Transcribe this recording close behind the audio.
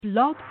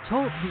Blog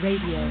Talk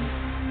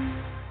Radio.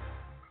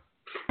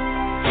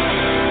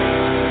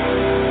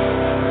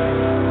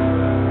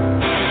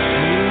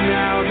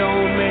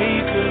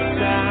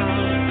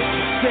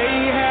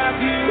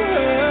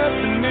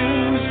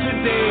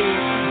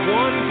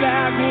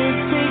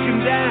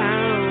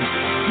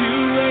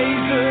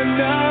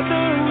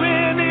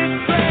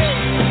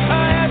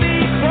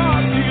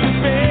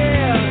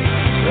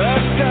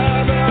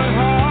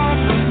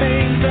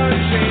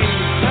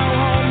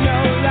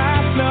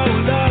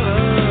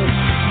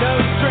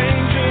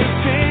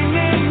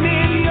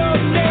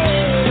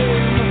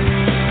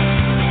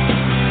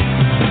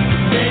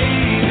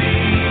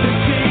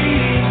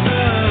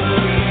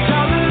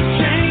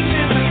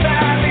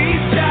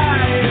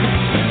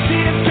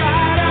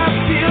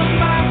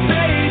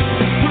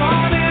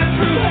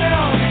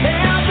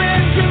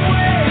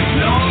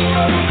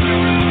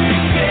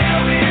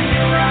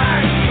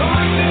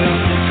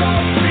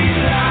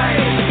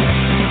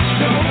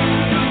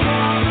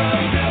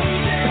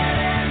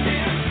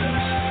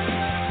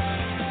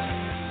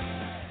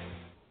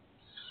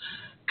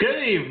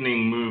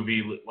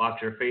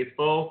 Watcher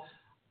faithful,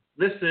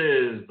 this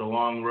is The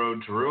Long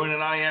Road to Ruin,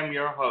 and I am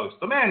your host,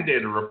 the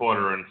mandated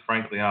reporter, and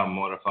frankly, I'm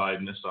mortified,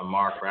 Mr.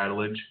 Mark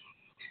Radulich.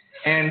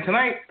 And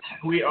tonight,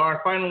 we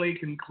are finally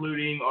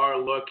concluding our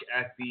look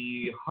at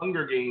the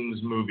Hunger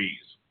Games movies.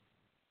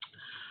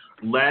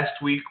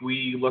 Last week,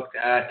 we looked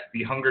at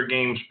the Hunger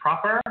Games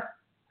proper,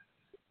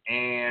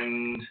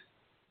 and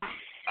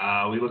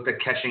we looked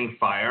at Catching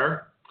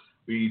Fire.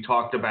 We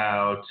talked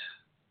about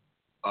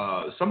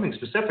something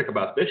specific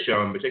about this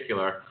show in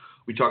particular.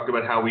 We talked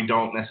about how we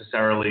don't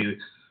necessarily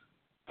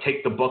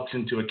take the books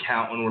into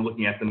account when we're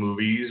looking at the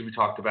movies. We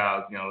talked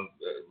about,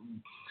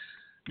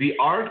 the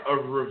art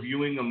of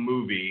reviewing a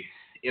movie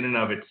in and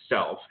of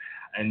itself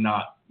and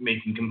not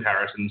making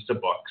comparisons to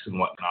books and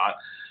whatnot.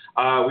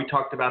 We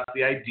talked about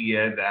the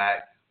idea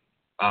that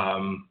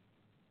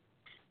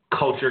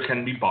culture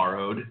can be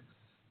borrowed,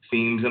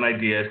 themes and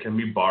ideas can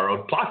be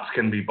borrowed, plots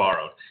can be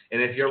borrowed.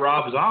 And if you're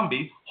Rob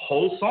Zombie,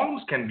 whole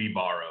songs can be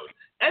borrowed.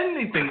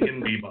 Anything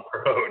can be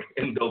borrowed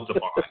and built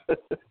upon.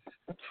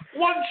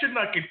 One should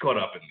not get caught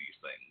up in these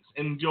things.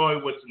 Enjoy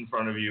what's in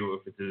front of you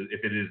if it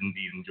is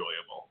indeed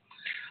enjoyable.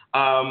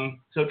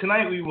 So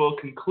tonight we will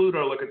conclude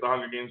our look at the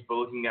Hunger Games by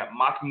looking at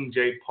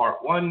Mockingjay Part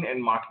 1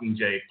 and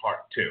Mockingjay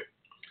Part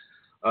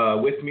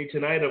 2. With me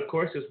tonight, of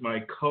course, is my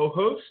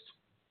co-host,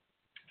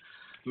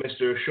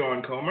 Mr.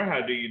 Sean Comer.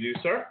 How do you do,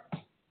 sir?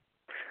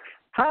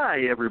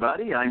 Hi,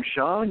 everybody. I'm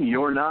Sean.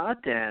 You're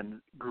not, and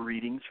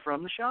greetings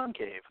from the Sean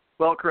Cave.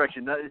 Well,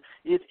 correction.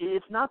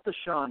 It's not the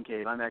Sean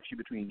Cave. I'm actually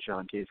between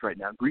Sean Caves right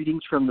now.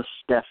 Greetings from the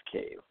Steph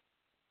Cave.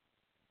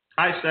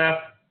 Hi, Steph.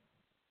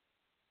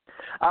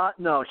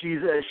 No, she's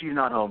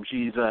not home.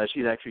 She's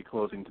actually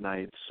closing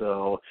tonight.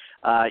 So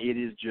it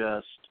is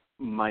just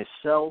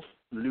myself,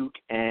 Luke,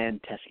 and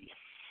Tessie.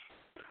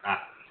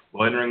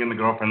 Loitering in the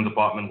girlfriend's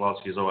apartment while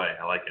she's away.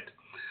 I like it.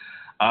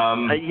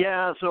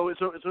 Yeah. So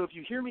if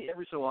you hear me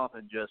every so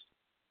often, just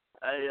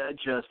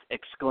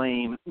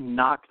exclaim,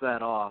 knock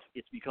that off.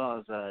 It's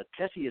because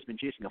Tessie has been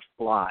chasing a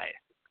fly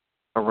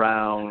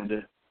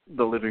around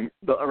the living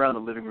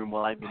room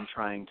while I've been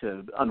trying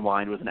to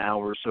unwind with an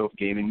hour or so of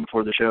gaming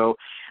before the show,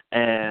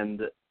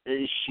 and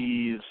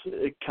she's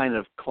kind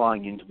of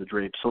clawing into the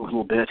drapes a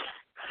little bit.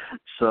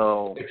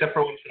 So except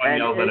for when Sean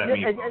yells at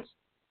me.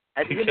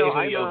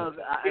 Occasionally yells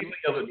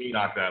at me,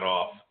 knock that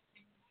off.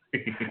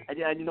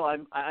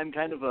 I'm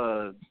kind of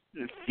a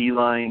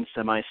feline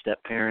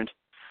semi-step parent.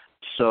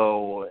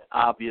 So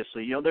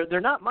obviously,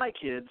 they're not my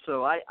kids,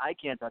 so I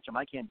can't touch them.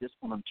 I can't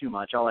discipline them too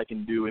much. All I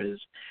can do is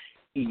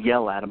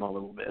yell at them a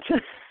little bit.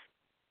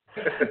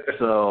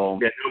 So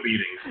yeah, no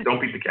beatings. Don't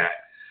beat the cat.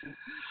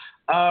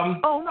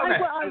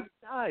 Okay.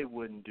 I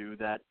wouldn't do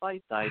that.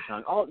 Bite thy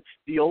tongue.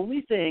 The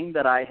only thing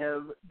that I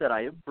have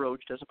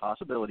broached as a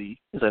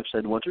possibility, as I've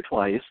said once or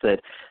twice,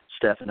 that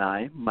Steph and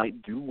I might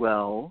do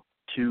well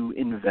to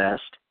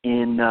invest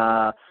in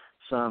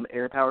some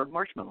air-powered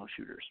marshmallow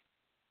shooters.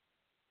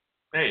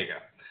 There you go.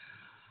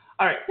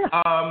 All right.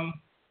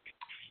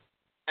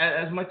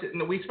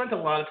 We spent a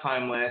lot of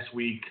time last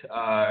week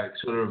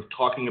sort of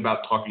talking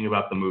about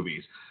the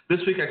movies. This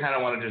week I kind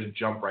of want to just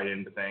jump right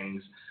into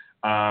things.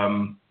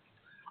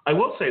 I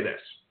will say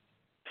this.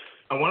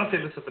 I want to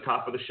say this at the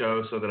top of the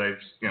show so that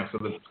so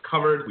that it's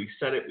covered, we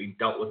said it, we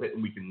dealt with it,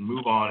 and we can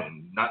move on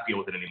and not deal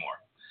with it anymore.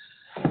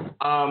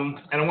 And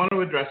I want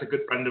to address a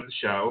good friend of the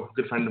show, a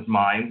good friend of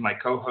mine, my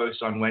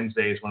co-host on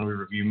Wednesdays when we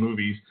review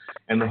movies,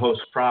 and the host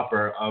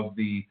proper of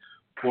the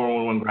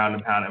 411 Ground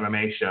and Pound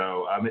MMA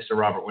show, Mr.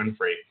 Robert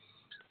Winfrey.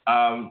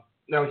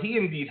 Now, he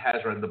indeed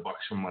has read the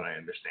books from what I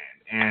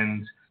understand,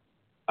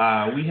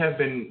 and we have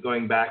been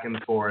going back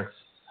and forth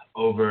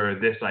over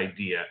this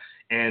idea,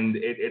 and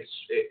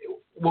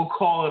we'll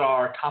call it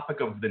our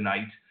topic of the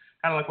night,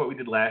 kind of like what we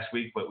did last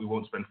week, but we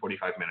won't spend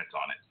 45 minutes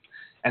on it.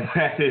 And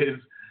that is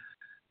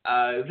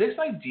this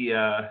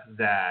idea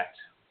that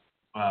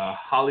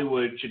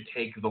Hollywood should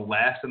take the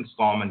last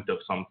installment of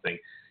something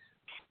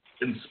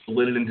and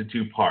split it into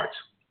two parts.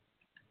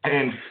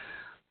 And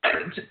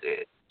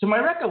To my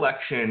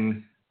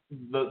recollection,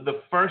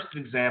 the first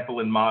example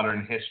in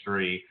modern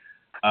history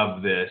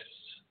of this,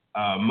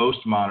 most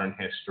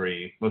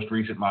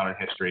recent modern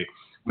history,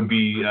 would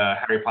be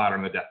Harry Potter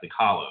and the Deathly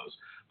Hallows.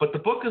 But the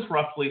book is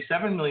roughly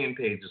 7 million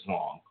pages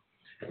long,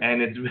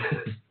 and it's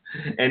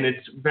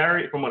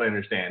very, from what I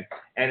understand,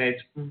 and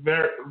it's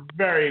very,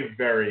 very,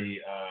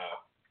 very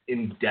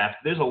in depth.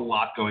 There's a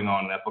lot going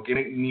on in that book, and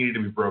it needed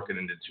to be broken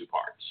into 2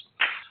 parts.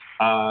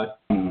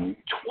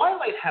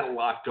 Twilight had a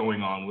lot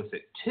going on with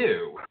it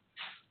too.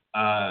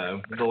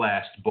 The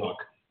last book,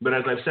 but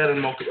as I've said in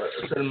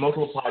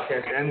multiple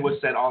podcasts, and was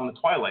said on the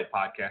Twilight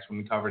podcast when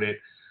we covered it,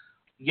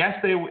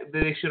 yes,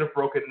 they should have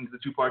broken it into the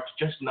 2 parts,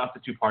 just not the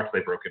 2 parts they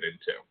broke it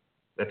into.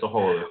 That's a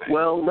whole other thing.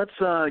 Well, let's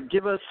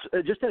give us,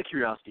 just out of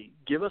curiosity,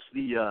 give us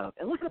the,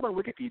 and look it up on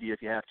Wikipedia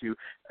if you have to,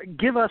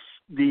 give us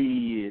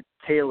the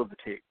tale of the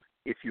tape,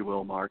 if you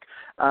will, Mark.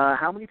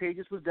 How many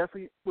pages was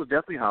Deathly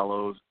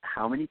Hallows?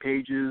 How many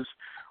pages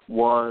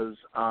was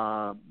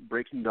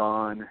Breaking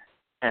Dawn?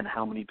 And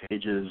how many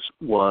pages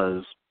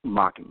was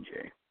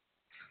Mockingjay?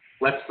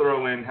 Let's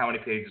throw in how many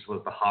pages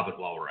was The Hobbit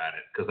while we're at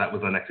it, because that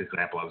was the next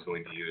example I was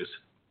going to use.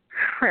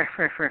 Harry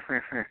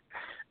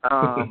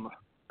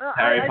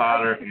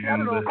Potter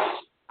and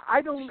I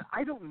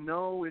don't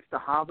know if The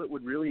Hobbit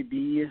would really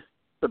be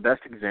the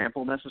best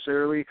example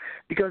necessarily,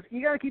 because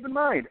you got to keep in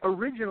mind,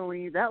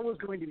 originally that was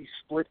going to be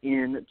split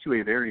into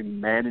a very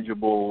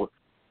manageable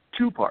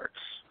 2 parts.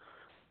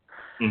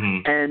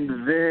 Mm-hmm.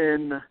 And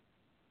then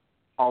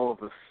all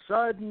of a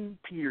sudden,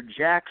 Peter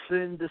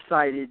Jackson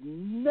decided,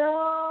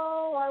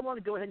 no, I want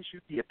to go ahead and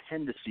shoot the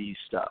appendices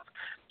stuff.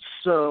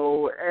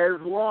 So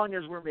as long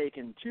as we're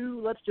making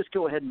 2, let's just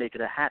go ahead and make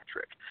it a hat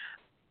trick.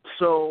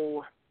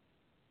 So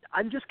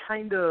I'm just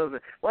kind of,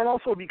 well, and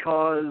also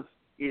because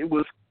it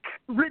was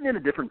written in a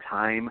different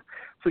time,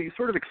 so you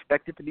sort of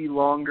expect it to be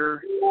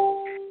longer.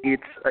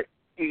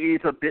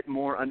 It's a bit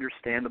more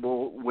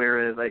understandable,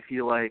 whereas I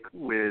feel like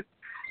with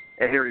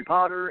Harry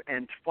Potter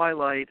and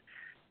Twilight,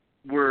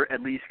 we're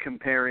at least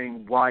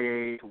comparing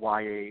YA to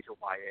YA to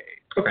YA.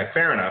 Okay,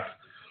 fair enough.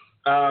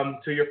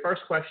 To your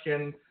first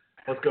question,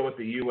 let's go with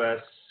the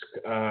U.S.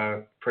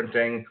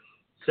 Printing.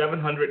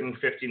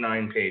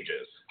 759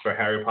 pages for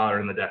Harry Potter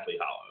and the Deathly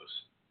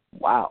Hallows.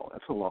 Wow,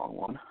 that's a long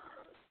one.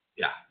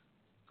 Yeah.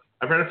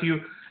 I've read a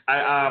few.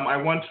 I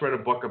once read a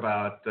book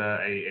about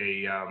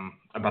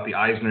about the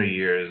Eisner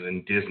years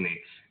in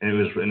Disney, and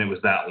it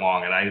was that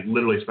long, and I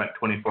literally spent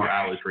 24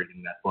 hours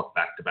reading that book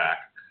back to back.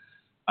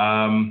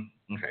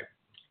 Okay.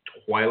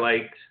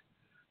 Twilight,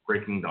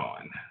 Breaking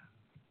Dawn.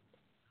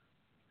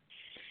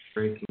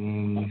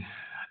 Breaking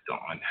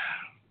Dawn.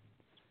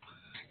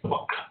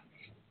 Book.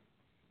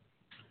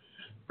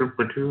 There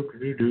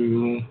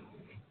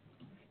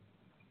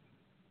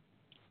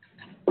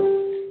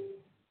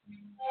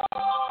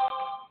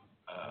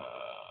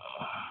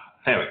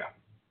we go.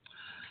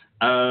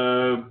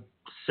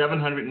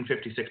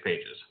 756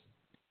 pages.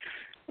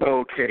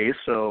 Okay,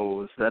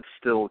 so that's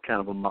still kind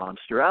of a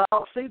monster.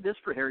 I'll say this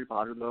for Harry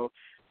Potter, though.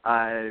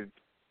 I've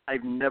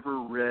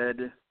never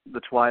read the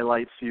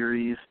Twilight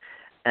series,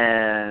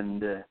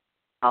 and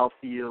I'll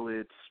feel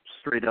it's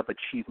straight up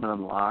achievement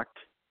unlocked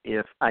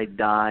if I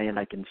die and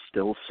I can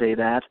still say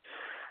that.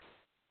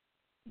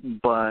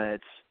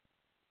 But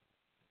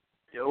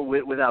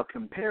without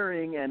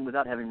comparing and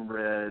without having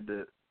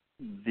read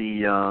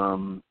the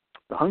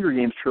Hunger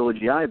Games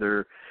trilogy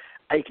either,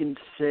 I can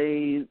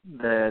say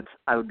that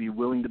I would be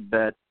willing to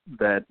bet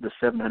that the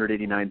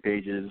 789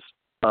 pages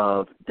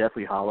of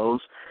Deathly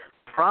Hallows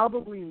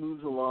probably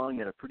moves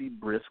along at a pretty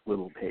brisk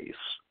little pace.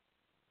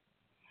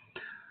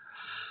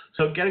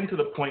 So getting to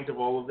the point of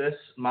all of this,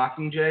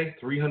 Mockingjay,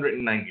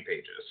 390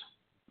 pages.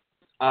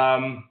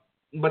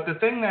 But the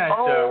thing that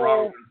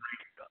Robert...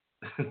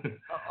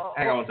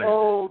 Hang on one second.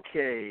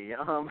 Okay.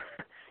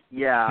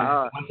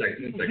 Yeah. One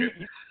second.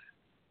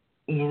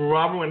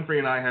 Robert Winfrey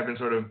and I have been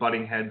sort of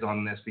butting heads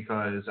on this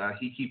because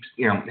he keeps,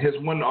 his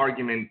one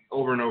argument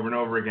over and over and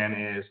over again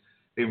is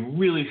they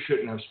really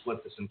shouldn't have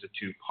split this into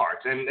 2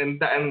 parts. And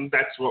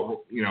that's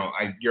what,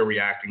 you're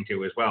reacting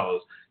to as well.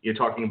 Is you're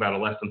talking about a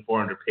less than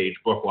 400-page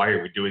book. Why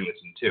are we doing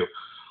this in 2?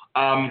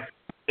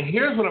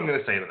 Here's what I'm going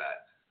to say to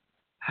that.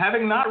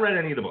 Having not read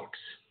any of the books,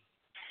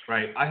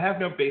 right, I have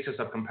no basis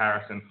of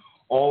comparison.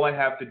 All I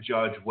have to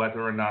judge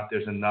whether or not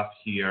there's enough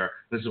here.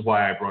 This is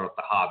why I brought up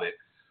The Hobbit.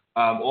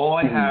 All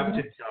I have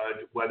to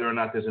judge whether or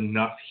not there's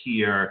enough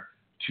here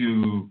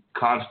to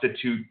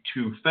constitute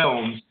 2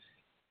 films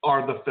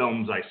are the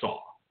films I saw.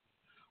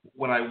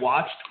 When I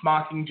watched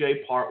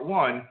Mockingjay Part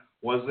 1,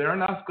 was there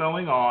enough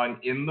going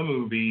on in the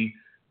movie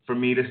for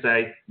me to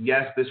say,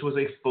 yes, this was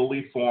a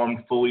fully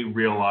formed, fully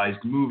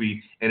realized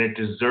movie, and it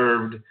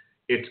deserved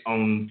its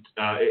own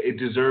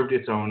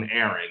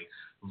airing,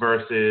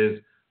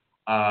 versus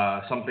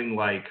something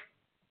like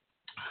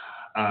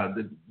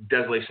The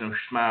Desolation of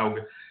Smaug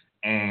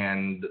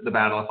and The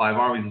Battle of Five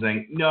Armies, and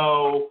saying,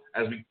 no,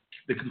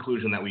 the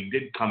conclusion that we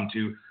did come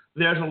to,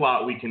 there's a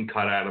lot we can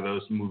cut out of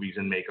those movies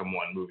and make them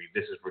one movie.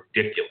 This is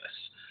ridiculous.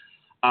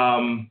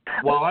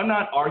 While I'm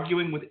not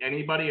arguing with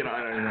anybody, and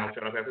I'll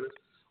shut up after this,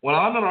 Well,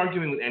 I'm not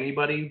arguing with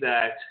anybody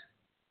that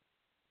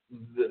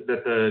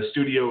the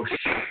studio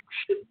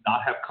should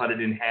not have cut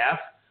it in half.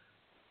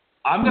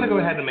 I'm going to go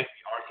ahead and make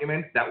the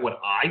argument that what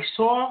I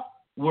saw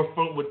were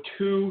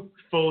two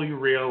fully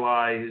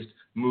realized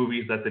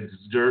movies that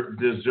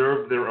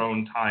deserve their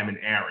own time in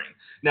airing.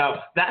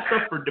 Now, that's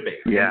up for debate.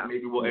 Yeah.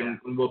 Maybe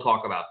we'll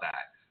talk about that.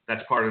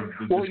 That's part of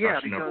the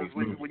discussion of these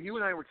movies. When you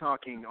and I were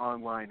talking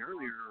online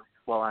earlier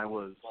while I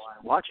was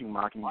watching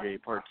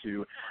Mockingjay Part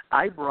 2,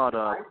 I brought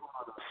up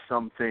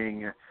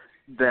something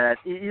that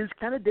is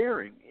kind of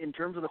daring in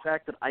terms of the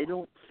fact that I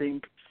don't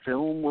think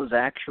film was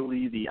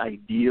actually the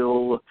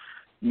ideal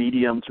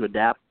medium to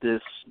adapt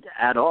this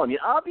at all. I mean,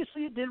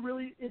 obviously it did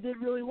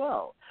really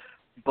well,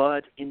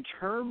 but in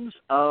terms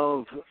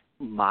of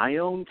my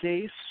own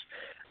taste,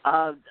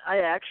 I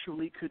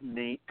actually could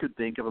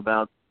think of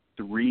about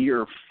 3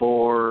 or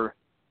 4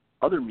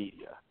 other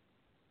media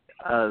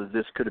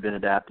this could have been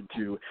adapted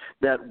to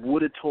that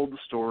would have told the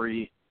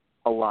story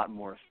a lot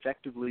more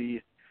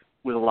effectively,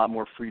 with a lot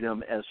more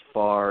freedom as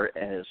far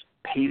as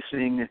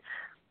pacing,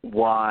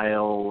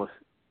 while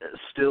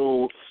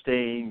still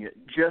staying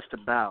just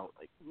about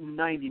like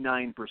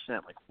 99%,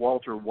 like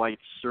Walter White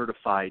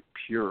certified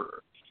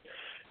pure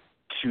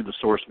to the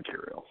source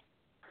material.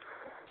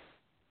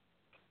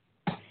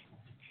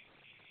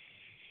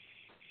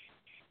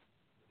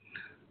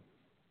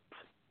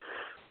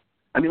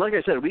 I mean, like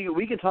I said,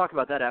 we can talk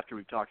about that after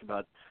we've talked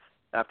about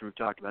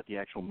the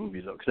actual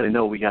movies, though, because I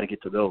know we got to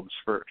get to those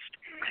first.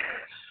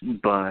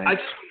 But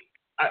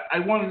I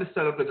wanted to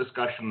set up the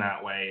discussion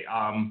that way.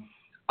 I'm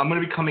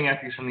going to be coming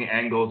at these from the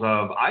angles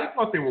of I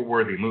thought they were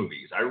worthy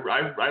movies. I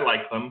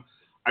like them.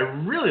 I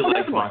really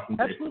like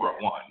Mockingjay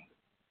Part 1.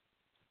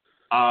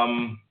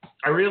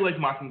 I really like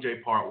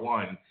Mockingjay Part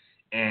 1,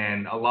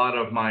 and a lot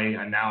of my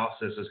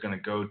analysis is going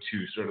to go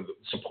to sort of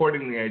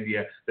supporting the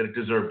idea that it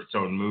deserved its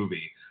own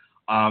movie.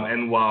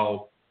 And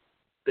while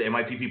there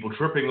might be people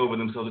tripping over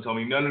themselves and tell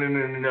me,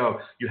 no,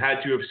 you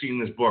had to have seen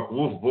this book.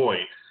 Woof, boy.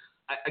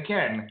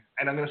 Again,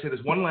 and I'm going to say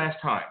this one last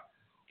time,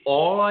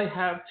 all I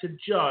have to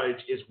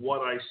judge is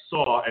what I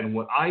saw, and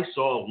what I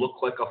saw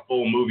looked like a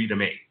full movie to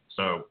me.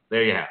 So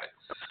there you have it.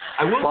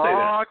 I will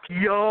Fuck say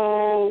this.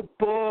 yo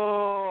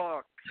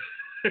book.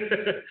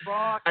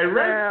 Fuck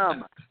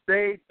them.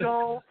 They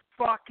don't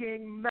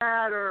fucking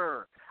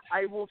matter.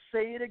 I will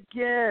say it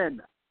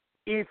again.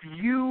 If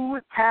you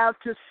have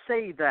to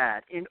say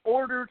that in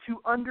order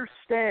to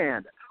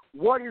understand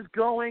what is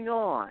going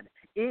on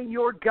in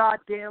your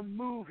goddamn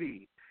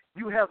movie,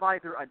 you have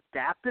either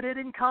adapted it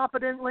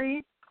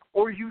incompetently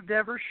or you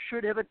never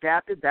should have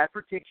adapted that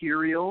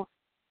particular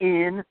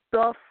in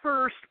the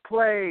first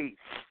place.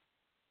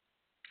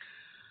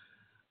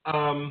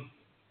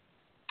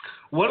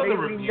 What are the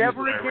reviews? We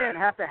never again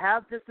have to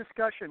have this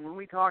discussion when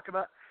we talk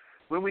about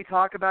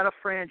a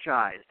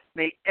franchise.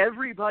 May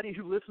everybody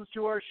who listens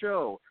to our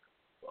show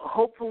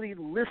hopefully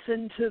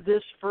listen to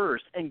this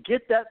first and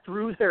get that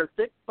through their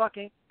thick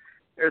fucking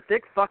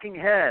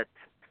heads.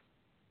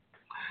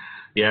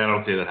 Yeah, I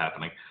don't see that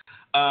happening.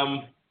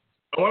 I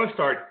want to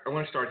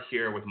start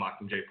here with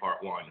Mockingjay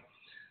Part 1.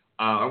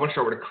 I want to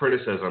start with a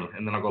criticism,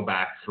 and then I'll go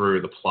back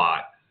through the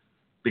plot,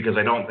 because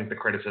I don't think the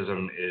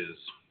criticism is,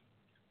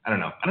 I don't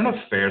know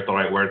if fair is the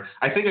right word.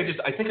 I think I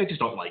just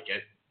don't like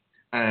it.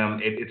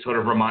 It sort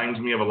of reminds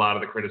me of a lot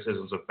of the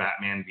criticisms of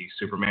Batman v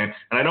Superman,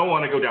 and I don't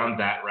want to go down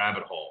that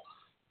rabbit hole.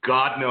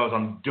 God knows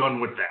I'm done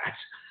with that.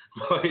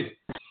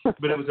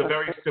 But it was a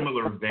very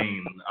similar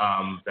vein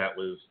that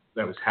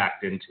was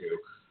hacked into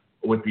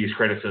with these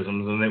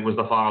criticisms, and it was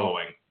the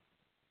following: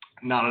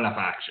 not enough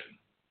action.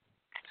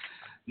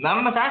 Not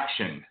enough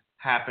action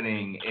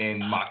happening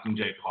in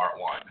Mockingjay Part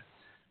 1.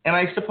 And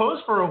I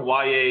suppose for a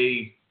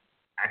YA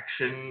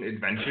action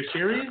adventure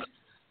series,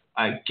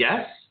 I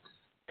guess,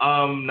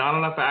 not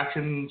enough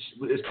action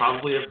is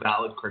probably a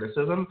valid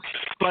criticism.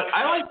 But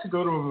I like to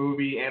go to a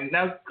movie, and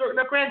now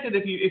granted,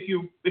 if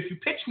you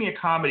pitch me a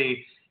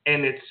comedy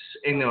and it's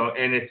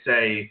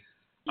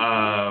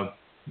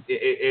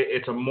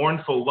a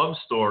mournful love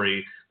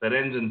story that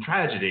ends in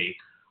tragedy,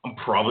 I'm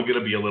probably going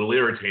to be a little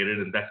irritated,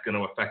 and that's going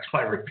to affect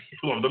my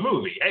review of the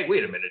movie. Hey,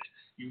 wait a minute,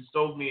 you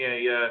sold me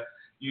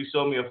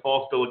a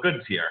false bill of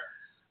goods here.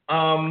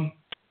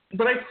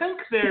 But I think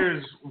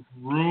there's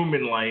room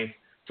in life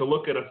to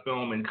look at a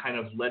film and kind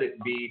of let it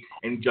be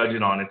and judge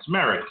it on its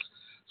merits.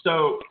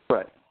 So,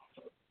 right.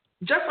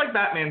 Just like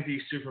Batman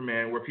v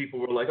Superman, where people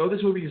were like, "Oh,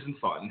 this movie isn't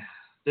fun.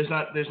 There's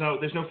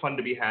no fun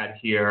to be had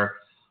here."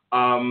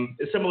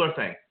 A similar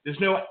thing. There's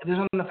not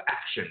enough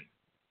action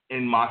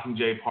in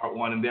Mockingjay Part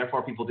 1, and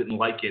therefore people didn't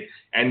like it,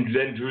 and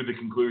then drew the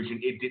conclusion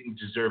it didn't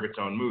deserve its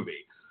own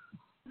movie.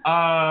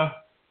 I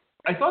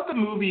thought the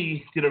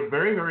movie did a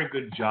very, very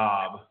good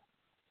job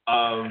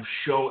of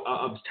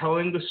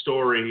telling the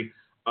story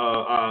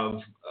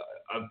of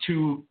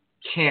two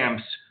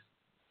camps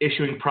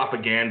issuing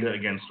propaganda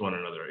against one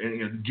another,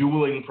 and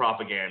dueling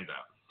propaganda.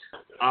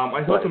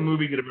 I thought the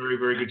movie did a very,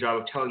 very good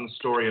job of telling the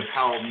story of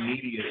how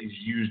media is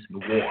used in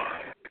war.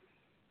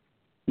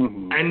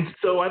 Mm-hmm. And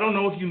so I don't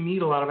know if you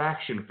need a lot of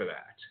action for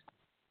that.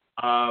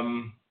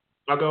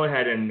 I'll go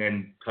ahead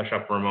and touch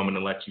up for a moment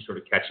and let you sort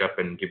of catch up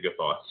and give your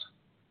thoughts.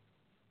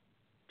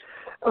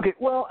 Okay,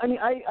 well, I mean,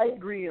 I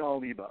agree in all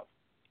the above.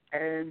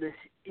 And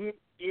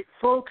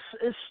folks,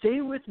 stay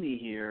with me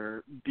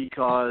here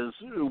because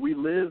we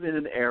live in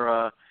an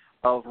era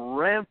of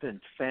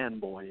rampant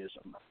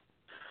fanboyism.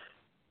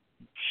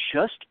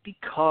 Just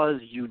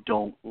because you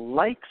don't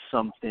like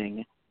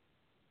something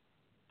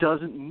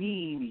doesn't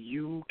mean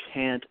you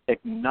can't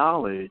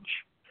acknowledge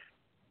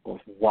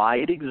why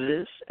it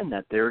exists and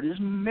that there is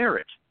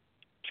merit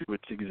to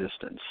its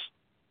existence.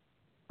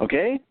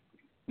 Okay?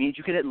 Means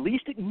you can at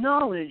least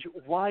acknowledge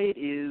why it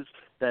is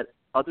that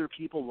other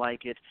people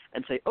like it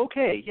and say,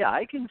 okay, yeah,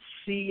 I can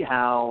see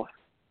how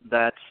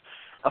that's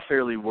a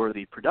fairly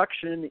worthy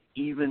production,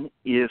 even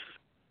if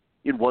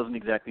it wasn't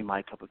exactly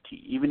my cup of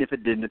tea, even if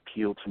it didn't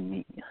appeal to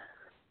me.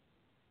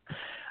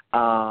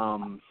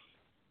 And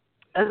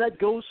that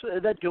goes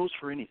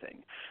for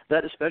anything.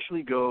 That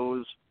especially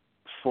goes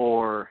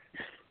for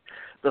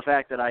the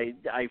fact that I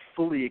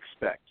fully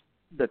expect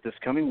that this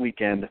coming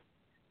weekend,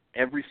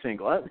 every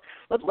single,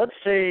 let's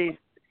say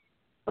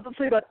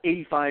about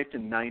 85 to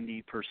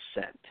 90%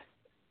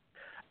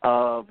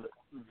 of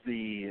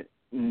the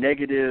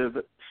negative,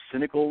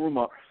 cynical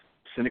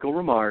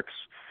remarks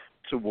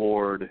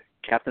toward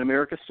Captain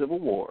America: Civil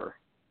War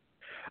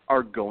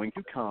are going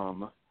to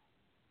come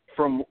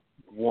from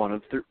one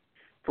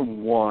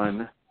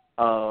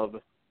of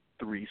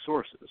three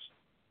sources.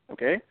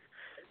 Okay?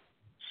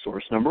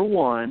 Source number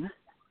one,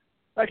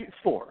 actually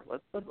four.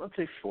 Let's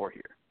say four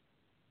here.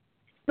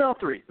 No,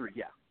 three,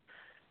 yeah.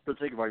 For the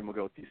sake of argument,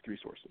 we'll go with these three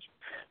sources.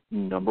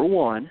 Number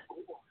one,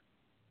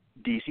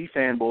 DC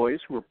fanboys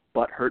who are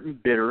butthurt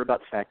and bitter about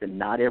the fact that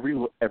not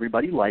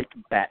everybody liked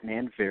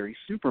Batman v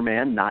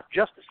Superman, not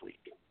Justice League.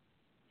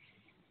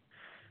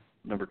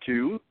 Number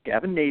two,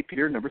 Gavin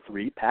Napier. Number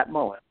three, Pat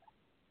Mullen.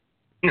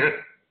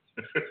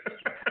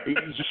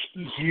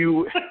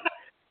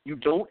 You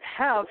don't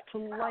have to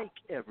like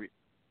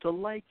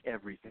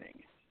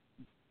everything,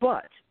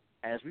 but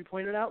as we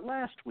pointed out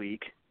last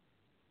week,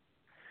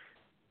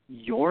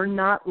 your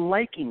not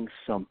liking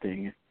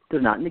something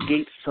does not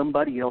negate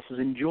somebody else's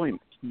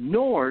enjoyment,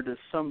 nor does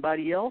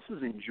somebody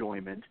else's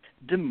enjoyment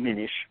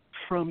diminish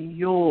from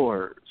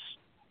yours.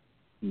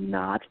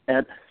 Not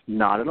at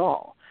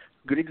all.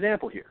 Good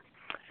example here.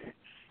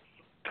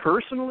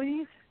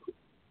 Personally,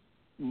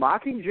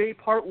 Mockingjay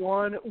Part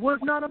 1 was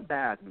not a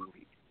bad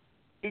movie.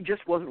 It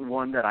just wasn't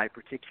one that I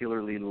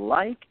particularly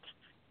liked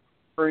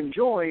or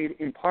enjoyed,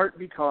 in part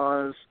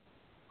because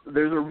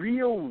there's a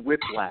real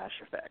whiplash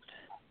effect.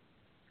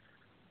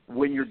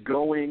 When you're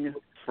going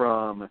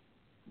from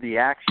the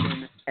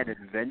action and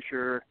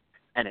adventure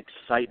and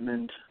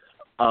excitement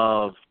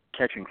of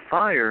Catching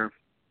Fire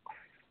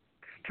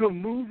to a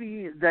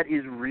movie that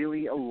is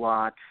really a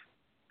lot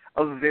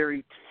of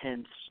very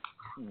tense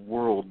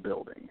world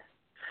building.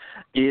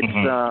 It's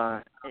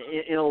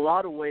in a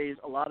lot of ways,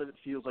 a lot of it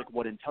feels like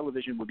what in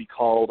television would be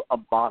called a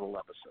bottle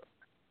episode,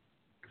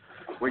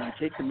 where you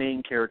take the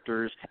main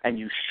characters and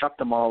you shut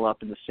them all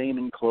up in the same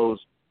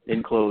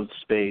enclosed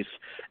space,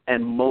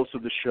 and most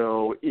of the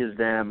show is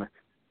them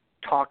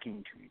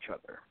talking to each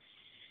other.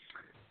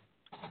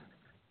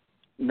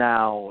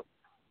 Now,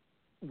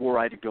 were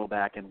I to go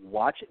back and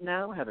watch it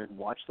now, having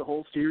watched the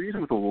whole series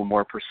with a little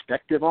more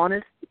perspective on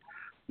it,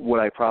 would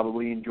I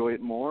probably enjoy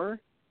it more?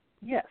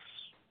 Yes,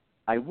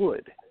 I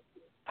would.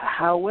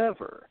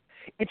 However,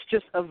 it's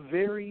just a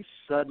very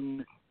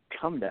sudden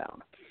come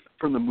down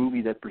from the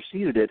movie that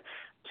preceded it,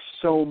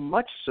 so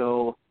much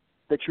so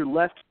that you're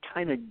left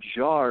kind of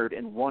jarred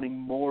and wanting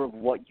more of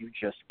what you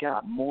just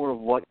got, more of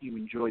what you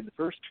enjoyed the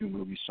first two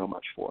movies so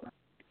much for,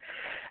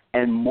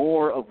 and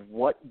more of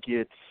what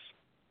gets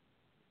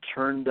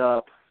turned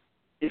up,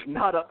 if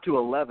not up to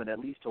 11, at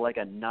least to like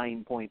a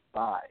 9.5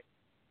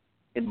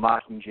 in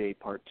Mockingjay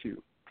Part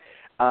 2.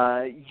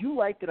 You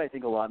liked it, I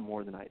think, a lot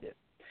more than I did.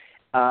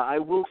 I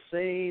will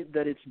say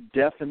that it's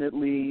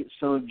definitely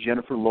some of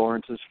Jennifer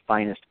Lawrence's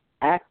finest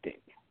acting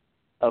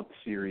of the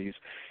series,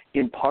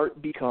 in part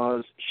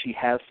because she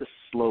has to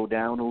slow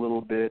down a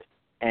little bit,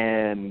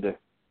 and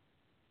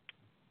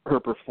her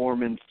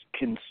performance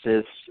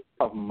consists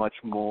of much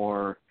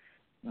more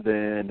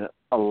than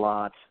a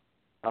lot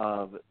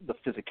of the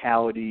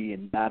physicality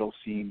and battle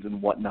scenes and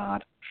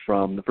whatnot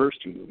from the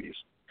first two movies.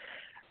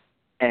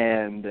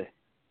 And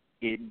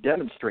it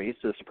demonstrates,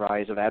 to the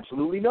surprise of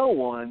absolutely no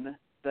one,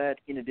 that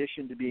in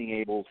addition to being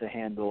able to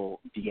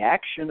handle the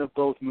action of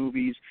both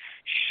movies,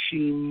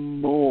 she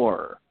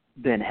more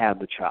than had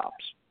the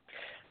chops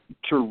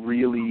to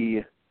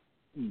really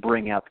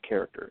bring out the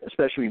character,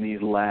 especially in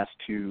these last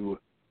two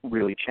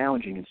really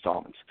challenging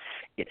installments.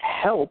 It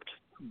helped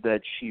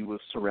that she was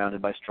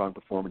surrounded by strong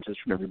performances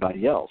from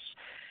everybody else,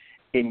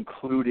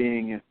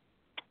 including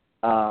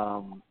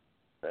I'm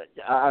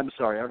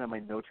sorry, I don't have my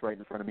notes right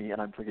in front of me,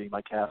 and I'm forgetting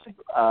my casting.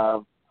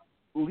 Liam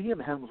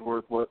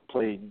Hemsworth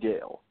played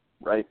Gale,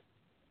 right?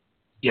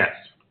 Yes.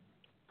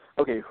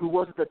 Okay, who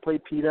was it that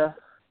played PETA?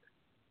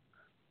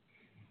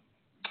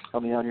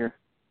 Help me out here.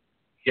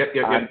 Yep.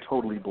 I'm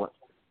totally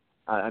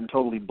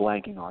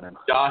blanking on him.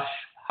 Josh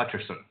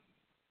Hutcherson.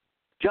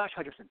 Josh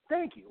Hutcherson.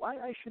 Thank you.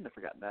 I shouldn't have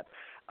forgotten that.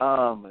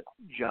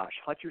 Josh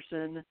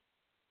Hutcherson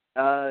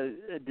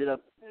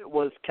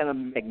was kind of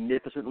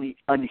magnificently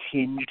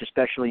unhinged,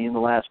 especially in the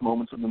last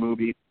moments of the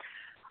movie.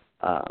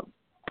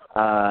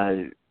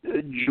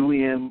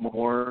 Julianne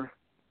Moore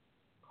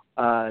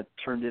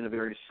turned in a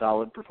very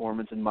solid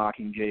performance in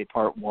Mockingjay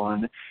Part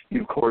 1.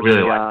 You, of course,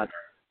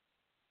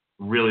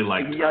 really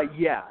liked her.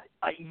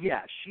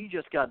 Yeah, she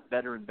just got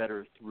better and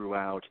better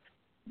throughout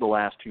the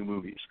last two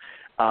movies.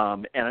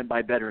 And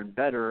by better and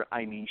better,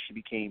 I mean she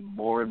became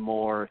more and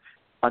more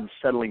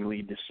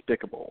unsettlingly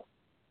despicable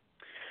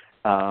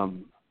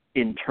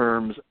in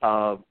terms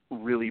of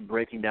really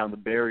breaking down the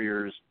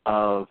barriers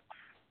of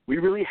we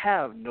really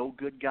have no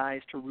good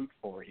guys to root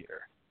for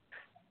here.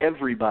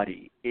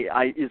 Everybody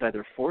is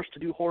either forced to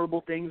do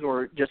horrible things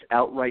or just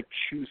outright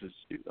chooses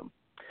to do them.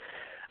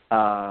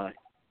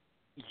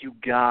 You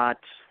got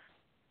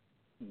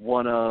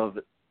one of,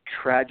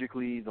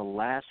 tragically, the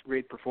last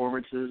great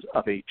performances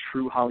of a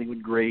true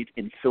Hollywood great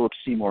in Philip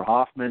Seymour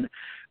Hoffman,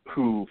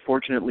 who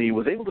fortunately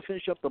was able to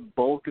finish up the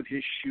bulk of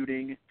his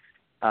shooting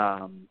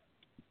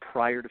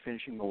prior to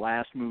finishing the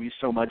last movie,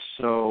 so much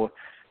so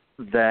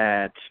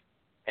that,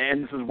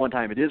 and this is one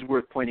time it is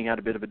worth pointing out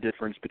a bit of a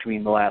difference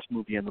between the last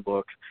movie and the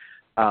book,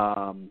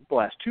 the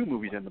last two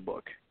movies and the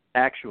book,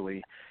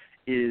 actually,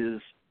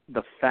 is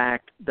the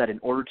fact that in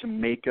order to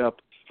make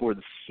up for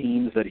the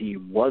scenes that he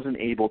wasn't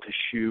able to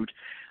shoot,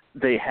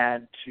 they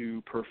had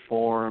to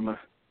perform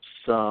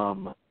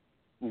some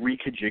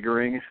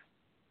reconfiguring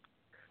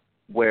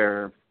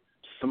where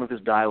some of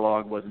his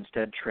dialogue was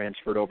instead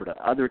transferred over to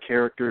other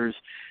characters,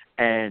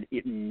 and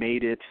it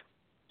made it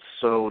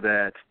so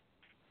that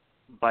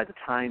by the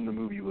time the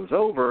movie was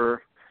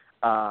over,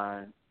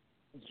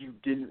 you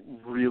didn't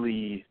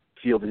really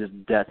feel that his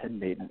death had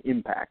made an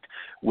impact,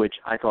 which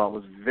I thought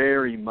was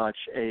very much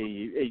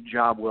a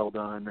job well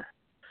done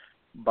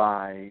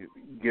by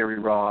Gary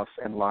Ross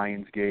and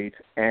Lionsgate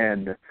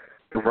and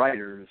the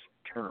writers'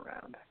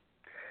 turnaround.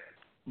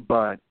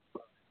 But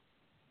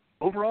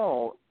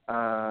overall,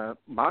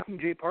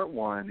 Mockingjay Part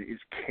 1 is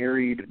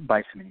carried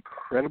by some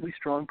incredibly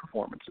strong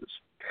performances.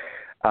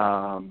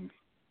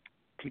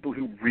 People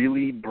who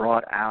really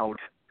brought out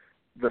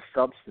the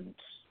substance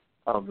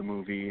of the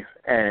movie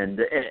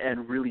and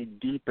really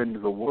deepened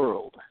the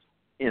world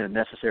in a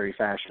necessary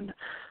fashion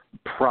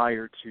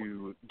prior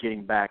to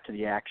getting back to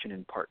the action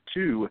in Part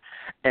 2.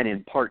 And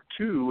in Part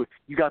 2,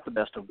 you got the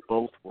best of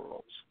both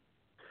worlds.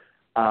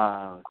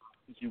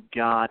 You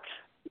got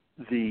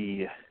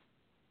the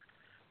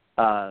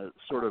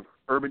sort of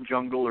urban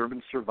jungle,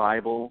 urban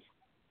survival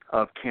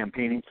of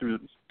campaigning through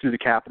the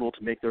Capitol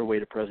to make their way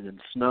to President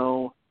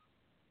Snow.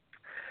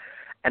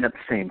 And at the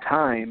same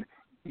time,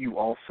 you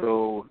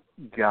also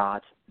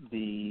got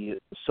the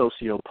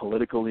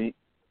socio-political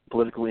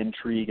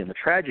intrigue and the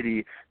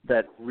tragedy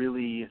that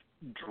really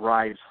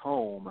drives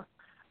home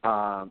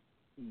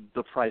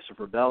the price of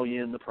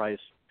rebellion, the price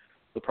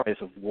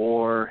of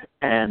war,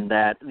 and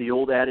that the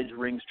old adage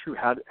rings true.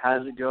 How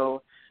does it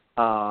go?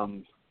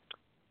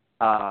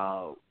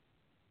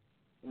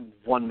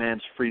 One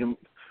man's freedom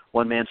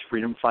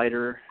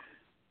fighter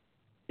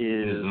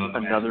is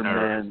another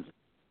man's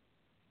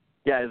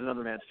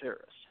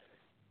terrorist.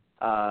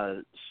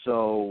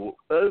 So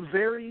a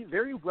very,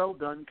 very well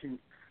done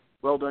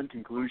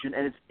conclusion,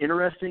 and it's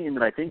interesting in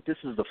that I think this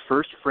is the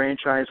first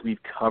franchise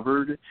we've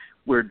covered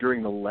where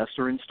during the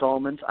lesser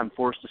installments, I'm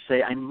forced to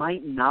say I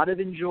might not have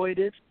enjoyed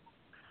it,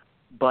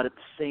 but at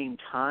the same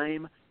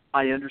time,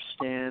 I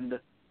understand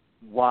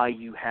why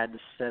you had to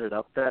set it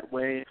up that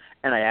way,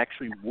 and I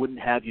actually wouldn't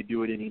have you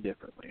do it any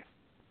differently.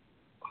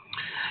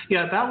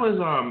 Yeah, that was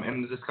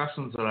in the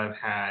discussions that I've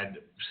had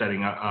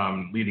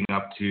leading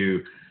up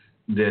to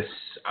this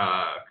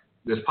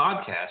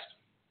podcast.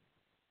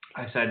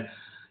 I said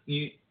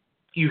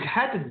you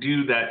had to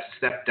do that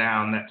step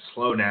down, that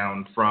slow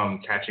down from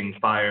Catching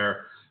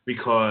Fire,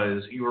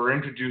 because you were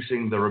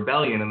introducing the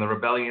rebellion, and the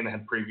rebellion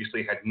had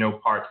previously had no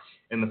part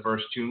in the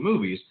first two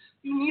movies.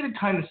 You needed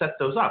time to set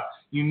those up.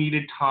 You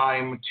needed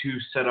time to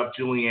set up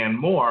Julianne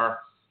Moore,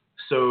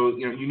 so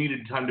you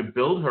needed time to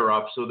build her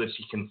up so that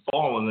she can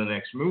fall in the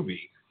next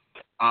movie.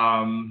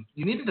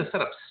 You needed to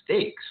set up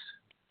stakes.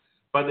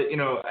 But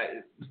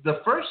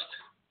the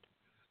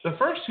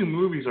first two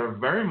movies are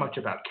very much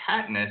about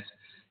Katniss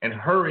and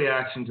her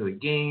reaction to the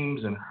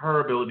games and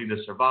her ability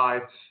to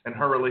survive and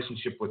her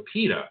relationship with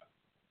Peeta.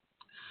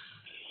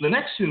 The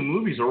next two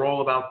movies are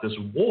all about this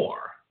war.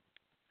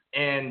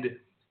 And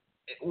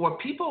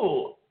what's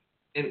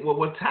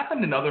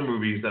happened in other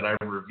movies that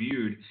I've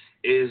reviewed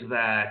is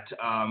that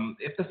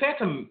if the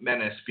Phantom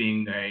Menace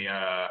being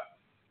not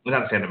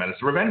the Phantom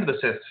Menace, Revenge of the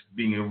Sith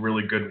being a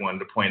really good one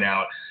to point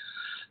out,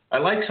 I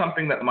like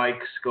something that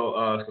Mike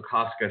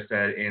Skokoska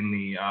said in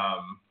the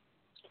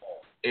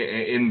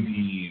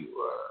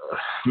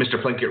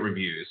Mr. Plinkett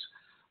reviews,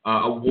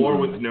 a war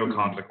with no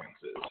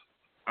consequences.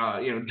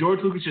 George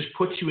Lucas just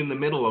puts you in the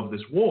middle of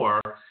this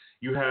war.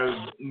 You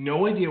have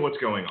no idea what's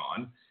going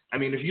on. I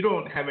mean, if you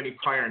don't have any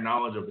prior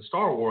knowledge of the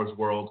Star Wars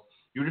world,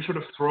 You're just sort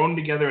of thrown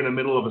together in the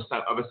middle of a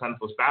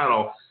senseless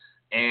battle,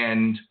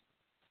 and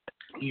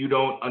you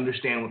don't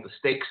understand what the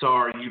stakes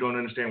are. You don't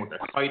understand what they're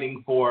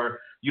fighting for.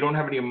 You don't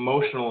have any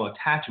emotional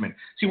attachment.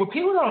 See, what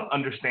people don't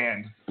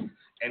understand,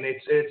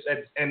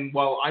 and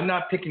while I'm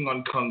not picking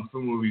on kung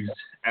fu movies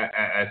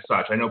as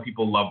such, I know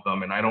people love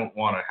them, and I don't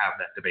want to have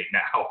that debate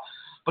now.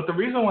 But the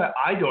reason why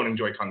I don't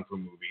enjoy kung fu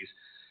movies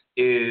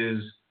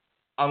is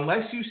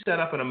unless you set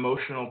up an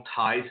emotional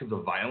tie to the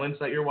violence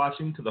that you're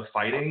watching, to the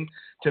fighting,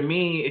 to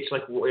me, it's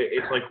like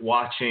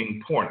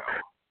watching porno.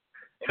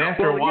 And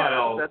after a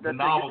while, the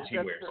novelty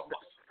wears off.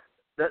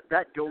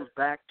 That goes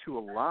back to a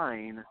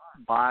line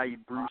by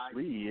Bruce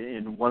Lee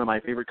in one of my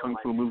favorite kung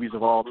fu movies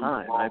of all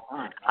time.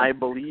 I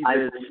believe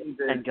it,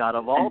 and God,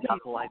 of all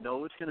people, I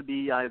know it's going to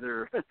be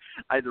either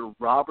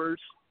Robert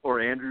or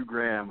Andrew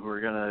Graham who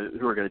are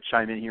gonna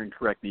chime in here and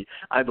correct me.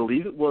 I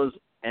believe it was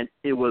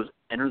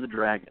Enter the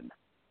Dragon.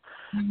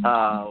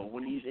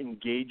 When he's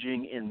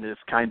engaging in this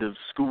kind of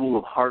school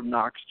of hard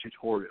knocks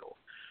tutorial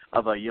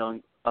of a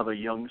young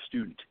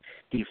student,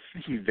 he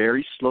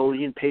very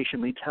slowly and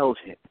patiently tells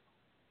him,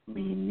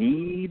 "We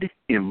need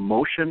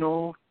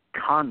emotional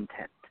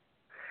content."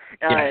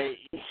 Yes.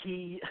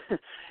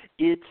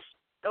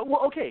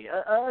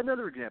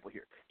 Another example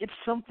here. It's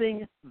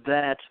something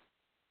that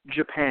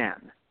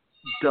Japan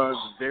does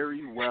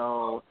very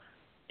well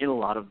in a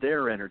lot of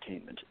their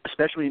entertainment,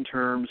 especially in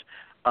terms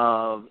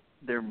of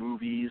their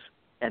movies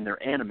and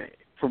their anime,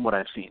 from what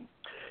I've seen.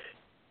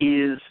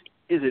 Is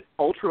it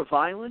ultra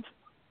violent?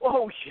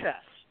 Oh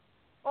yes.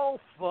 Oh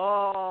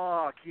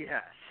fuck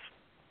yes.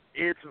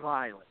 It's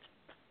violent.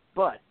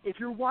 But if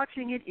you're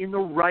watching it in the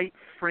right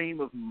frame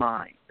of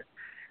mind,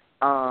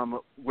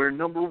 where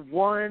number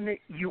one,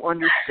 you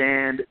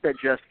understand that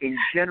just in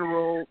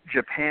general,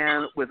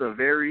 Japan, with a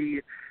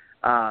very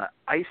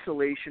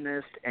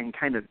isolationist and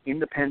kind of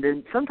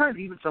independent, sometimes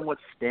even somewhat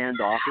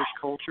standoffish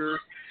culture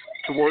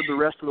toward the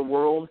rest of the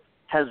world,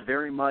 has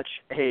very much,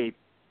 hey,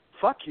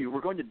 fuck you,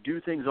 we're going to do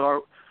things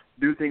our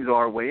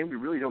way, and we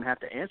really don't have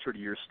to answer to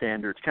your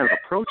standards kind of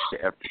approach to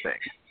everything.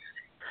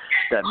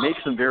 That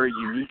makes them very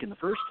unique in the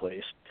first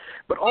place.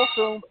 But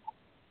also,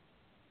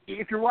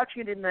 if you're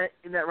watching it in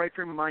that right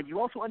frame of mind, you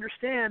also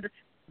understand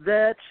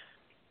that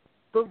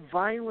the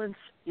violence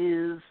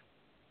is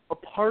a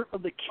part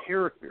of the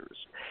characters.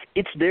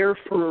 It's there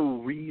for a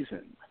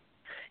reason.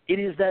 It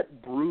is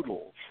that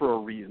brutal for a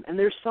reason. And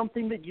there's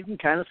something that you can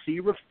kind of see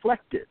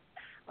reflected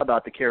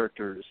about the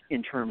characters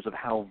in terms of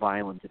how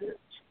violent it is.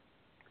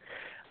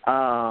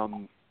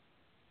 And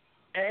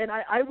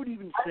I would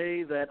even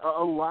say that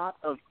a lot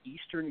of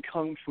Eastern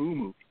Kung Fu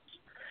movies,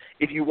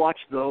 if you watch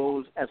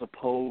those as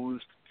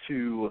opposed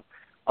to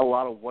a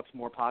lot of what's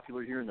more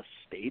popular here in the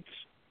States,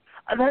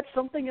 that's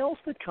something else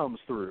that comes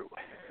through.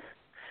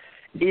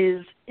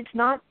 It's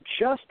not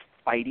just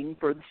fighting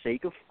for the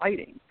sake of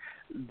fighting.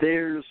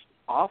 There's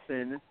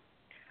often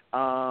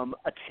a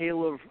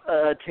tale of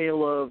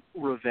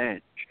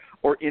revenge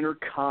or inner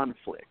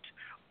conflict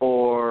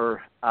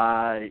or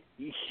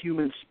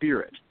human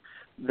spirit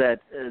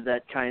that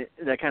kind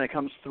of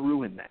comes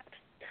through in that.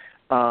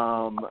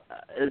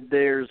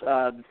 There's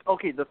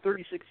the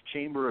 36th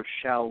Chamber of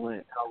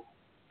Shaolin,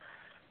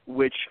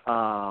 which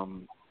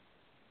I'm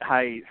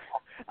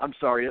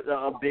sorry,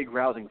 a big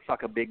rousing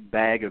fuck a big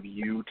bag of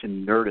you to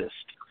Nerdist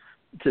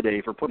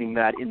today for putting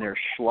that in their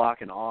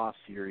Schlock and Awe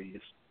series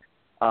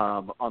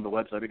on the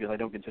website, because I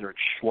don't consider it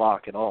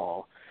schlock at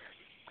all,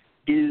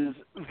 is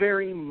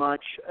very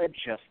much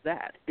just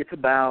that. It's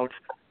about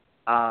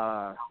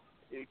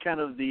kind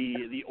of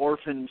the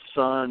orphan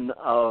son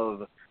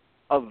of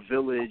a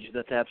village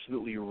that's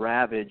absolutely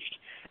ravaged,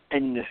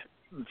 and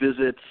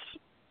visits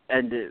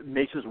and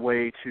makes his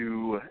way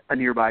to a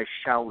nearby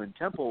Shaolin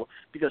temple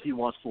because he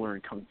wants to learn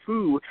Kung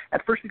Fu,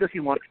 at first because he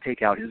wants to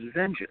take out his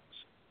vengeance.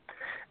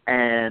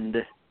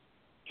 And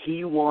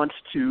he wants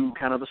to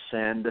kind of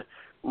ascend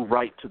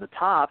right to the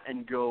top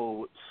and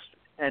go,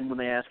 and when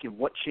they ask him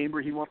what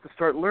chamber he wants to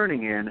start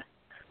learning in,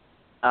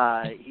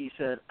 he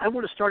said, "I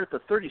want to start at the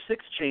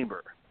 36th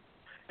chamber."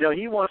 You know,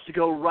 he wants to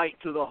go right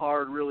to the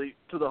hard, really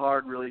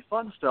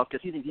fun stuff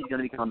because he thinks he's going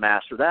to become a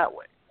master that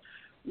way.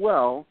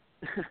 Well,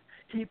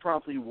 he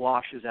promptly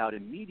washes out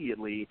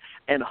immediately,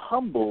 and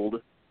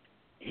humbled,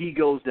 he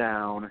goes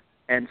down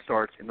and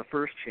starts in the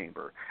first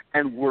chamber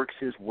and works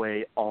his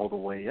way all the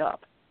way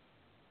up.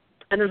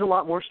 And there's a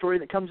lot more story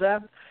that comes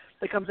after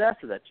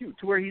that too,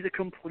 to where he's a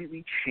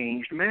completely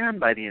changed man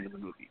by the end of the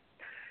movie.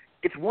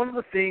 It's one of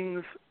the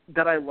things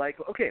that I like.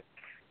 Okay,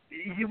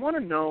 you want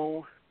to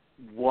know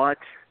what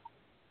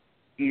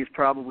is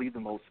probably the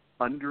most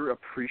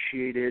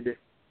underappreciated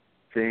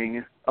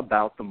thing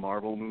about the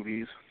Marvel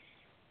movies?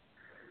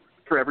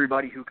 For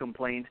everybody who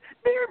complained,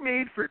 they're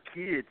made for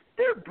kids.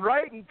 They're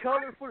bright and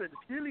colorful and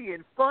silly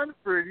and fun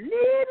for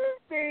little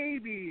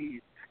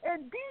babies.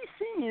 And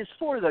DC is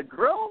for the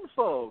grown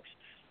folks.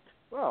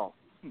 Well,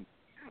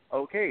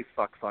 okay,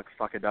 fuck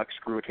a duck,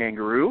 screw a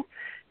kangaroo.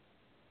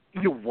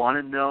 You want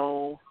to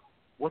know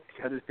what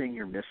the other thing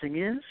you're missing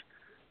is?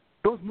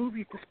 those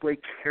movies display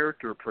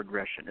character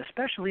progression,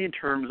 especially in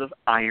terms of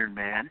Iron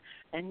Man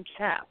and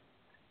Cap,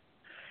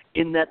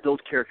 in that those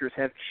characters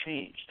have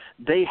changed.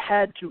 They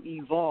had to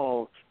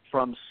evolve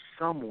from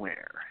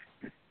somewhere.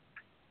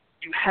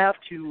 You have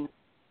to.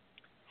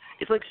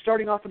 It's like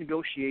starting off a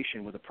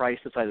negotiation with a price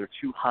that's either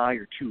too high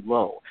or too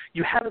low.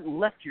 You haven't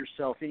left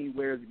yourself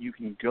anywhere that you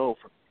can go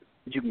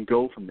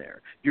from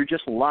there. You're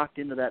just locked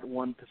into that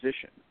one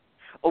position.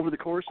 Over the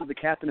course of the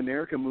Captain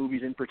America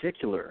movies in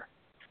particular,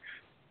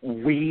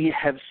 we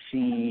have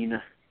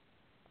seen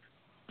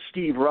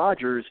Steve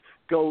Rogers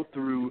go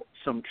through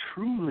some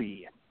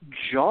truly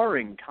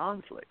jarring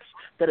conflicts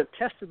that have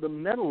tested the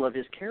mettle of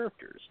his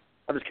character.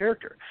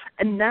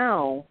 And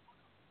now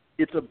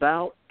it's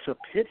about to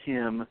pit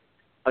him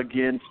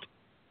against,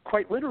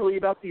 quite literally,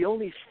 about the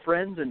only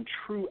friends and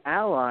true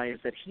allies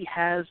that he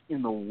has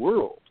in the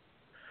world,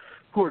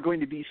 who are going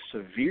to be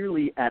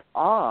severely at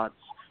odds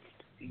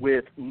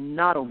with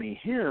not only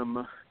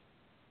him,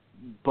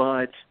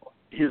 but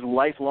his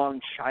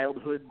lifelong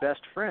childhood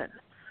best friend.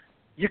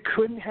 You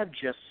couldn't have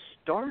just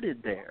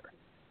started there.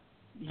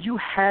 You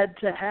had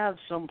to have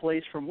some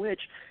place from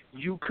which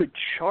you could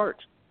chart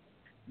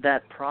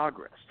that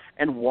progress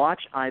and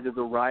watch either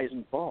the rise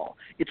and fall.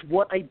 It's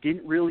what I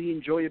didn't really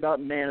enjoy about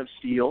Man of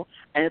Steel,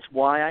 and it's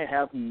why I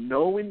have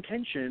no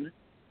intention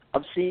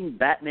of seeing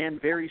Batman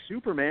v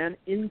Superman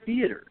in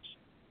theaters,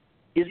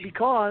 is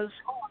because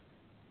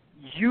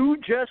you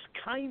just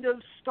kind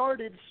of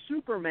started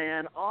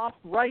Superman off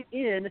right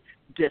in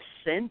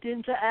descent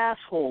into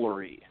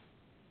assholery.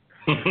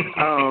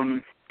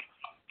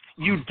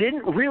 You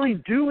didn't really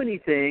do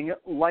anything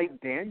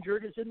like Dan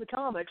Jurgens in the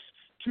comics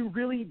to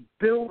really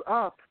build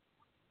up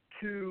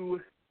to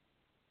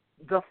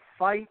the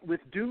fight with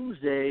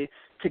Doomsday,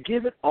 to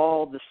give it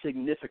all the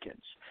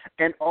significance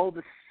and all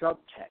the subtext,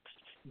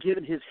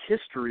 given his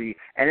history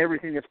and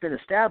everything that's been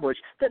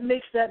established, that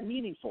makes that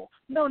meaningful.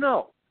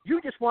 No. You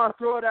just want to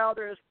throw it out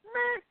there as,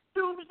 meh,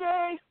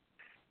 Doomsday.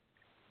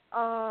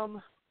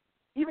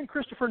 Even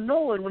Christopher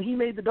Nolan, when he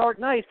made The Dark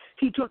Knight,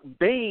 he took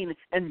Bane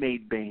and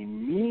made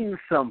Bane mean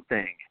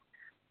something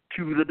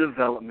to the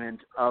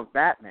development of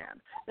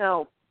Batman.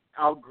 Now,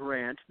 I'll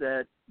grant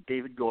that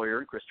David Goyer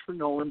and Christopher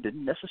Nolan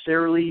didn't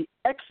necessarily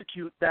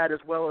execute that as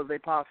well as they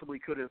possibly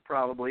could have,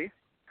 probably,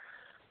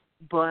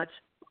 but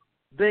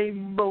they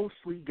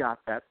mostly got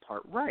that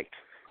part right.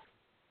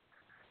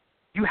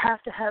 You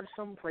have to have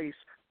some place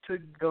to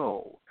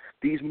go.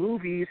 These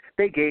movies,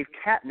 they gave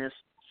Katniss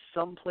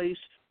someplace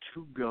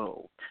to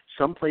go,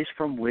 someplace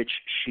from which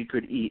she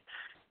could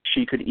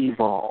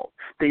evolve.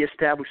 They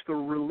established the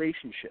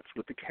relationships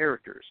with the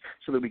characters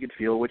so that we could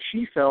feel what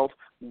she felt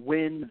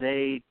when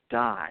they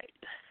died.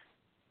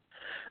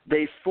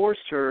 They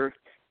forced her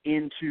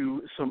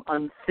into some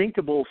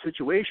unthinkable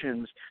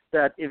situations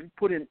that if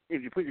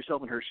you put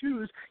yourself in her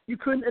shoes, you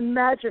couldn't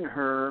imagine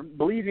her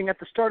believing at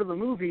the start of the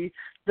movie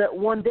that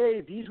one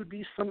day these would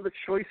be some of the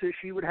choices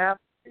she would have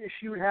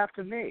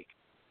to make.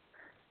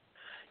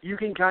 You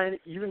can kind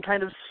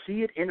of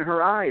see it in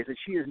her eyes that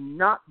she is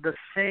not the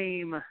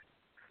same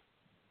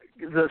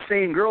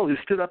girl who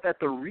stood up at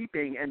the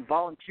reaping and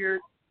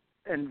volunteered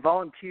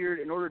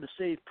in order to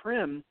save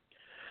Prim,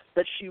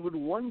 that she would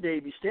one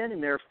day be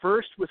standing there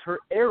first with her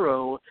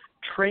arrow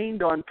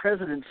trained on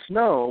President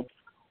Snow.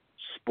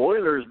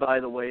 Spoilers,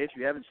 by the way, if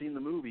you haven't seen the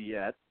movie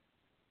yet.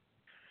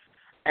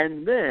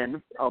 And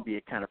then,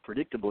 albeit kind of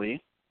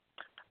predictably,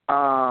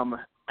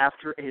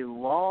 after a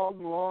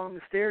long, long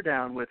stare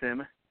down with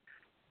him,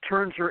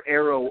 turns her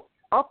arrow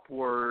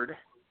upward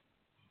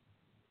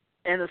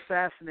and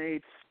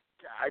assassinates,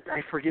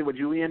 I forget what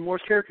Julianne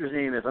Moore's character's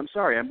name is. I'm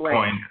sorry, I'm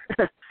blanking.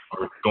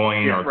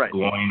 Goyne yeah, or right.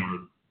 Gloin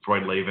or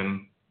Freud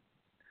Laven.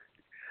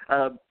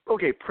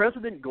 Okay,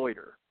 President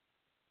Goiter.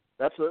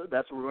 That's what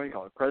we're going to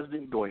call it.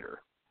 President Goiter.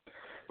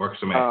 Works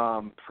for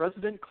me.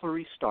 President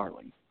Clarice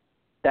Starling.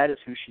 That is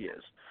who she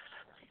is.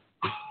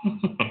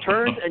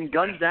 Turns and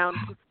guns down.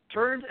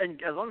 Turns,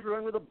 and as long as we're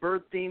going with a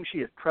bird theme, she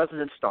is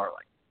President Starling.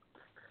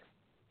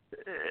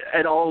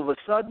 And all of a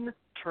sudden,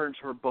 turns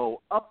her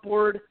bow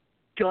upward,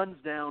 guns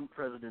down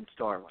President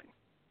Starling.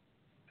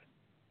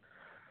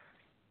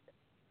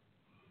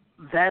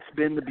 That's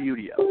been the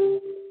beauty of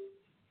it.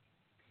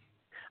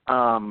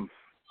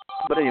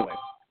 But anyway,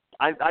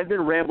 I've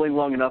been rambling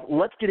long enough.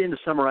 Let's get into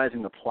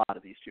summarizing the plot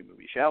of these two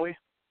movies, shall we?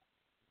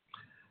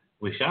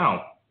 We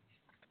shall.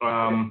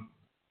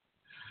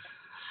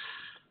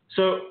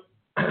 So,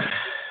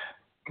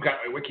 I've got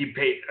my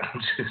Wikipedia.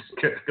 I'm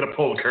just going to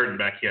pull the curtain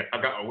back here.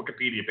 I've got my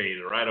Wikipedia page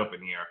right open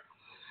here.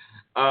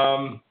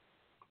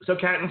 So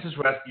Katniss is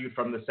rescued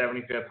from the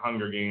 75th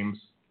Hunger Games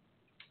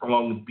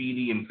along with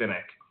Beetee and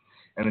Finnick,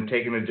 and then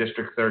taken to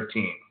District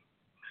 13.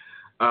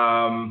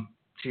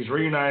 She's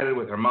reunited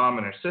with her mom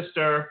and her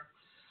sister,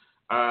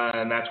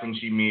 and that's when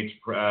she meets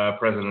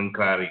President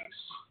Clarice.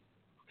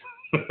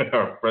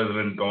 Or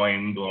President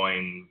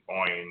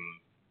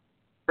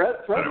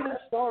President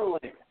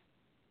Starling.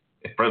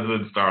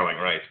 President Starling,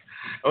 right.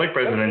 I like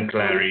President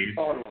Clarice.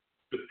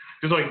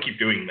 Just so I can keep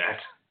doing that.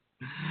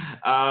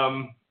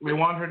 We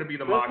want her to be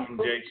the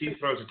Mockingjay. She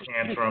throws a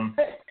tantrum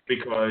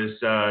because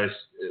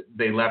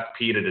they left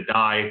Peter to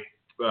die,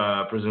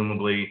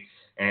 presumably,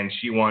 and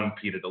she wanted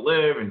Peter to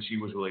live, and she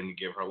was willing to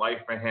give her life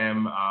for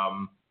him.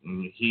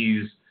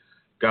 He's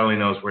God only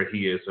knows where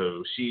he is.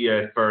 So she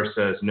at first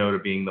says no to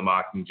being the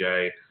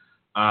Mockingjay.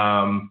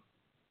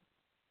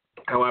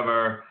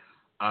 However,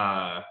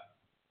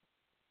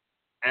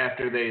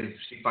 after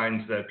she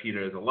finds that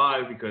Peter is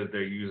alive because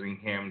they're using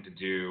him to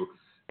do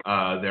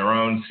their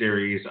own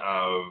series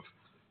of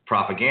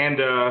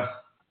propaganda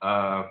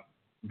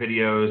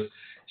videos.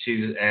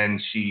 She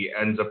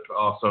ends up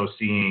also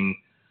seeing,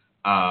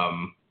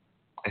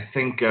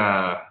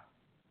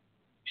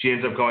 she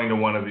ends up going to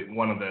one of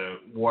the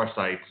war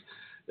sites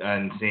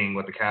and seeing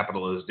what the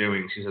Capitol is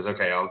doing. She says,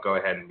 "Okay, I'll go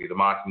ahead and be the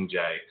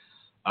Mockingjay."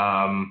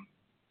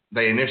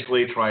 They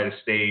initially try to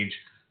stage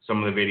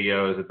some of the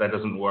videos. If that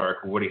doesn't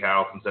work, Woody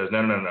Harrelson says,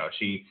 "No.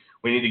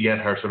 We need to get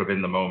her sort of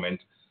in the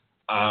moment."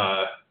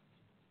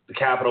 The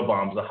Capitol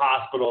bombs the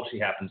hospital. She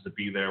happens to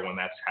be there when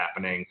that's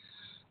happening.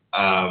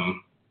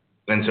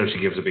 And so she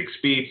gives a big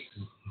speech.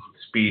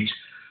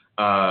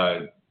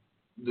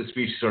 The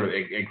speech sort of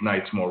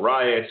ignites more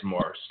riots,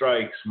 more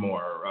strikes,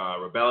 more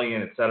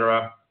rebellion,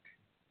 etc.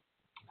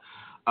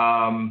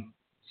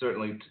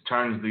 Certainly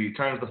turns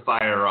the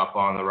fire up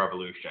on the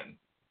revolution.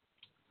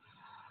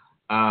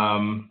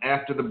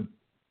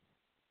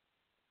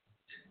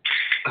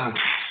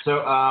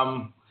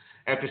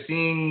 After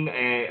seeing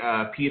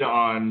PETA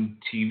on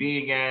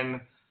TV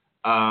again,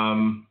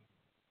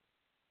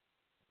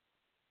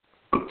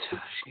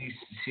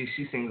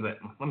 she sings that.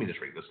 Let me just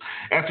read this.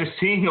 After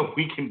seeing a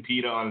weakened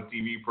PETA on a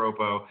TV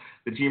propo,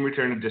 the team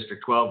returned to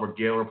District 12, where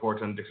Gale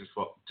reports on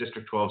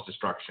District 12's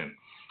destruction.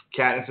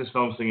 Katniss is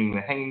filmed singing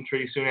The Hanging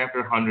Tree. Soon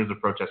after, hundreds of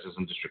protesters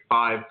in District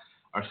 5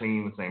 are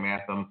singing the same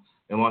anthem.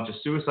 They launch a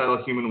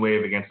suicidal human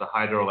wave against the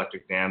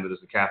hydroelectric dam that is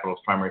the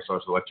capital's primary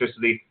source of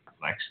electricity.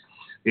 Next.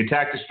 The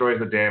attack destroys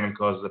the dam and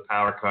causes a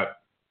power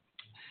cut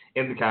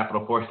in the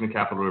capital, forcing the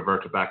capital to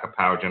revert to backup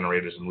power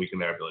generators and weaken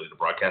their ability to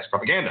broadcast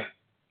propaganda.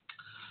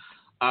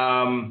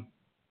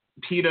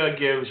 PETA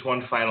gives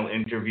one final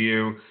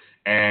interview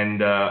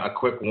and a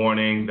quick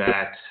warning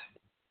that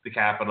the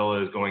Capitol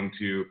is going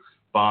to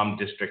bomb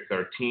District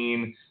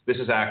 13. This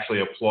is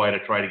actually a ploy to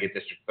try to get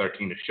District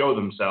 13 to show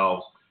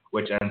themselves,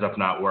 which ends up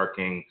not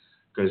working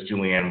because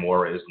Julianne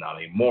Moore is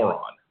not a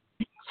moron.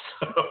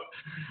 So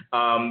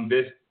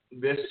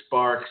this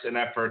sparks an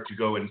effort to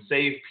go and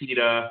save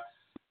PETA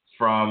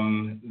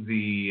from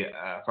the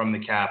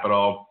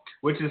Capitol,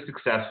 which is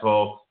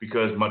successful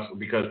because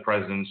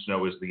President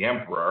Snow is the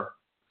Emperor,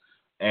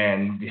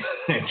 and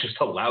it just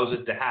allows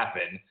it to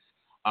happen.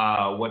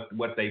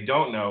 What they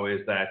don't know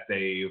is that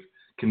they've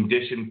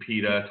conditioned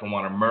PETA to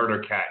want to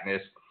murder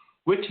Katniss,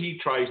 which he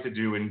tries to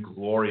do in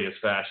glorious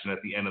fashion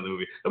at the end of the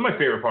movie. That's my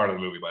favorite part of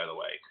the movie, by the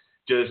way.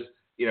 Just,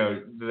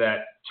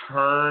 that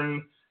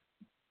turn.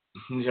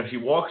 He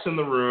walks in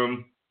the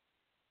room,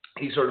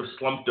 he's sort of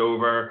slumped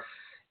over,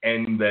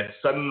 and that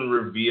sudden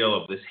reveal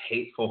of this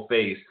hateful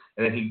face,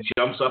 and then he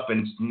jumps up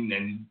and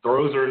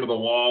throws her into the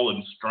wall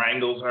and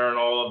strangles her and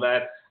all of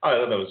that. I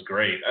thought that was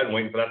great. I've been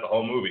waiting for that the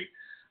whole movie.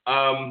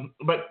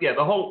 But yeah,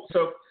 the whole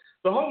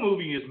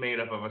movie is made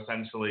up of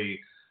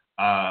essentially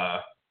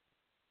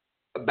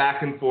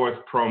back and forth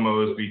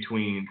promos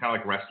between, kind of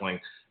like wrestling,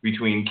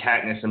 between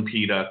Katniss and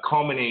PETA,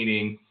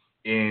 culminating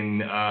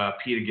in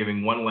PETA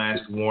giving one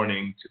last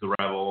warning to the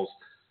rebels.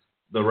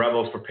 The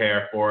rebels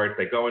prepare for it.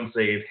 They go and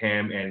save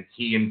him, and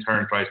he in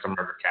turn tries to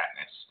murder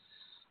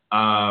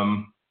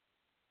Katniss.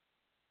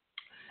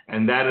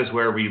 And that is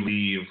where we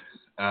leave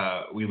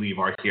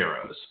our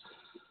heroes.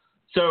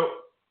 So,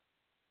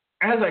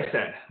 as I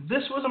said,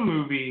 this was a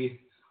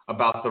movie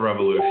about the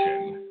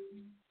revolution.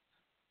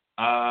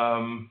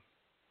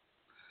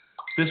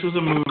 This was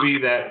a movie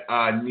that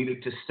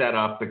needed to set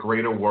up the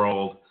greater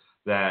world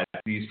that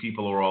these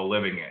people are all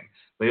living in.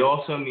 They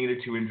also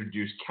needed to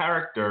introduce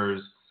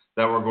characters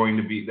that were going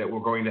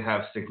to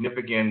have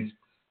significant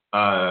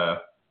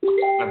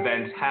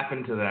events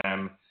happen to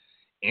them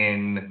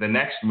in the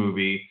next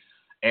movie,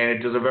 and it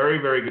does a very,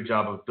 very good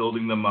job of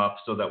building them up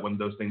so that when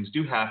those things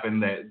do happen,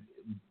 that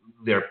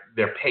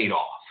they're paid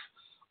off.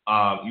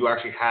 You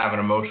actually have an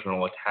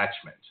emotional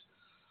attachment.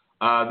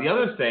 The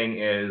other thing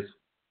is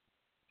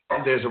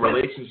there's a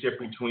relationship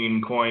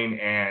between Coin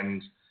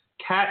and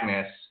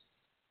Katniss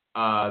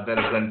that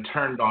is then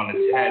turned on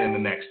its head in the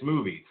next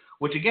movie,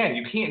 which, again,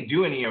 you can't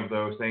do any of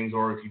those things,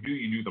 or if you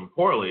do them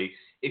poorly,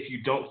 if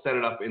you don't set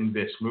it up in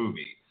this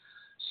movie.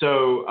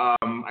 So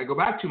I go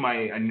back to my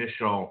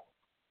initial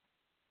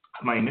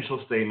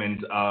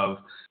statement of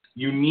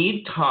you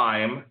need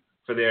time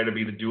for there to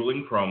be the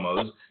dueling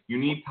promos. You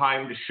need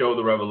time to show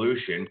the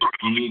revolution.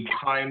 You need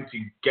time to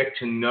get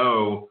to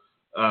know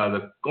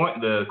the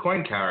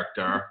Coin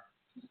character,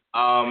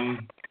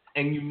 and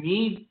you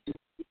need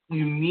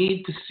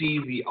to see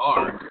the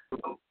arc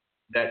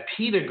that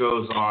PETA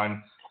goes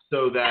on,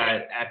 so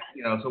that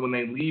so when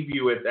they leave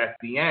you at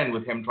the end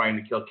with him trying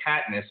to kill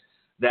Katniss,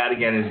 that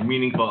again is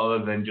meaningful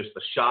other than just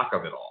the shock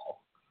of it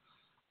all.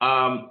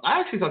 I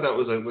actually thought that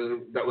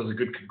was a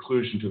good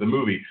conclusion to the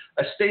movie.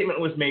 A statement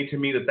was made to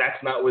me that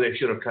that's not where they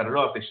should have cut it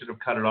off. They should have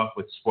cut it off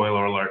with,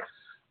 spoiler alert,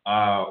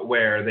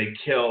 where they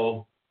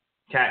kill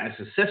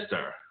Katniss's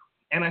sister.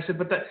 And I said,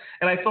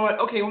 and I thought,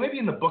 okay, well, maybe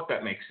in the book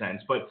that makes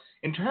sense, but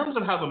in terms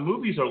of how the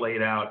movies are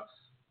laid out,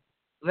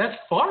 that's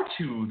far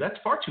too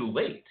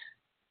late.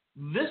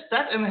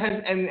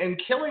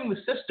 And killing the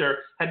sister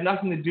had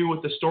nothing to do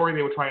with the story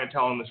they were trying to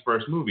tell in this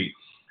first movie.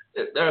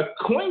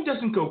 Coin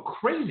doesn't go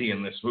crazy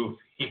in this movie.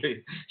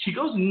 She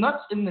goes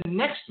nuts in the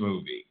next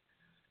movie.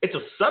 It's a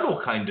subtle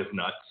kind of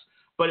nuts,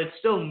 but it's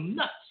still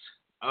nuts.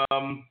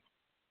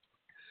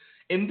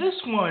 In this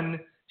one,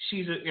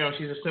 she's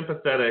a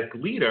sympathetic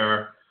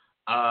leader,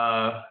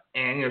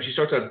 and she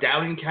starts out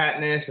doubting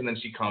Katniss, and then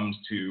she comes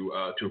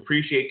to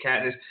appreciate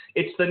Katniss.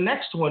 It's the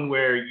next one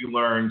where you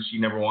learn she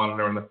never wanted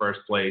her in the first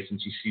place,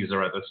 and she sees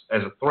her as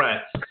a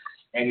threat,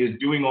 and is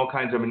doing all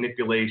kinds of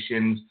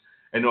manipulations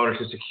in order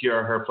to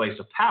secure her place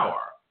of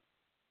power.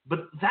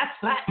 But that's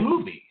that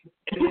movie,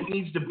 and it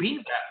needs to be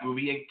that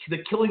movie, and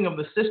the killing of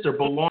the sister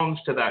belongs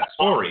to that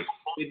story.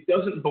 It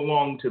doesn't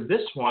belong to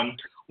this one,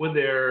 where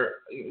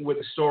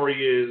the story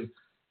is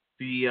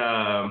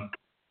the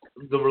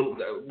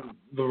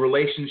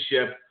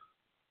relationship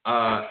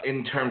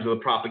in terms of the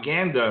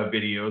propaganda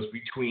videos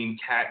between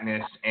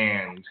Katniss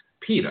and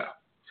Peeta.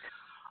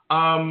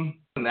 And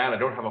that I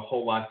don't have a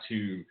whole lot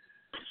to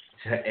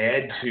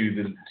add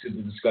to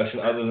the discussion,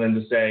 other than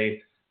to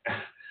say,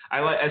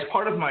 as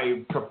part of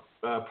my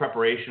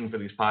preparation for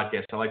these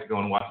podcasts, I like to go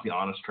and watch the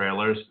honest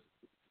trailers,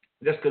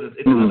 just because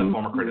it's another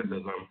form of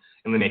criticism,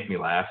 and they make me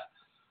laugh.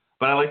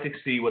 But I like to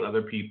see what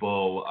other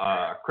people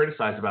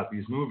criticize about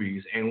these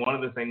movies, and one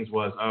of the things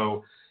was,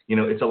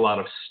 it's a lot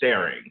of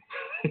staring.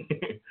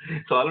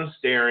 It's a lot of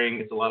staring.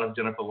 It's a lot of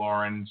Jennifer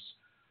Lawrence.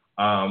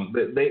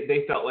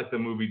 They felt like the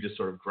movie just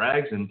sort of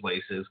drags in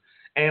places.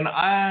 And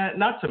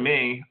not to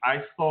me,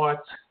 I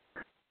thought,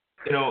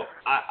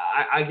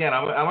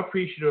 I'm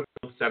appreciative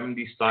of the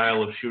 70s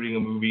style of shooting a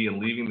movie and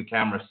leaving the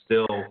camera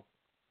still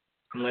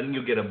and letting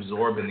you get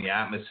absorbed in the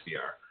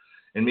atmosphere.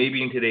 And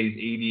maybe in today's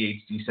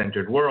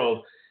ADHD-centered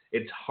world,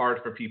 it's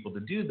hard for people to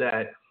do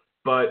that.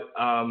 But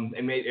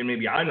and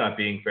maybe I'm not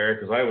being fair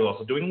because I was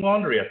also doing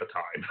laundry at the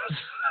time,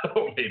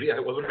 so maybe I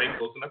wasn't paying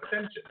close enough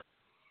attention.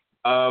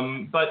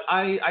 But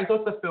I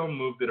thought the film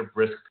moved at a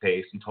brisk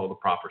pace and told a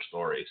proper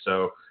story.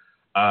 So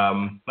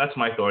that's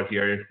my thought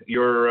here.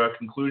 Your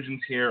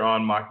conclusions here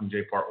on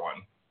Mockingjay Part 1,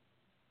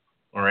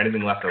 or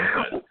anything left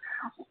unsaid?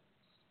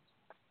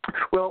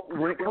 Well,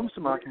 when it comes to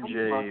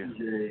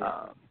Mockingjay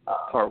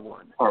Part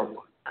 1,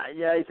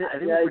 I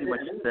think we pretty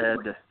much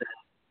said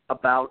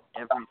about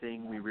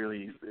everything we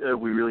really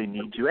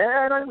need to.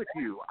 And I'm with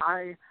you.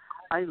 I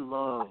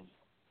love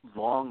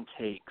long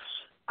takes.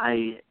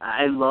 I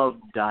love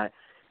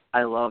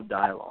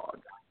dialogue.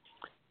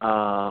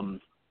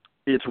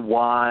 It's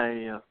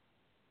why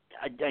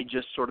I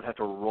just sort of have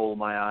to roll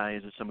my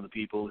eyes at some of the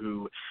people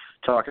who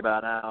talk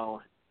about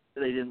how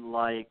they didn't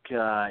like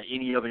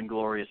any of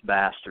Inglourious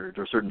Bastards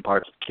or certain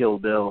parts of Kill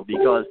Bill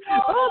because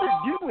all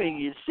they're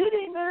doing is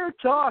sitting there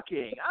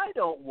talking. I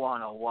don't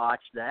want to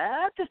watch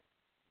that.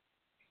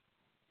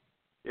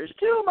 There's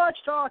too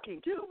much talking,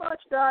 too much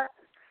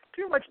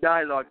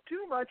dialogue,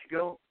 too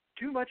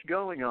much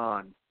going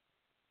on.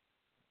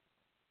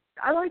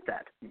 I like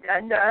that,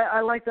 and I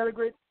like that a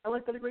great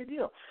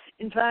deal.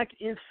 In fact,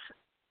 if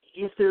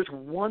there's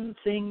one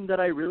thing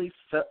that I really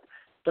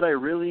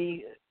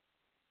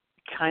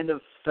kind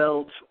of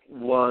felt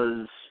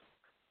was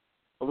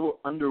a little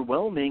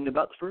underwhelming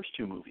about the first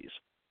two movies,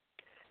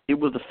 it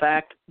was the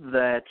fact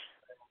that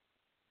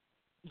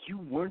you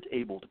weren't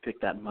able to pick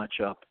that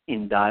much up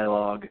in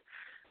dialogue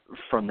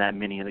from that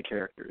many of the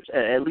characters,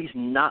 at least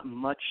not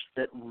much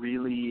that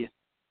really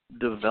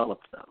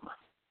developed them.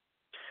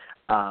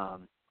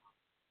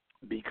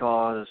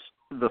 Because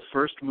the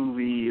first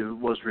movie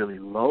was really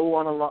low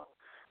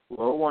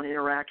on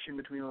interaction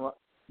between a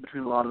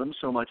lot of them,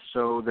 so much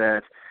so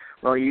that,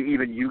 well,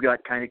 even you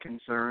got kind of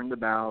concerned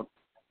about,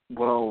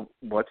 well,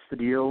 what's the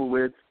deal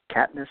with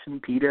Katniss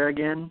and Peeta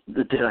again?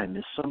 Did I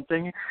miss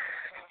something?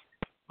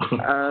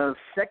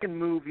 Second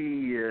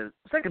movie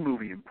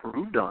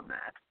improved on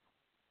that.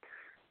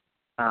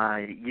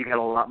 You got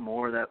a lot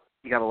more that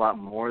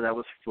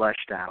was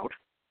fleshed out,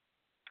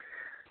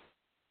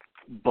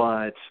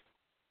 but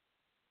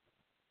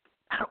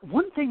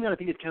one thing that I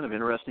think is kind of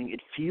interesting,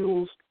 it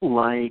feels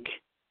like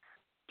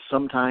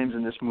sometimes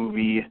in this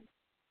movie,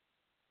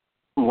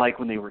 like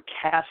when they were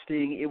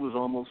casting, it was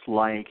almost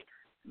like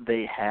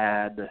they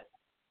had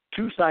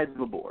two sides of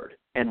the board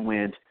and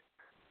went,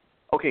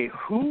 okay,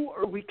 who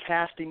are we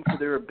casting for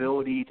their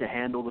ability to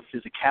handle the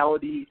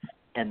physicality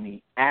and the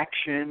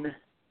action,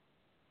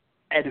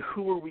 and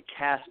who are we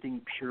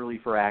casting purely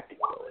for acting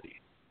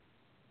ability?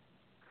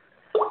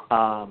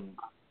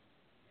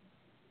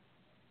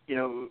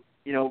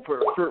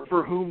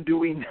 For whom do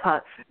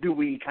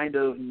we kind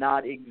of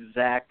not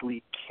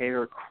exactly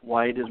care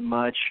quite as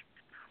much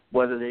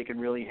whether they can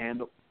really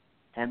handle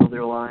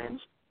their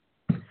lines?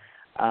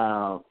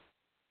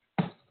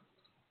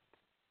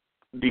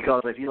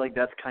 because I feel like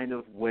that's kind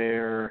of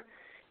where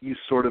you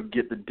sort of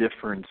get the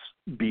difference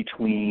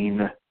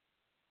between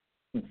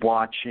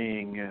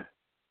watching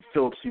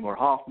Philip Seymour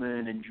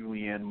Hoffman and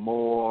Julianne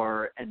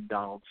Moore and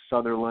Donald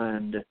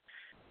Sutherland,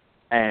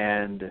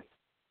 and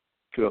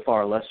to a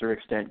far lesser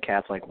extent,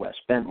 cats like Wes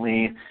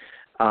Bentley.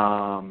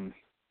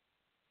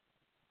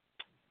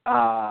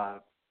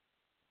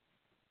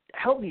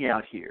 Help me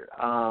out here.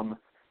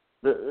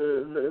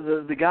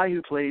 The guy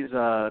who plays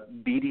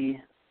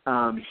Beatty,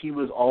 he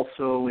was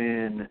also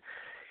in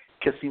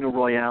Casino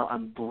Royale.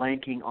 I'm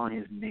blanking on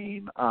his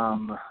name.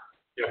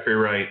 Jeffrey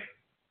Wright.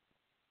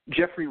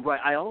 Jeffrey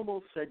Wright. I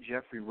almost said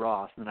Jeffrey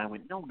Ross, and then I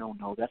went, no,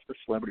 that's the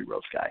Celebrity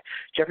Roast guy.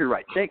 Jeffrey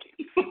Wright. Thank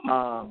you.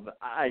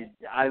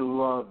 I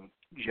love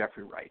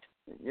Jeffrey Wright.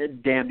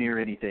 Damn near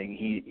anything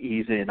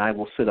he's in, I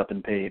will sit up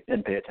and pay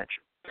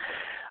attention.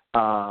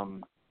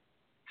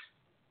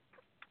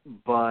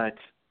 But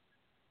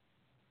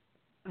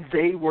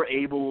they were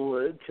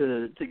able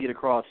to get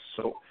across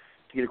so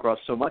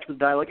much with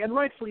dialogue, and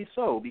rightfully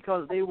so,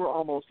 because they were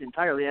almost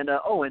entirely and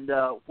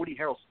Woody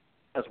Harrelson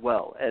as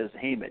well as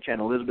Haymitch, and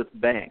Elizabeth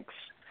Banks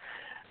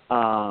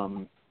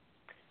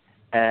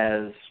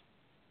as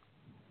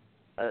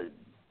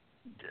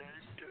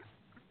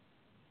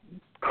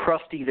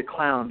Krusty the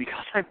Clown,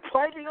 because I'm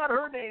blanking on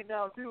her name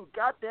now too.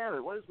 God damn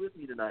it, what is with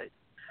me tonight?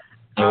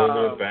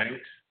 Elizabeth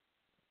Banks.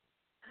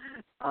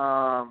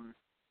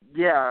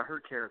 Yeah,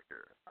 her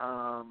character.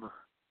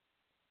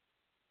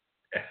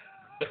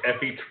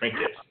 Effie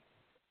Trinket.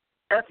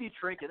 Effie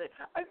Trinket.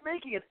 I'm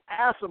making an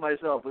ass of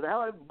myself with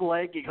how I'm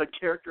blanking on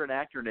character and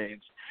actor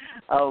names.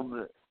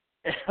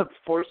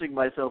 Forcing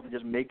myself to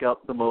just make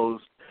up the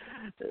most,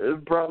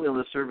 probably on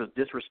the surface,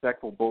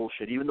 disrespectful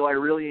bullshit, even though I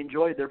really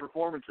enjoyed their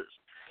performances.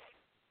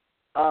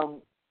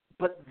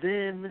 But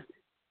then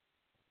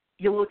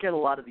you look at a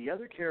lot of the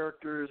other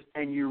characters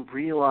and you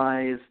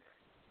realize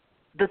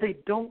that they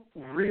don't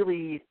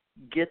really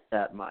get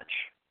that much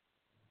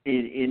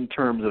in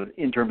terms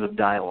of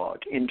dialogue,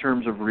 in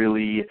terms of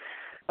really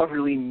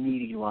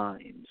meaty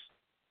lines,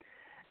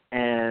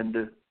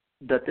 and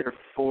that they're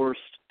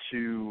forced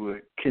to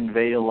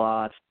convey a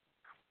lot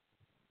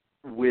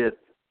with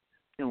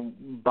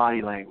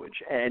body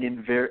language and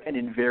in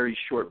very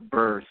short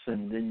bursts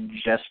and in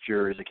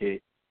gestures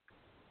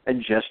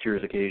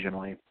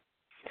occasionally.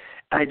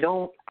 I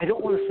don't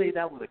want to say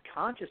that was a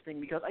conscious thing,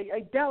 because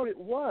I doubt it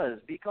was,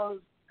 because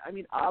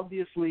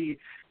obviously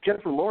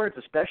Jennifer Lawrence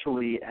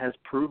especially has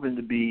proven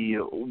to be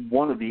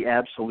one of the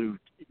absolute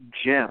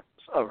gems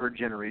of her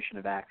generation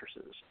of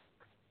actresses,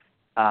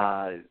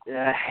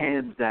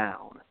 hands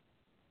down.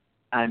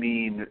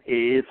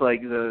 It's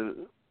like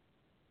the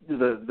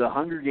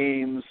Hunger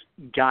Games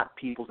got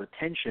people's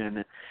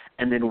attention,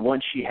 and then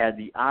once she had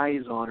the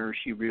eyes on her,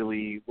 she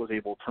really was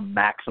able to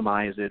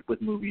maximize it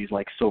with movies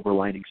like Silver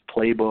Linings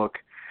Playbook,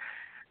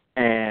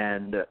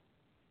 and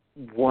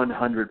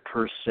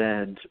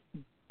 100%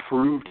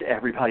 proved to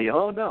everybody,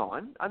 oh no,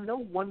 I'm no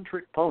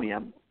one-trick pony.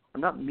 I'm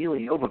not Mila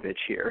Jovovich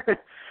here.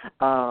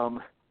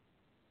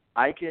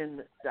 I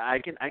can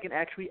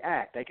actually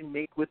act. I can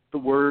make with the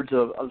words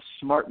of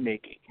smart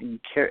making and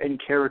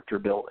character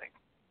building.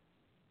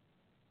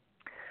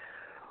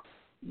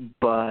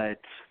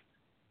 But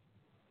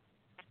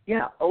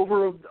yeah,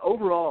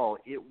 overall,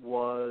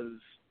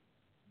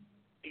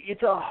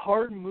 it's a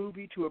hard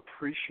movie to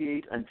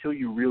appreciate until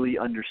you really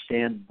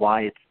understand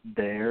why it's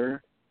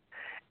there.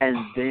 And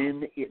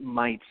then it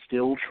might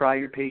still try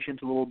your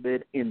patience a little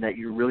bit, in that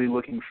you're really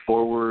looking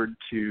forward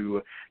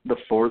to the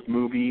fourth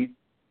movie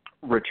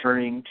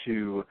returning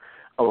to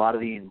a lot of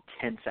the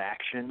intense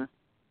action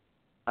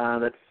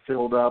that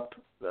filled up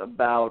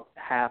about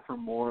half or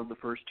more of the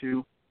first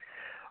two.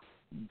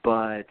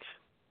 But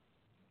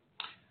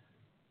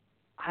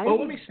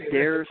let me say this.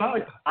 It's not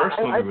like the first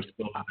movie was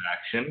filled with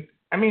action.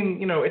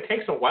 It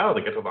takes a while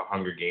to get to the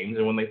Hunger Games,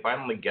 and when they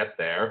finally get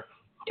there,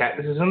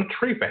 Katniss is in a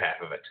tree for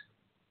half of it.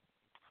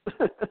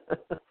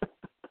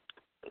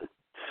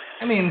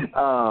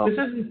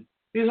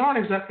 These aren't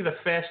exactly the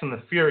Fast and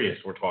the Furious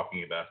we're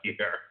talking about here.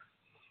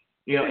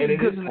 And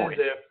it isn't as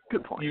if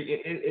good point.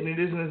 And it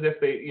isn't as if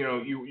they,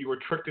 you were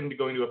tricked into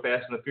going to a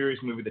Fast and the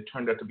Furious movie that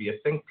turned out to be a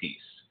think piece.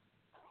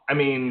 I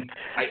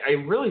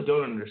really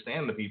don't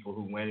understand the people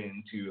who went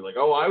into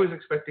I was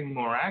expecting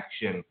more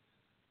action.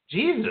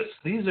 Jesus,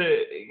 these are,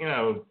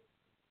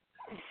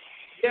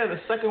 the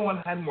second one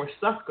had more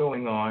stuff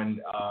going on.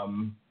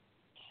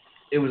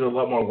 It was a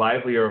lot more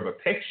livelier of a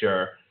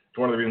picture. It's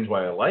one of the reasons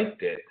why I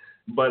liked it.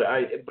 But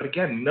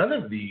again, none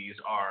of these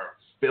are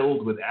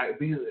filled with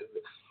these.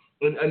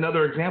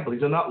 Another example: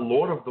 these are not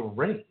Lord of the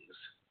Rings,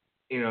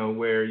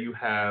 where you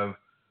have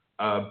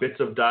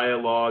bits of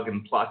dialogue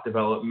and plot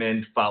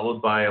development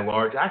followed by a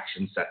large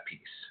action set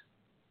piece.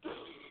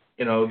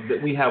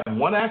 That we have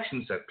one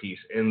action set piece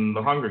in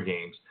The Hunger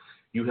Games.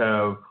 You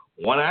have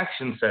one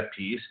action set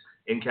piece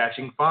in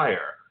Catching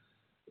Fire.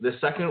 The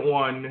second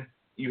one,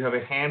 you have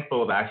a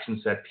handful of action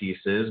set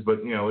pieces, but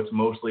it's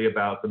mostly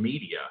about the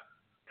media.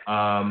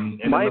 And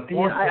My the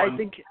fourth opinion,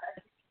 one,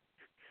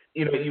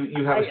 you know,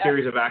 you have a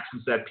series of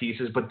action set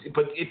pieces, but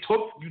it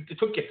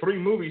took you 3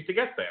 movies to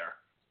get there.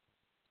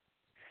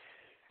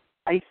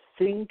 I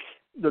think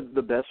the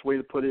best way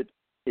to put it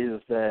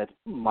is that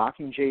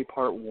Mockingjay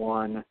Part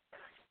 1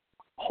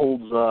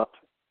 holds up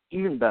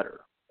even better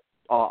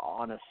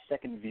on a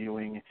second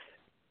viewing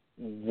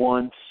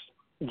once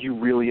you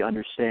really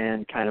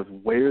understand kind of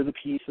where the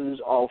pieces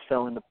all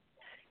fell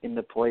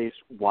into place,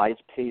 why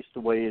it's paced the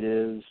way it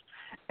is,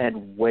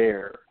 and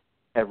where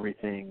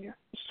everything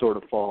sort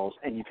of falls.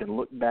 And you can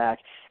look back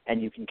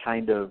and you can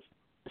kind of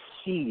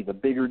see the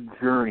bigger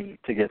journey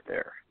to get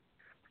there.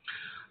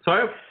 So I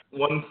have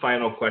one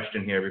final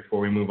question here before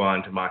we move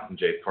on to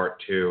Mockingjay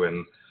Part 2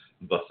 and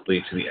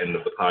thusly to the end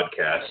of the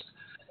podcast.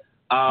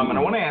 And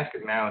I want to ask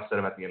it now instead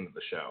of at the end of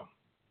the show.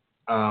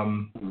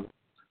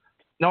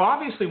 Now,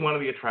 obviously, one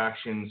of the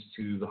attractions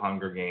to the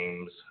Hunger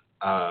Games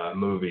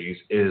movies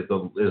is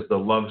the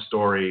love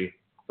story,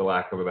 for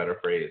lack of a better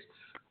phrase,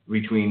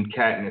 between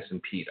Katniss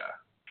and Peeta.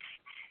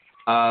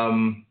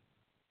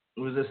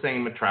 It was the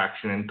same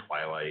attraction in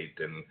Twilight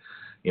and,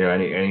 you know,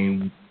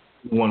 any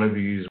one of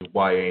these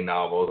YA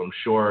novels. I'm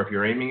sure if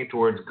you're aiming it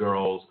towards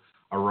girls,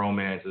 a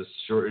romance is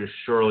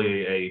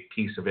surely a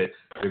piece of it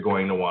you're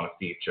going to want to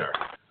feature.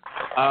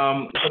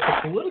 But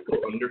the political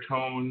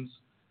undertones,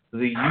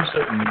 the use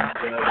of media,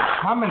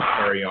 the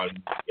commentary on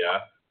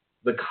media,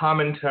 the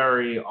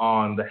commentary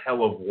on the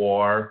hell of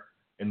war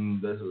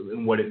and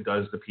what it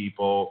does to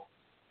people,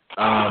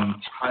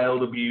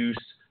 child abuse.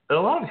 There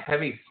are a lot of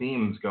heavy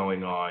themes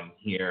going on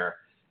here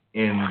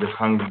in this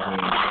Hunger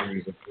Games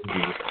series of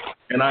movies.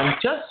 And I'm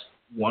just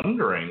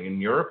wondering,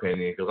 in your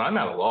opinion, because I'm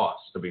at a loss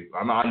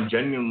I'm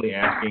genuinely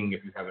asking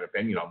if you have an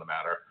opinion on the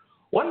matter.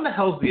 What in the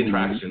hell is the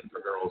attraction for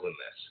girls in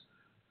this?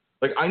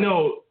 Like, I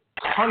know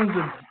tons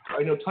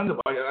of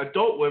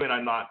adult women.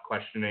 I'm not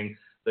questioning.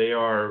 They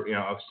are, you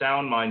know, of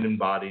sound mind and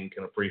body and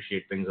can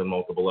appreciate things on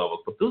multiple levels.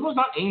 But this was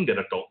not aimed at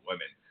adult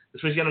women.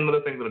 This was yet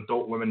another thing that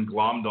adult women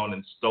glommed on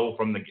and stole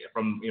from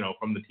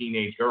the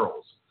teenage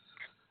girls.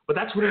 But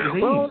that's what it was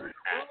aimed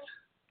at.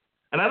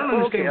 And I don't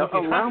understand what the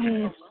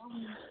attraction is.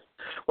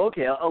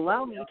 Okay,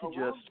 allow me to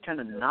just kind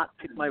of not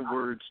pick my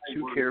words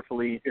too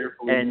carefully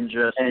and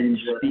just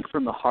speak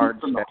from the heart.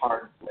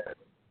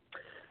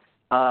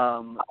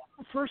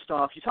 First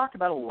off, you talked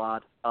about a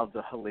lot of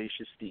the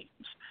hellacious themes.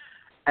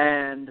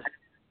 And,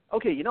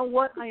 okay, you know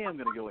what? I am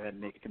going to go ahead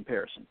and make a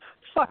comparison.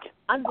 Fuck,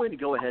 I'm going to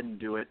go ahead and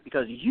do it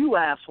because you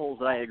assholes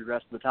that I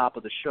addressed at the top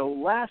of the show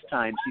last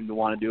time seem to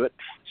want to do it.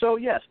 So,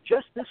 yes,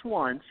 just this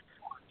once,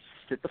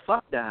 sit the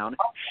fuck down,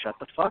 shut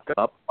the fuck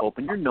up,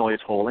 open your noise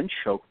hole, and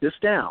choke this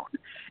down.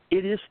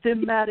 It is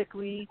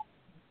thematically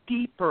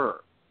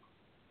deeper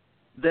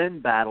than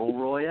Battle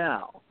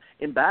Royale.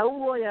 In Battle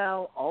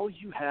Royale, all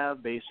you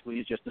have basically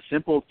is just a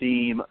simple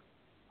theme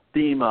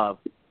of,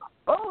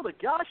 oh, the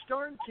gosh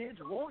darn kids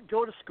won't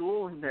go to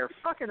school and they're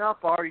fucking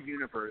up our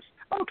universe.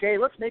 Okay,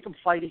 let's make them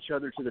fight each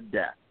other to the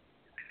death.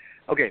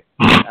 Okay,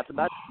 that's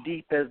about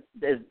as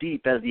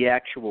deep as the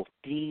actual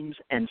themes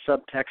and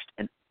subtext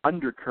and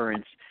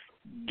undercurrents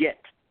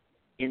get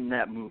in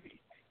that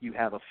movie. You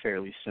have a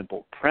fairly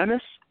simple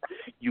premise.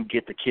 You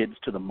get the kids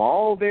to the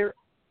mall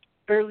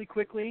fairly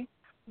quickly.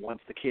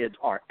 Once the kids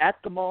are at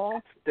the mall,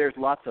 there's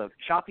lots of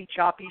choppy,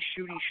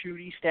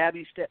 shooty,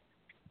 stabby.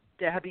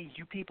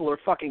 You people are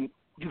fucking,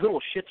 you little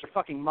shits are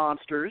fucking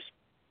monsters.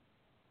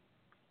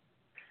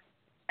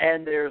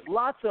 And there's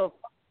lots of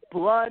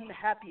blood,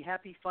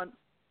 happy, fun,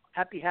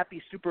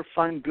 happy, super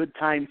fun, good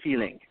time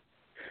feeling.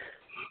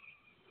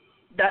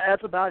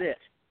 That's about it.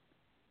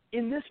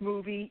 In this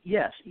movie,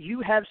 yes,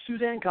 you have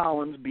Suzanne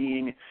Collins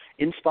being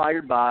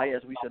inspired by,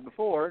 as we said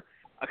before,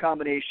 a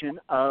combination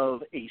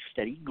of a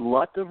steady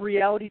glut of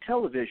reality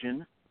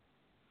television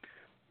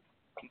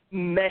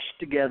meshed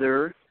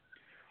together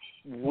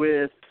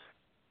with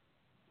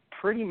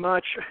pretty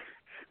much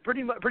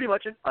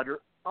an utter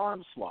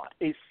onslaught,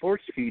 a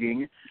force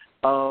feeding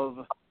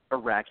of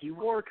Iraqi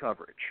war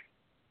coverage.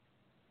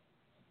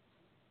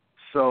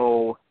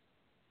 So,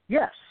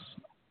 yes,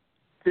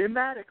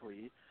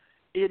 thematically,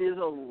 it is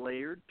a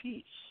layered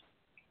piece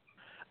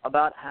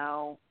about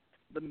how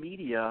the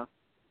media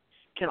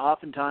can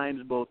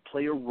oftentimes both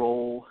play a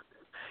role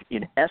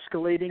in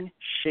escalating,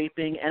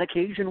 shaping, and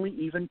occasionally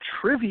even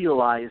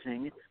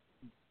trivializing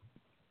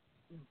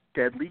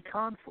deadly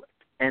conflict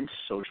and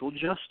social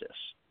justice.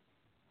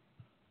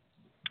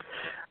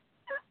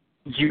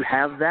 You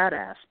have that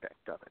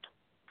aspect of it.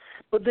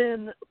 But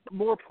then,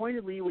 more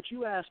pointedly, what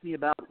you asked me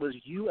about was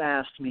you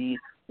asked me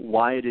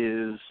why it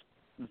is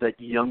that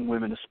young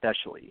women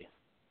especially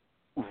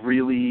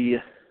really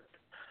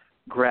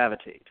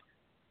gravitate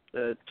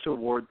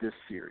toward this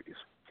series.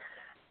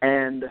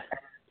 And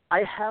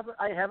I have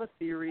a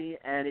theory,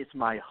 and it's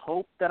my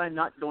hope that I'm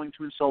not going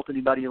to insult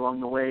anybody along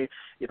the way.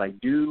 If I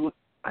do,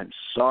 I'm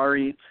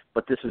sorry,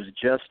 but this is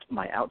just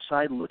my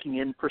outside looking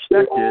in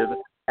perspective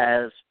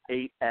as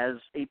a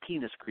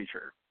penis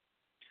creature.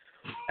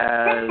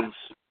 As,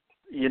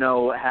 you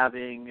know,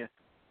 having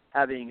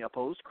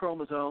opposed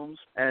chromosomes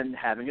and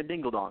having a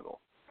dingle-dongle.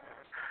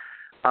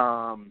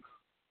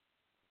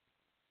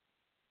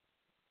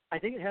 I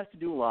think it has to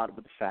do a lot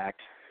with the fact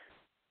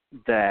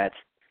that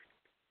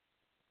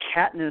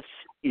Katniss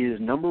is,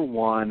 number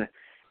one,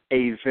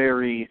 a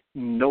very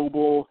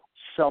noble,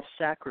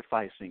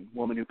 self-sacrificing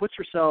woman who puts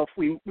herself,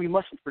 we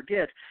mustn't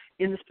forget,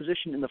 in this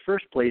position in the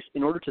first place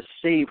in order to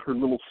save her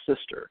little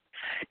sister.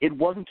 It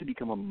wasn't to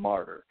become a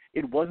martyr.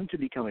 It wasn't to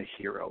become a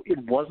hero. It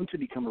wasn't to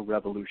become a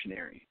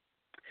revolutionary.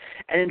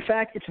 And in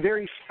fact, it's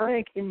very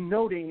frank in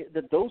noting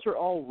that those are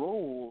all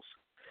roles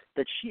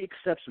that she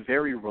accepts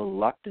very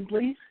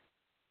reluctantly,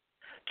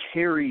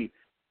 carry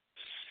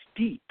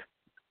steep,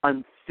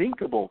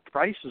 unthinkable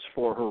prices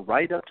for her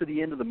right up to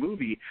the end of the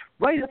movie,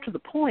 right up to the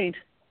point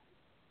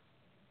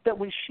that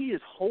when she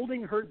is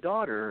holding her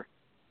daughter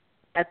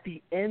at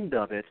the end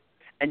of it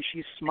and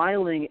she's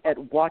smiling at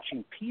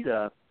watching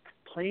PETA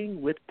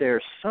playing with their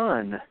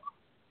son,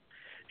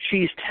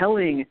 she's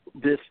telling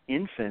this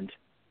infant,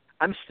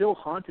 I'm still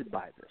haunted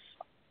by this.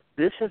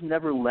 This has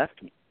never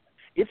left me.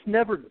 It's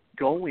never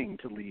going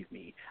to leave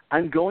me.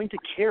 I'm going to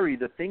carry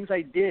the things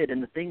I did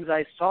and the things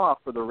I saw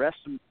for the rest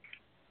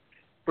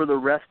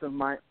of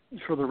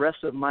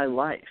my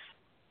life.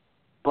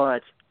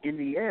 But in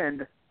the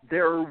end,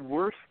 there are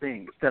worse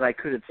things that I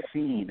could have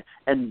seen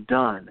and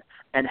done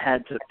and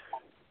had to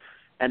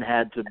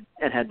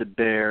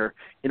bear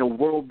in a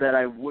world that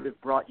I would have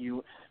brought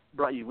you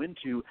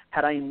into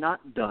had I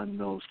not done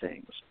those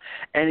things.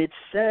 And it's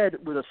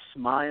said with a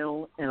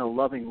smile and a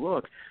loving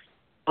look,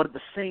 but at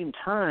the same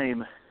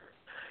time,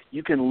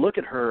 you can look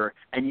at her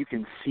and you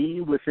can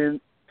see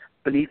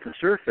beneath the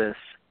surface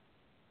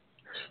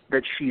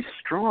that she's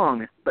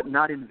strong but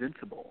not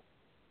invincible.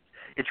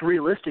 It's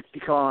realistic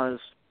because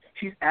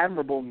she's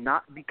admirable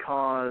not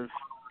because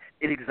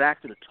it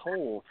exacted a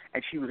toll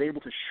and she was able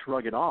to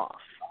shrug it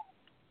off,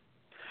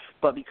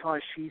 but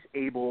because she's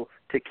able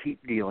to keep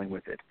dealing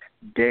with it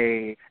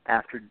day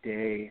after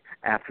day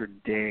after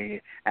day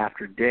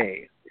after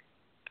day.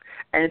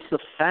 And it's the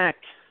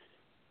fact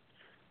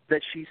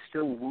that she's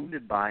still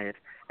wounded by it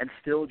and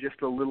still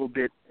just a little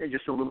bit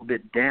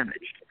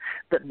damaged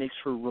that makes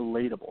her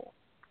relatable.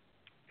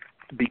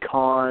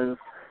 Because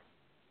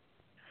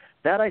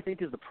that, I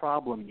think, is the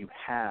problem you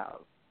have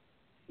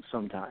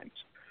sometimes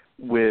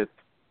with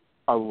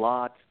a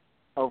lot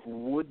of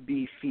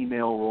would-be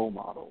female role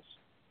models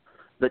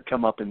that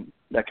come up in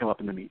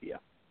the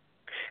media.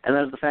 And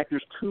that is the fact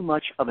there's too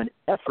much of an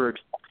effort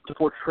to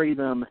portray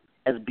them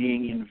as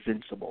being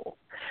invincible.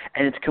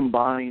 And it's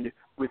combined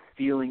with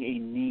feeling a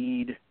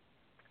need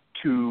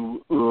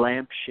to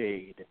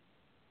lampshade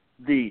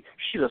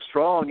she's a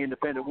strong,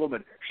 independent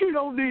woman, she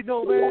don't need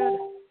no man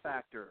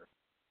factor.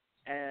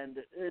 And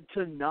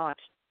to not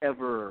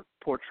ever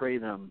portray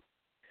them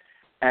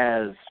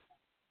as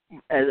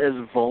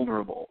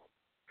vulnerable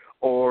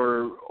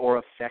or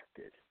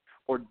affected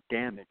or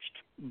damaged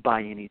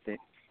by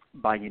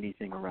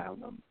anything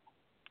around them.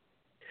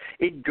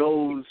 It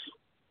goes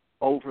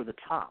over the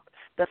top.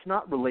 That's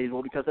not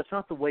relatable because that's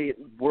not the way it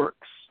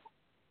works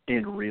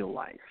in real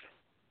life.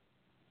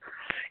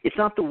 It's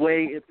not the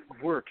way it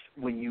works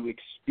when you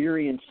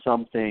experience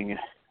something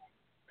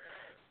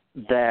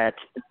that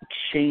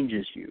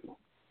changes you,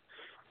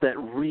 that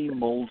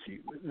remolds you,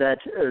 that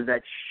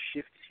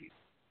shifts you.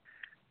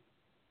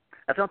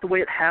 That's not the way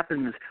it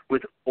happens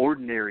with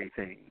ordinary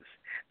things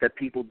that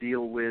people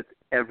deal with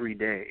every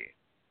day,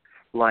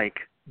 like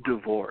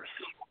divorce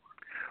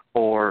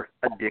or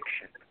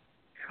addiction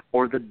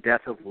or the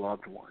death of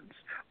loved ones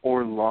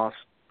or loss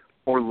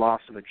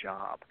of a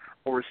job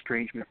or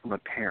estrangement from a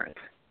parent.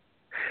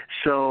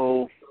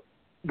 So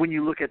when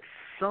you look at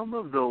some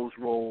of those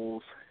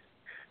roles,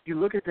 you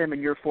look at them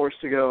and you're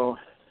forced to go,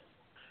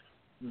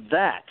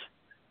 that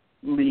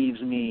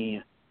leaves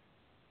me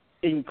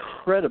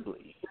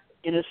incredibly,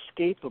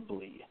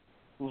 inescapably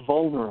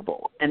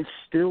vulnerable and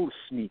still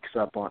sneaks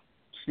up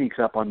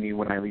on me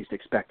when I least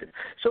expect it.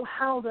 So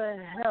how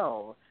the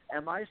hell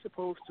am I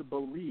supposed to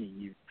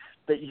believe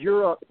that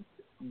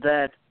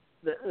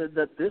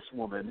that this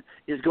woman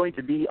is going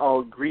to be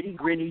all gritty,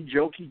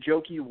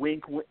 jokey,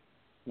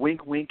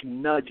 wink,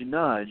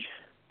 nudge,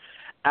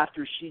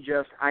 after she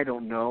just, I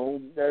don't know,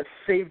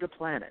 saved a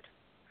planet,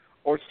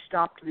 or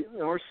stopped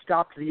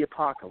the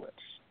apocalypse,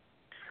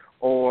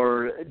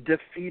 or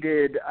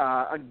defeated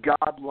a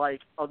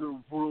godlike,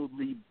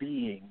 otherworldly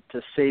being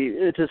to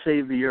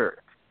save the earth?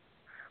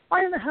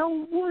 Why in the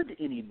hell would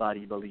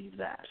anybody believe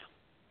that?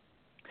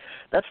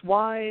 That's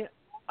why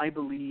I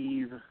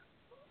believe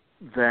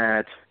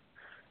that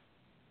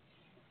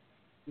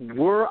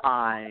were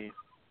I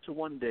to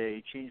one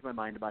day change my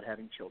mind about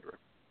having children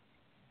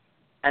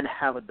and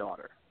have a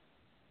daughter,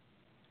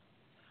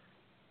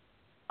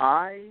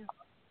 I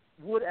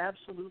would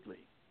absolutely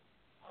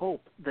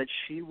hope that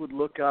she would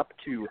look up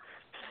to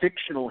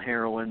fictional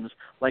heroines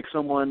like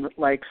someone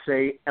like,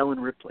 say, Ellen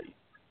Ripley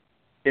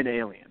in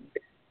Alien,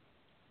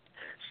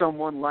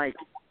 someone like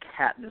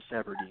Katniss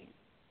Everdeen.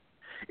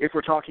 If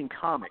we're talking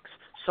comics,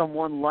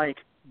 someone like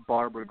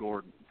Barbara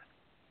Gordon,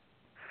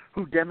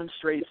 who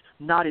demonstrates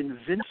not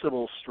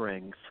invincible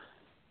strength,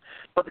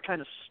 but the kind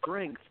of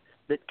strength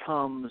that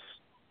comes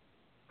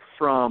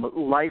from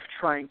life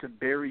trying to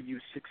bury you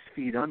 6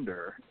 feet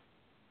under,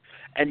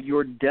 and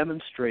you're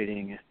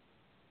demonstrating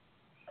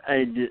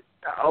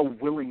a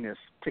willingness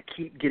to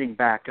keep getting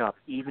back up,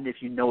 even if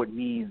you know it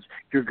means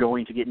you're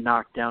going to get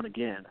knocked down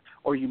again,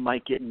 or you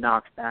might get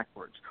knocked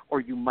backwards,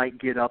 or you might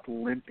get up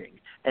limping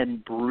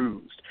and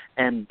bruised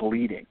and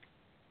bleeding.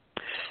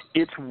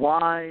 It's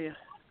why,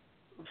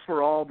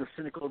 for all the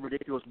cynical,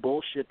 ridiculous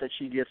bullshit that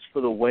she gets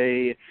for the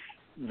way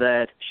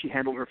that she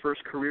handled her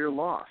first career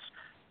loss,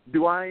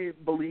 do I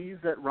believe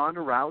that Ronda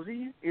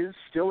Rousey is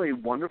still a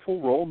wonderful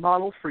role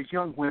model for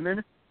young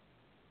women?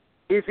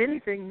 If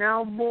anything,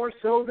 now more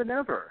so than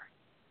ever,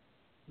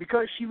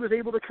 because she was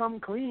able to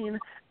come clean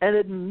and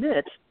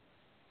admit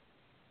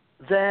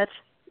that,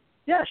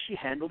 yeah, she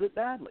handled it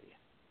badly.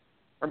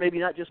 Or maybe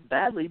not just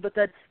badly, but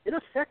that it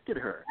affected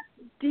her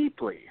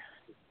deeply.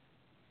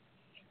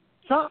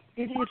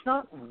 It's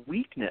not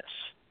weakness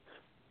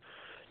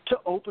to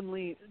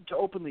openly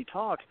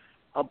talk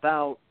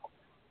about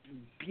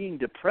being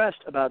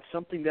depressed about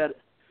something that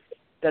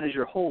is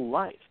your whole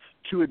life.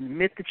 To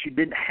admit that you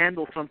didn't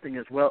handle something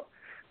as well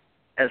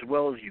as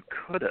you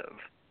could have,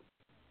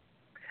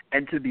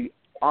 and to be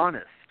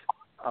honest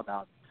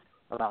about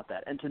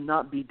that, and to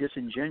not be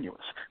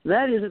disingenuous.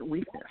 That isn't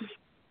weakness.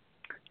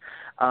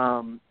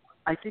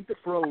 I think that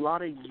for a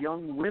lot of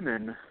young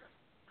women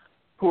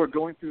who are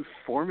going through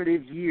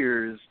formative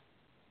years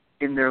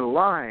in their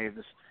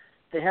lives,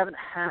 they haven't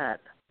had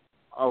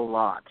a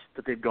lot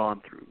that they've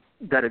gone through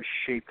that have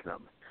shaped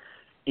them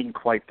in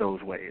quite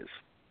those ways.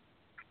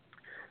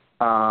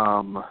 You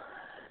have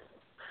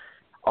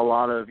a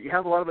lot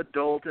of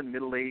adult and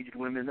middle-aged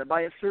women that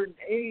by a certain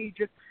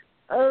age,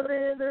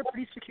 they're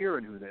pretty secure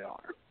in who they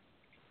are.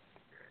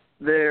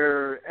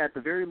 They're at the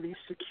very least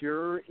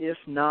secure, if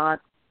not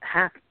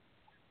happy.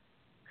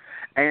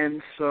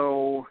 And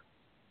so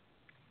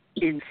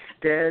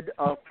instead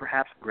of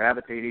perhaps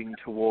gravitating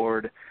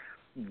toward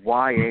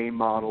YA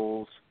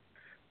models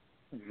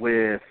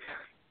with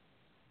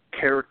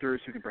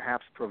characters who can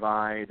perhaps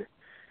provide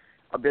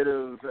a bit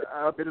of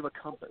a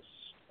compass,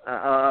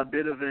 a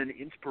bit of an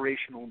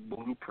inspirational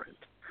blueprint.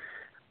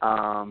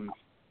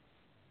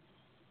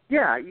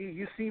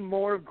 You see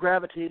more of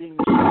gravitating.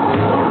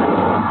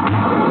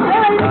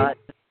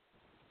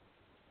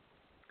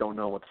 Don't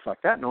know what the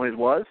fuck that noise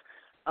was.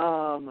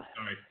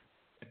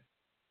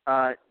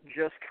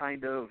 Just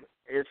kind of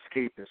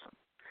escapism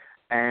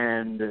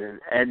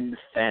and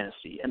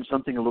fantasy and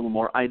something a little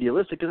more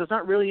idealistic, because it's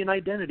not really an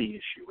identity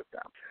issue with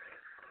them.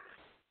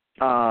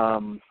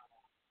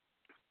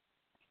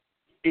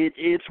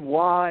 It's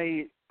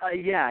why,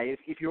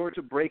 if you were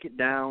to break it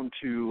down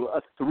to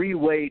a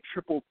three-way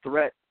triple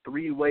threat,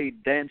 three-way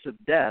dance of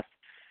death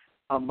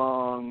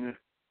among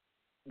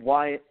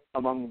YA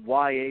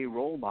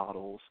role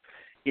models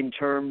in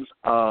terms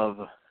of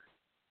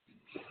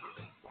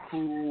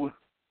who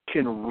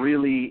can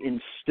really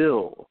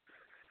instill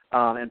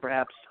and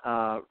perhaps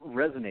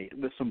resonate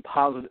with some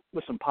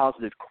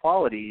positive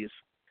qualities,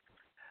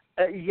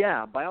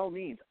 by all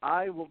means,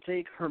 I will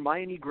take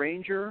Hermione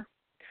Granger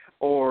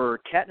or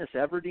Katniss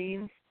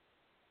Everdeen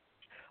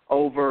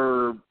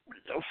over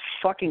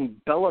fucking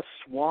Bella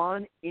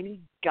Swan any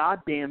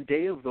goddamn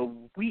day of the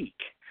week.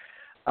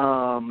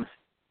 You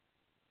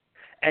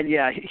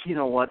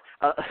know what?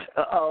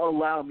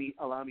 Allow me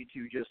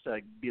to just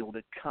be able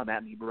to come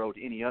at me, bro,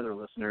 to any other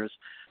listeners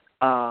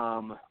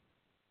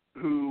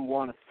who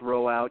want to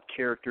throw out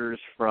characters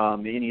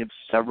from any of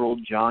several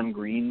John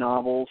Green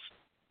novels.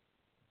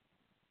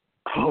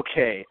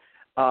 Okay.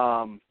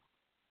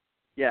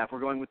 If we're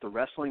going with the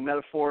wrestling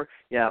metaphor,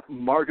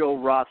 Margot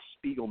Roth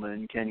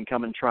Spiegelman can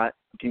come and try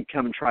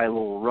a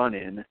little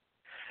run-in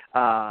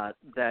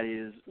that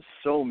is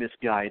so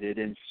misguided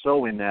and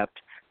so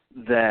inept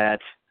that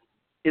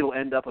it'll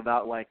end up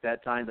about like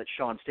that time that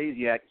Sean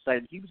Stasiak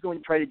decided he was going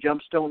to try to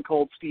jump Stone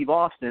Cold Steve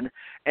Austin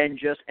and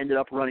just ended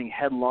up running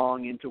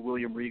headlong into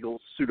William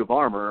Regal's suit of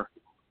armor,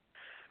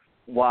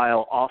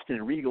 while Austin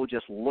and Regal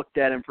just looked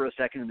at him for a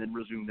second and then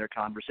resumed their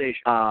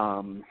conversation.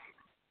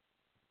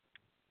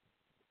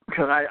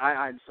 Because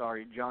I'm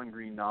sorry, John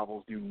Green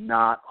novels do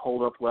not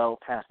hold up well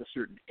past a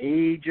certain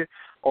age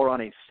or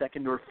on a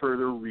second or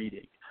further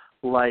reading,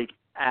 like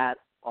at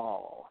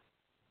all.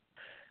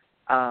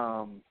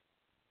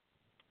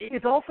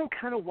 It's also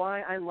kind of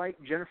why I like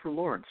Jennifer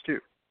Lawrence,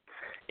 too,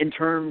 in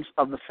terms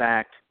of the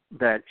fact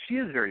that she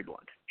is very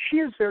blunt. She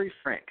is very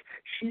frank.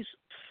 She's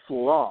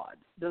flawed,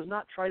 does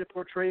not try to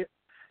portray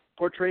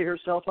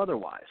herself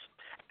otherwise.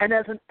 And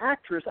as an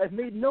actress, I've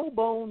made no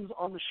bones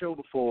on the show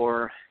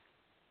before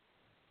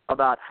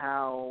about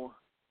how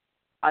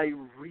I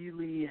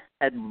really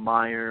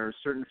admire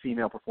certain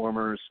female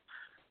performers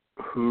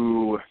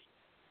who,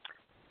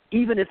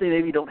 even if they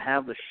maybe don't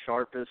have the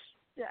sharpest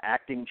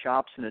acting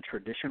chops in a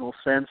traditional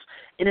sense,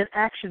 in an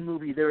action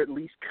movie they're at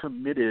least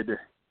committed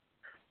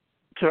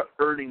to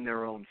earning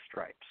their own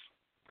stripes,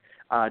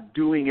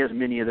 doing as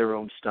many of their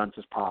own stunts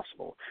as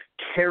possible,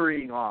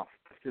 carrying off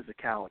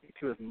physicality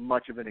to as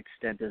much of an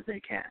extent as they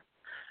can.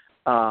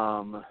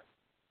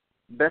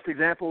 Best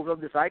examples of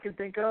this I can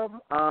think of,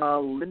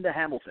 Linda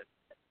Hamilton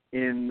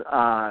in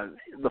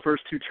the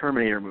first two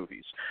Terminator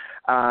movies.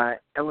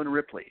 Ellen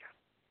Ripley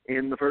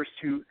in the first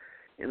two.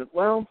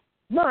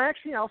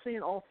 Actually, I'll say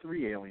in all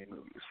three Alien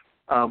movies.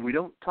 We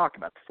don't talk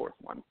about the fourth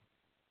one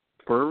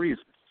for a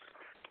reason.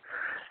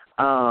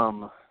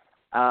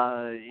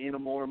 In a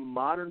more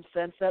modern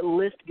sense, that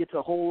list gets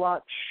a whole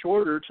lot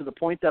shorter to the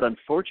point that,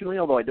 unfortunately,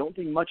 although I don't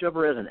think much of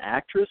her as an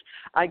actress,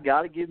 I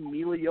got to give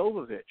Mila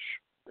Jovovich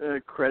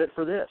credit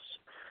for this.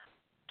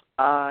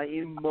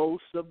 In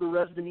most of the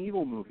Resident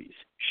Evil movies,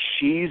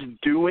 she's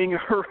doing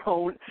her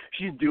own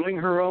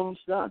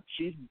stuff.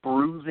 She's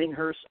bruising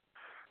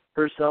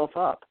herself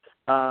up.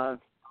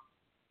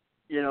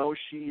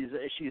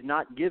 She's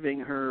not giving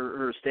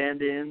her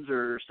stand-ins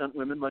or stunt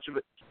women much of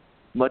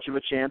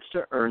a chance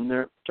to earn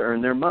their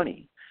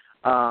money.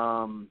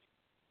 I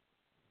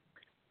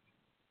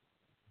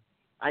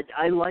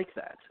like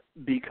that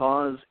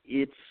because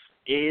it's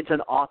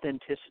an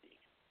authenticity.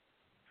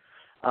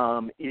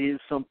 It is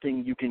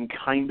something you can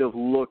kind of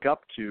look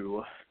up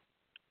to,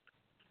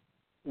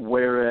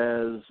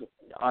 whereas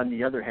on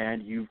the other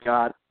hand, you've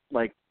got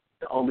like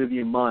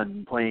Olivia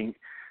Munn playing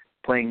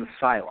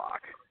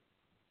Psylocke,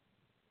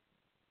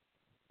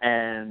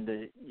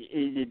 and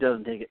it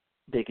doesn't take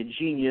a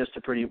genius to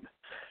pretty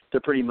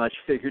much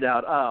figure it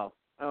out. Oh,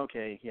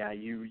 okay, yeah,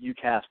 you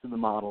casted the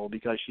model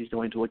because she's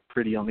going to look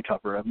pretty on the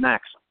cover of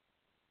Maxim.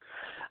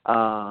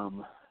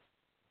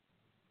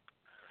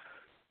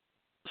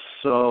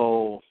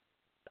 So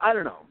I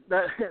don't know.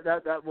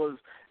 That was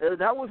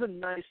a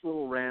nice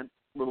little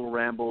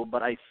ramble,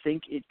 but I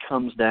think it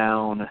comes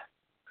down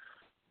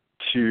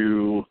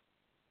to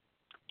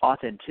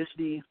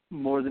authenticity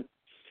more than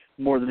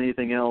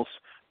anything else,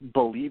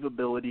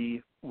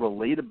 believability,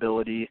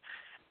 relatability,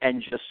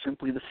 and just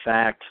simply the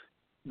fact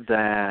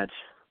that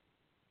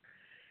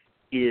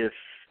if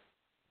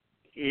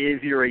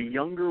you're a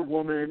younger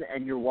woman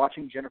and you're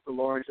watching Jennifer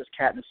Lawrence as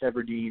Katniss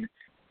Everdeen,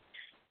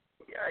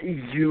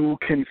 you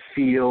can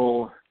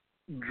feel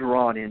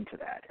drawn into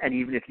that. And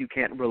even if you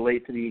can't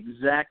relate to the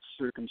exact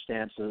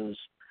circumstances,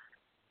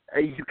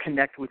 you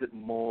connect with it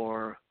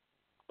more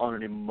on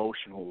an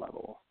emotional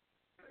level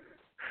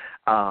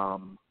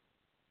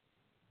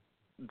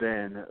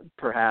than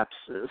perhaps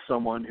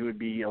someone who would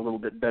be a little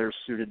bit better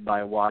suited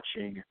by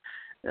watching,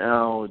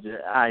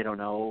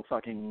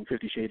 fucking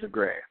 50 Shades of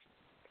Grey.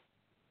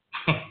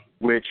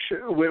 which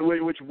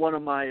one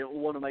of my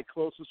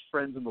closest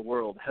friends in the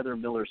world, Heather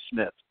Miller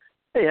Smith.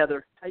 Hey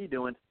Heather, how you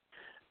doing?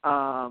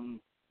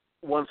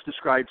 Once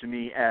described to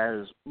me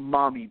as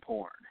mommy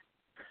porn.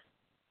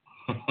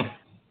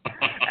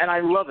 And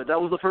I love it.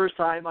 That was the first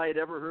time I had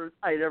ever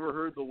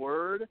heard the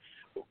word,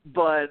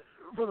 but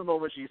from the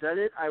moment she said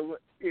it,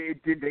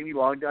 it did take me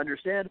long to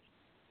understand.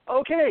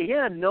 Okay,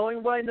 yeah,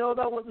 knowing what I know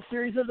about what the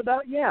series is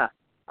about, yeah,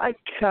 I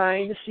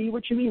kind of see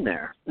what you mean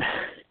there.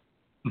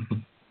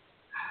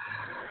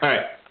 All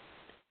right.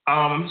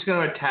 I'm just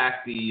going to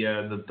attack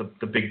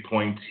the big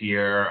points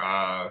here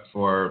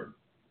for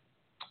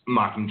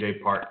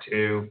Mockingjay Part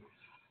 2.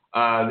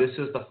 This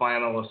is the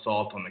final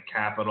assault on the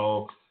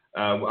Capitol,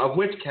 of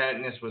which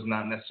Katniss was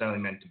not necessarily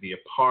meant to be a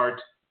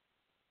part.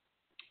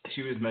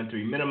 She was meant to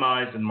be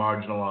minimized and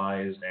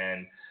marginalized,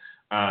 and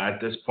at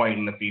this point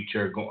in the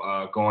feature,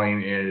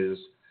 Goyne is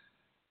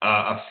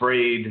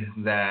afraid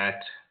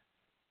that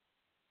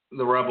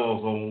the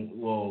rebels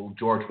will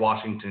George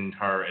Washington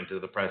her into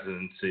the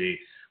presidency,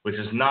 which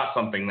is not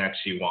something that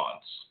she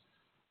wants.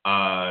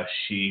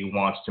 She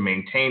wants to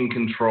maintain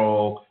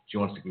control. She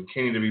wants to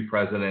continue to be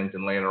president,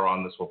 and later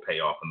on this will pay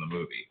off in the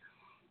movie.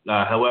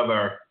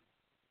 However,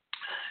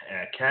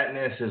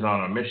 Katniss is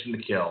on a mission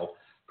to kill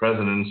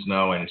President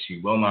Snow, and she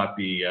will not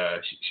be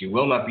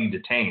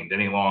detained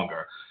any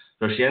longer.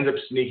 So she ends up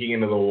sneaking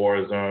into the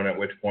war zone, at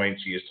which point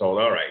she is told,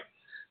 all right,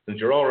 since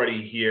you're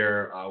already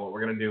here, what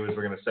we're going to do is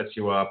we're going to set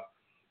you up.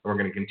 We're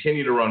going to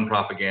continue to run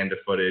propaganda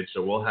footage,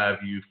 so we'll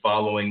have you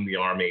following the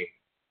army.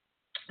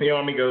 The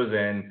army goes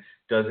in,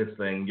 does its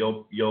thing.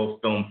 You'll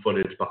film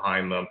footage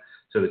behind them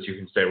so that you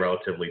can stay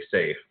relatively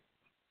safe.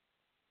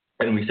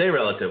 And we say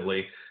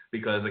relatively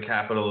because the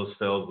Capitol is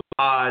filled with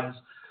pods,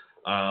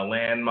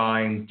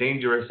 landmines,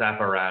 dangerous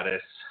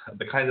apparatus,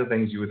 the kinds of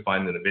things you would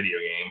find in a video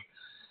game.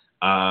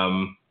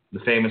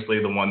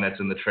 Famously, the one that's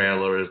in the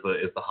trailer is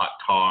the hot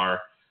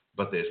tar,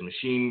 but there's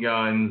machine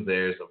guns.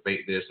 There's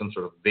some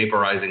sort of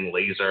vaporizing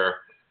laser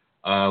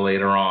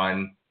later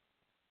on,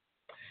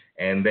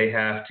 and they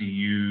have to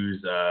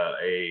use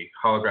a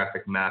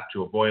holographic map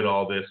to avoid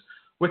all this,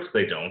 which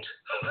they don't.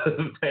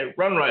 They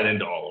run right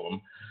into all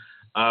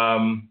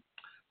of them.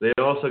 They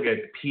also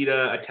get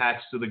PETA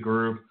attached to the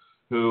group,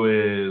 who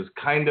is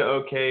kind of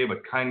okay,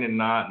 but kind of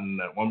not, and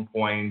at one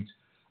point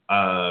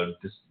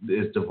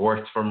is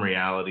divorced from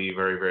reality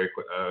very, very,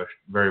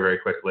 very, very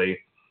quickly,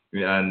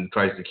 and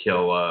tries to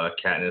kill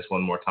Katniss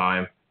one more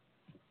time.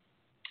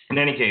 In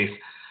any case,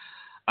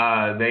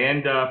 they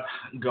end up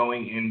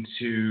going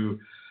into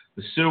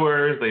the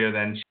sewers. They are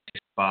then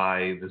chased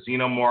by the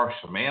xenomorphs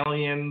from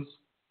aliens.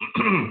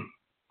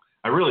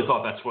 I really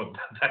thought that's what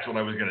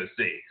I was going to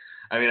see.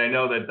 I mean, I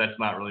know that that's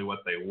not really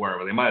what they were,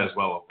 but they might as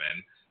well have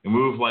been. They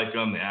moved like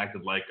them. They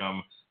acted like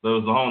them. There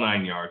was the whole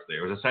 9 yards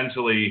there. It was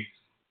essentially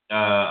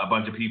a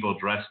bunch of people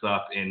dressed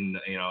up in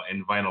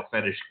vinyl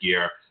fetish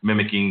gear,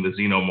 mimicking the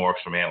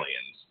xenomorphs from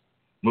Aliens.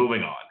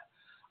 Moving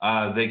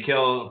on. They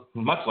kill,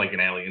 much like in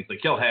Aliens, they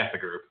kill half the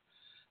group.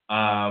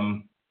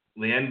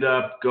 They end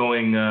up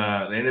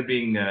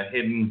being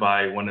hidden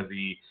by one of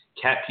the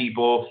cat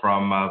people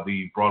from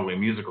the Broadway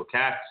musical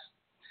Cats.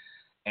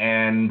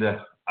 And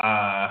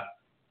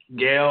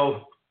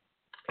Gale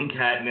and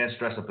Katniss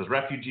dress up as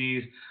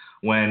refugees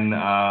when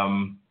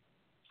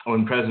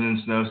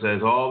President Snow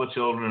says all the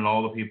children and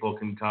all the people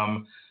can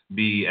come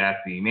be at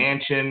the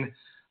mansion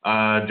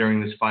during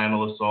this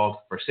final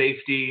assault for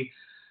safety.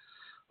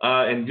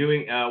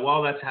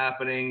 While that's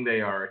happening,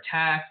 they are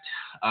attacked.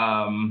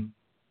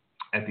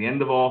 At the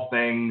end of all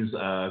things,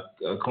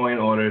 Coin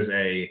orders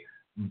a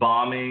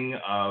bombing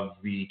of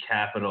the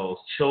Capitol's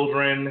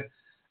children,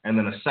 and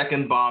then a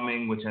second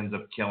bombing, which ends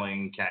up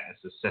killing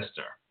Katniss'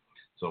 sister.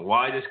 So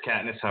why does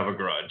Katniss have a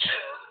grudge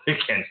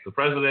against the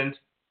president?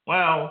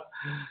 Well,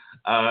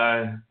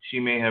 she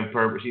may have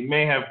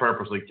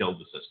purposely killed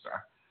the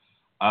sister.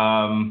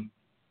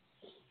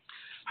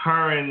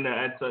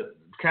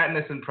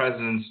 Katniss and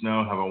President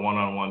Snow have a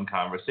one-on-one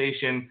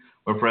conversation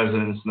where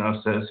President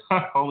Snow says,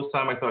 all this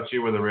time I thought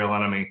you were the real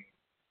enemy.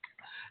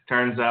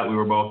 Turns out we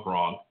were both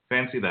wrong.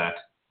 Fancy that.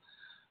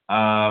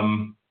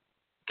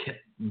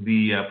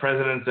 The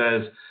president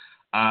says,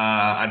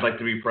 I'd like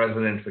to be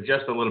president for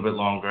just a little bit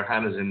longer. How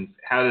does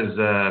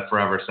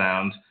forever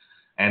sound?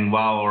 And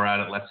while we're at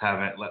it, let's have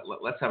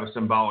a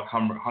symbolic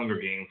Hunger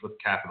Games with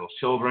Capitol's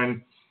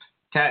children.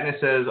 Katniss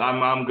says,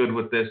 I'm good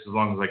with this as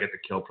long as I get to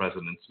kill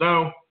President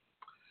Snow.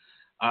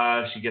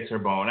 She gets her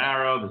bow and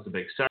arrow. There's a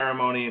big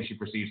ceremony, and she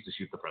proceeds to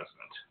shoot the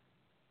president.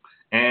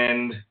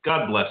 And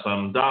God bless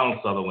him, Donald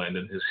Sutherland,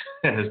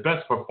 in his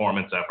best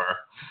performance ever,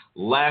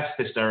 laughs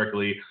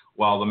hysterically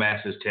while the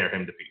masses tear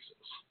him to pieces.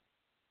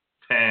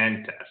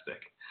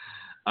 Fantastic.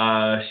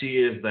 She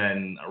is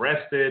then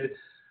arrested.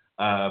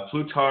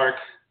 Plutarch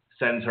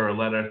sends her a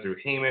letter through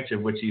Haymitch,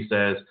 of which he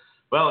says,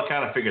 well, I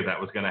kind of figured that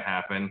was going to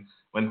happen.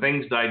 When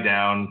things die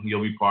down,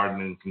 you'll be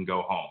pardoned and can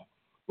go home.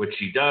 Which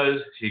she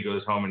does. She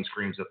goes home and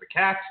screams at the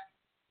cat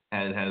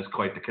and has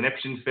quite the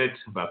conniption fit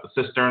about the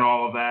sister and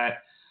all of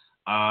that.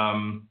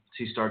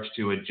 She starts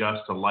to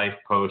adjust to life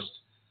post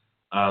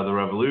the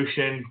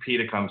revolution.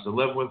 Peeta comes to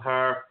live with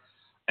her.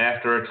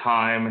 After a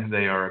time,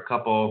 they are a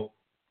couple.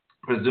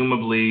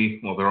 Presumably,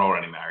 well, they're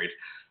already married,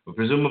 but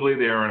presumably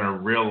they are in a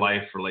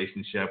real-life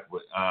relationship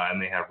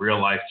and they have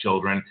real-life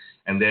children,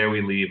 and there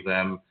we leave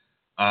them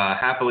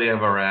happily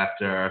ever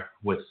after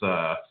with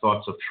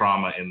thoughts of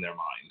trauma in their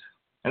mind.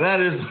 And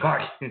that is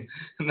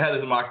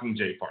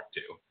Mockingjay Part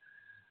 2.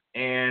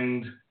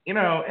 And,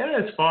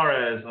 as far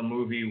as a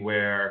movie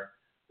where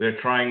they're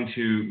trying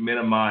to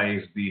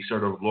minimize the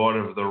sort of Lord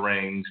of the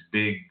Rings,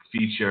 big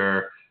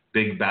feature,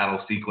 big battle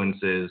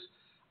sequences,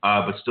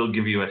 but still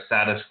give you a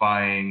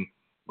satisfying,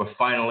 we're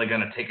finally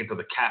going to take it to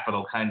the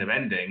Capitol kind of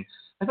ending,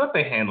 I thought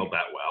they handled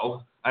that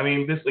well. I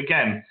mean, this,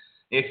 again,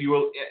 if you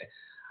will...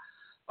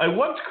 I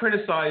once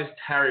criticized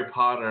Harry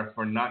Potter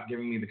for not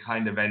giving me the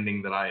kind of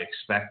ending that I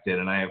expected,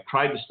 and I have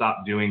tried to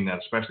stop doing that,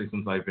 especially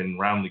since I've been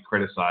roundly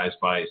criticized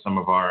by some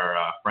of our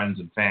friends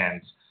and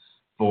fans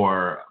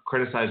for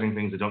criticizing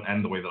things that don't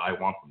end the way that I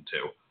want them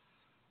to.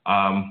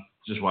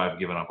 Which is why I've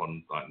given up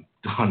on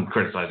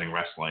criticizing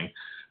wrestling,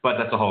 but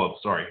that's a whole other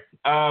story.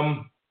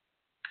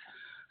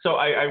 So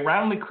I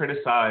roundly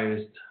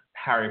criticized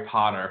Harry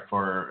Potter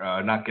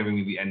for not giving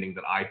me the ending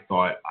that I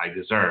thought I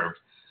deserved.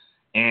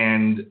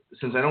 And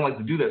since I don't like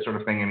to do that sort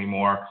of thing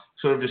anymore,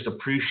 sort of just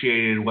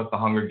appreciated what the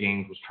Hunger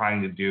Games was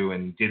trying to do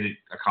and did it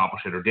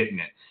accomplish it or didn't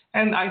it?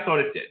 And I thought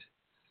it did.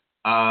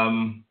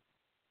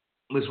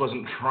 This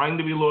wasn't trying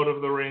to be Lord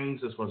of the Rings.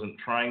 This wasn't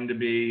trying to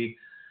be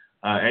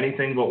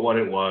anything but what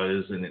it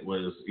was. And it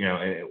was,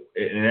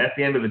 and at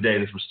the end of the day,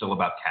 this was still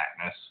about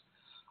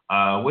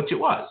Katniss, which it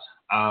was.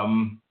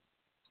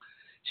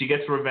 She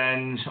gets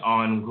revenge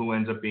on who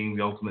ends up being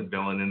the ultimate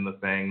villain in the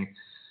thing.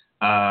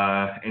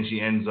 And she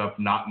ends up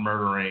not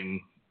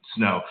murdering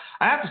Snow.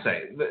 I have to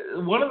say,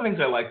 one of the things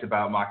I liked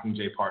about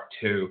Mockingjay Part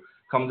 2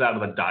 comes out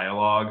of the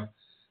dialogue,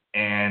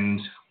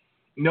 and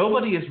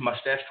nobody is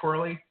mustache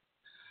twirly,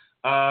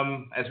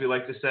 as we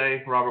like to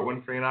say, Robert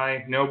Winfrey and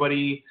I.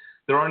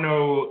 There are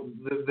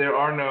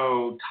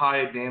no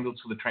tied damsel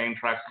to the train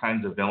tracks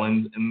kinds of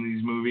villains in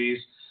these movies.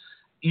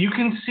 You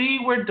can see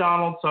where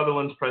Donald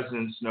Sutherland's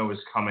President Snow is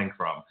coming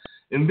from.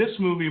 In this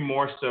movie,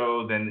 more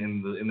so than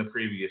in the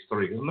previous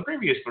three. Because in the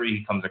previous three,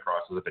 he comes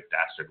across as a bit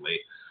dastardly.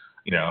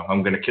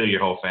 I'm going to kill your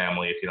whole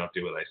family if you don't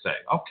do what I say.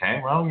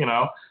 Okay, well,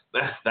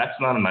 that's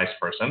not a nice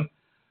person.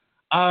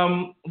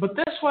 But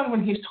this one,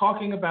 when he's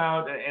talking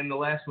about, in the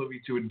last movie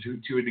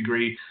to a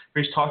degree,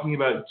 where he's talking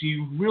about, do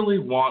you really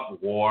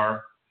want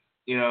war?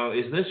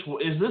 Is this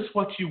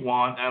what you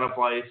want out of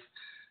life?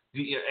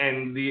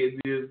 And the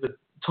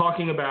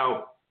talking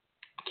about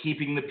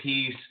keeping the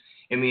peace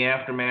in the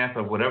aftermath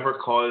of whatever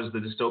caused the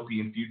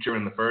dystopian future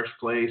in the first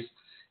place,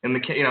 and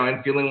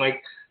and feeling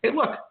like, hey,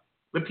 look,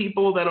 The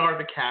people that are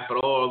the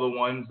capital are the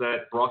ones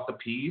that brought the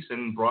peace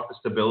and brought the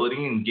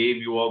stability and gave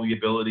you all the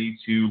ability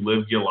to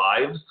live your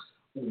lives.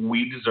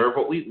 We deserve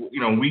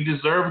we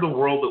deserve the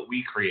world that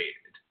we created.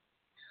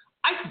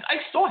 I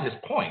saw his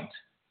point.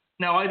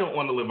 Now, I don't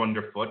want to live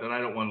underfoot, and I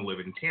don't want to live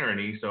in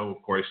tyranny. So,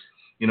 of course,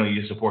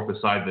 you support the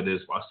side that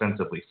is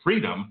ostensibly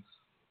freedom.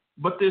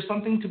 But there's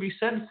something to be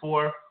said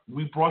for,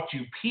 we brought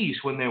you peace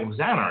when there was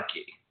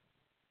anarchy.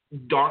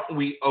 Aren't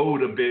we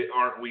owed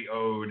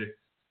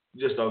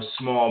just a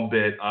small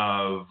bit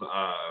of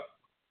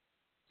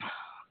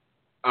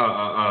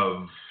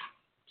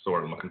what's the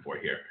word I'm looking for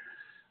here?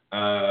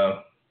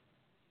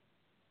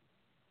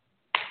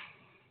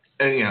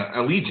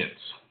 Allegiance.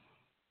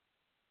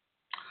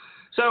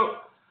 So,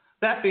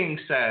 that being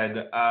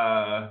said,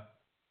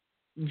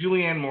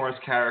 Julianne Moore's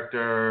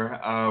character,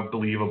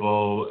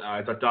 believable.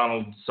 I thought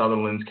Donald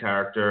Sutherland's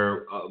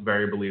character,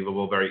 very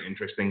believable, very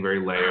interesting, very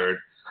layered.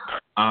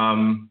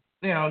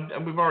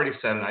 We've already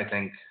said it, I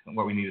think,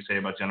 what we need to say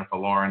about Jennifer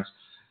Lawrence.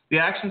 The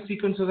action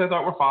sequences I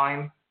thought were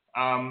fine.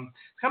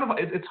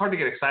 It's hard to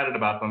get excited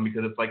about them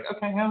because it's like,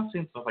 okay, I've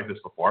seen stuff like this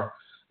before.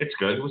 It's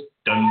good. It was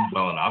done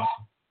well enough.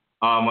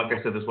 Like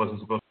I said, this wasn't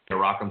supposed to be a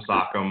Rock'em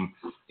Sock'em,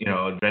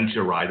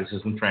 adventure ride. This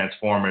isn't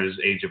Transformers: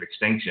 Age of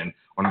Extinction,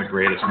 one of the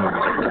greatest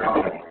movies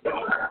ever.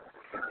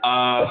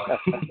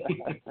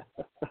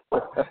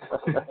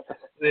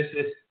 This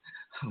is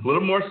a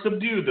little more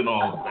subdued than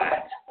all of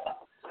that.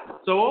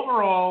 So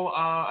overall,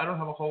 I don't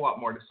have a whole lot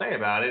more to say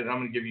about it. I'm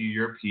going to give you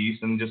your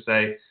piece and just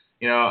say,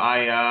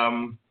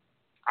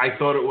 I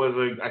thought it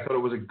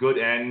was a good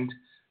end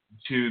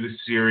to the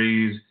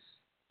series,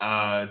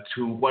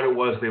 to what it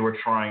was they were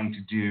trying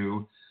to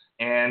do,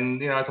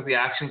 and I thought the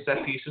action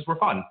set pieces were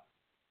fun.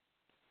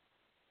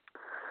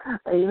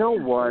 You know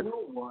what?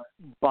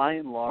 By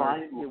and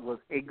large, it was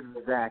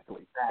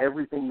exactly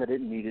everything that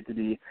it needed to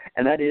be,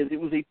 and that is, it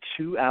was a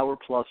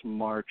 2-hour-plus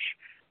march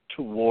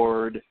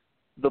toward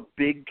the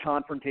big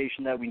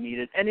confrontation that we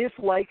needed. And if,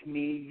 like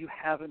me, you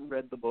haven't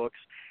read the books,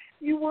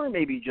 you were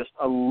maybe just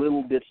a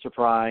little bit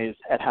surprised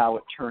at how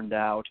it turned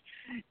out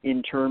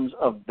in terms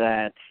of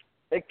that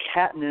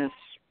Katniss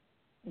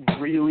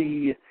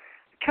really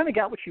kind of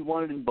got what she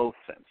wanted in both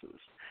senses.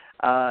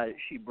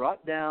 She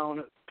brought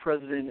down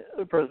President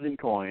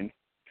Coin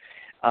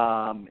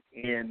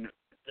in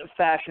a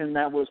fashion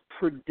that was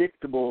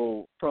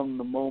predictable from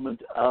the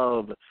moment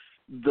of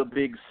the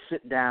big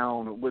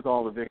sit-down with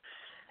all the victims.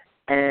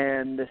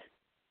 And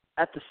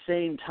at the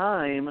same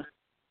time,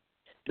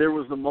 there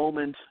was the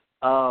moment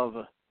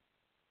of,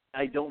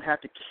 I don't have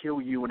to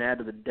kill you and add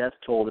to the death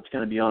toll that's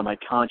going to be on my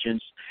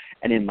conscience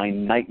and in my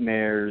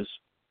nightmares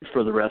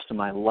for the rest of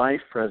my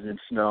life, President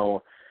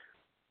Snow.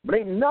 But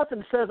ain't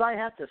nothing says I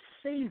have to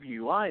save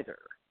you either.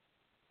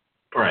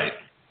 Right.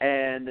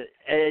 And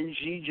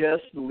she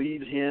just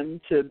leaves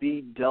him to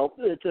be dealt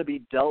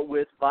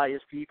with by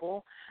his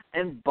people,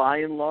 and by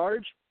and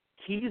large,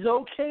 he's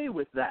okay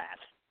with that.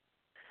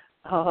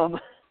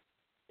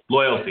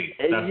 Loyalty.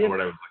 That's the word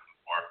I was looking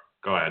for.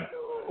 Go ahead.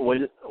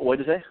 What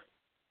did you say?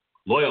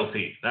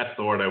 Loyalty. That's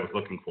the word I was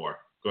looking for.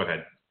 Go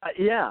ahead.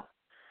 Yeah.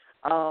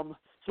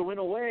 So in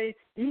a way,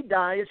 he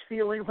dies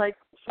feeling like,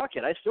 fuck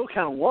it, I still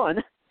kind of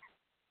won.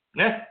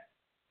 Yeah.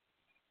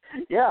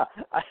 Yeah,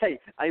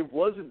 I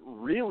wasn't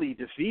really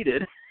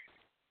defeated.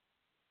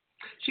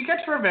 She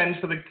gets revenge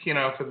for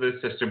the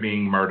sister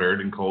being murdered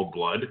in cold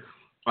blood.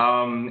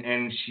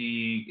 And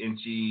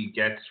she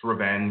gets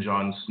revenge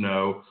on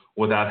Snow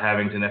without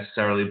having to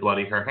necessarily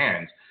bloody her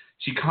hands.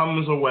 She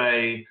comes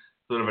away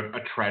sort of a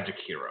tragic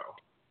hero.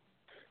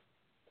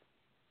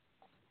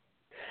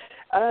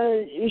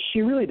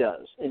 She really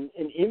does. An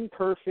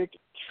imperfect,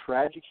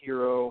 tragic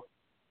hero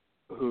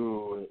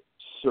who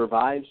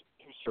survives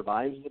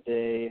the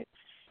day,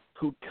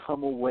 who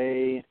come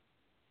away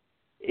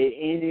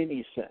in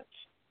any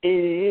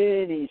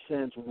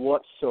sense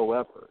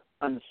whatsoever,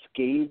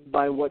 unscathed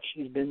by what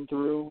she's been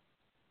through,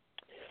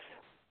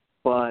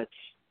 but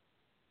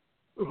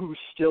who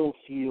still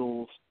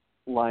feels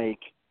like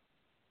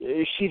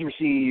she's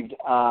received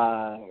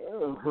her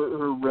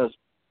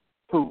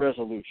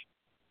resolution.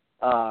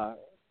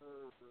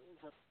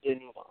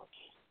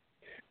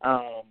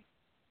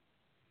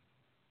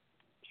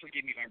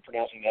 Forgive me if I'm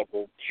pronouncing that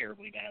word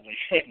terribly badly.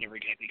 I've never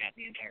exactly got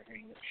the entire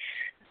thing.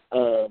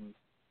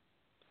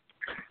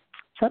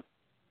 Is that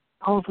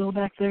Paulville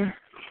back there?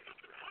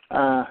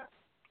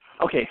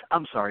 Okay,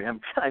 I'm sorry.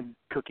 I'm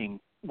cooking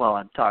while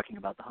I'm talking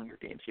about the Hunger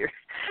Games here.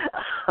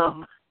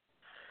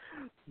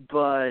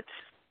 But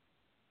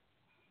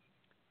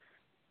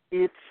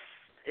it's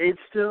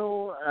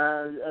still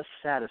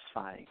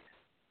satisfying.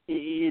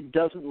 It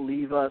doesn't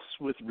leave us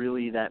with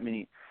really that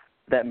many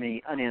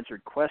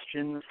unanswered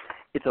questions.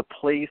 It's a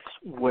place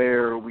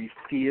where we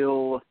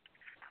feel,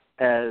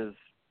 as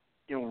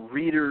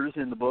readers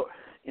in the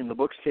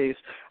book's case,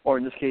 or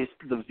in this case,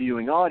 the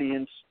viewing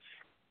audience,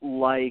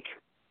 like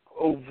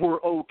we're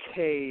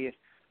okay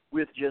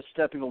with just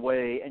stepping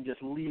away and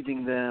just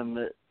leaving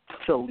them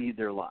to lead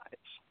their lives.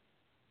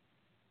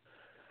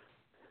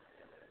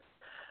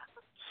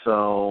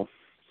 So,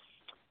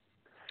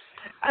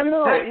 I don't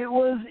know.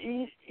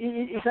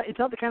 It's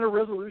not the kind of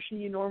resolution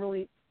you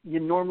normally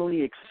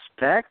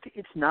expect.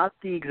 It's not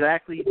the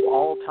exactly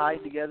all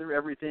tied together,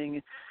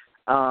 everything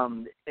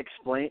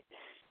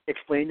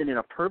explained in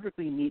a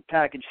perfectly neat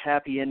package,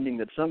 happy ending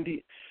that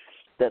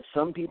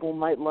some people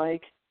might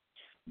like.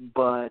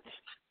 But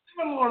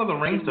even Lord of the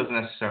Rings doesn't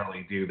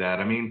necessarily do that.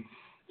 I mean,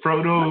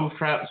 Frodo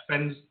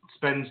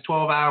spends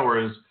 12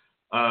 hours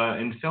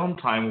in film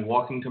time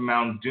walking to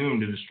Mount Doom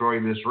to destroy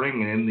this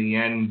ring, and in the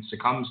end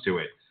succumbs to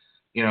it.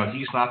 You know,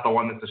 he's not the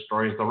one that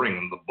destroys the ring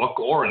in the book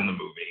or in the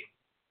movie.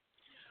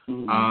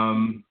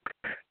 mm-hmm.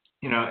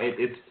 You know,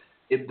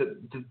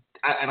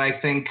 and I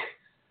think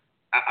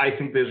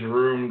there's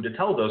room to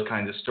tell those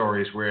kinds of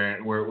stories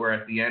where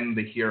at the end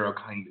the heroes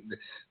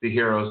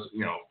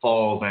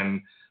falls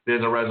and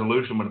there's a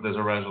resolution, but there's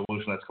a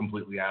resolution that's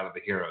completely out of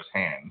the hero's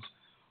hands.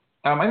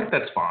 I think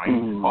that's fine.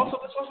 Mm-hmm. Also,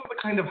 this wasn't the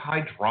kind of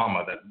high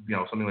drama that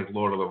something like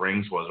Lord of the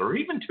Rings was, or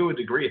even to a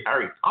degree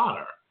Harry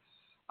Potter.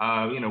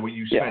 Where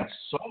you spent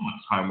so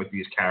much time with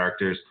these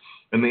characters,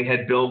 and they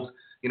had built,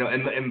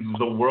 and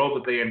the world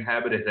that they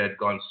inhabited had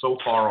gone so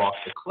far off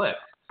the cliff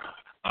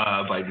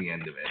by the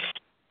end of it.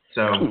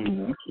 So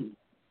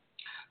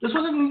this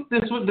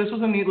was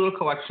a neat little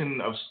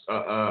collection of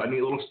a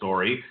neat little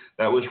story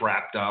that was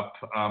wrapped up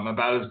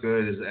about as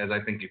good as I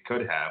think it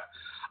could have.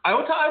 I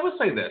would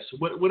say this: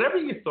 whatever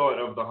you thought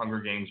of the Hunger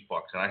Games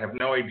books, and I have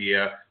no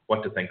idea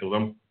what to think of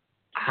them.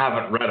 I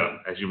haven't read them,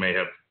 as you may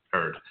have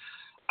heard.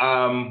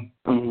 I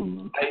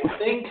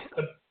think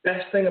the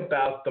best thing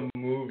about the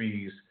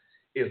movies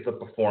is the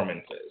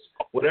performances.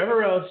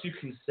 Whatever else you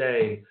can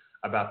say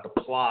about the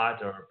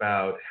plot or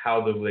about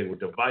how they were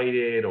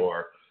divided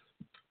or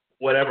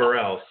whatever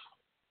else,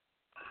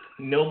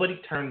 nobody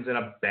turns in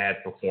a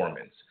bad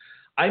performance.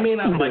 I may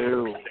not like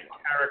the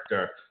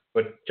character,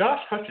 but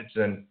Josh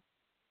Hutcherson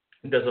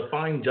does a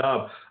fine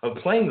job of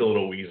playing the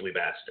little Weasley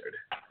bastard.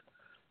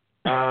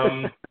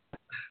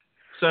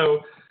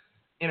 So,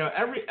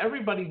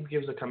 everybody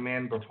gives a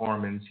command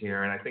performance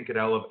here, and I think it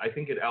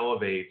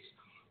elevates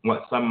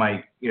what some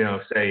might,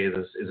 say is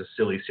a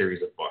silly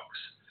series of books.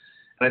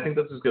 And I think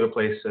that's as good a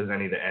place as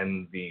any to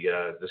end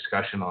the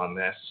discussion on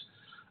this.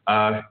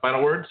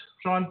 Final words,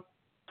 Sean?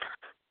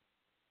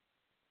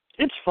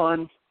 It's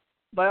fun.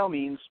 By all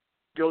means,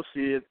 go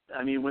see it.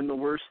 I mean, when the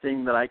worst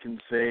thing that I can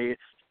say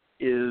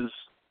is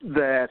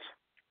that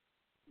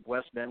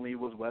Wes Bentley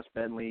was Wes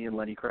Bentley and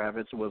Lenny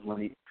Kravitz was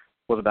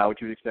about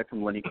what you'd expect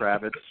from Lenny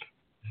Kravitz.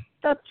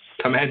 That's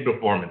command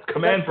performance by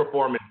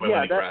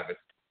Lenny Kravitz.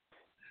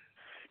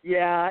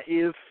 Yeah,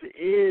 if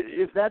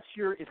that's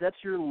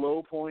your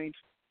low point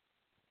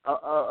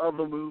of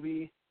the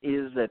movie,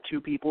 is that two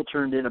people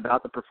turned in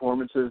about the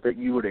performances that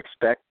you would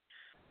expect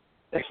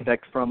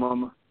from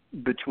them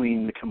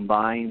between the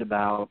combined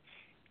about.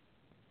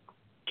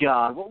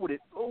 God, what would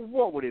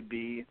it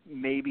be?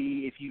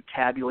 Maybe if you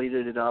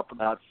tabulated it up,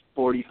 about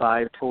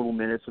 45 total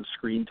minutes of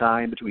screen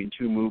time between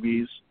two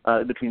movies,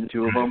 between the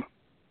two of them.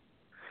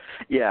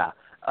 Yeah,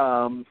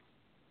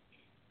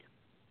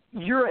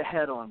 you're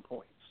ahead on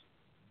points.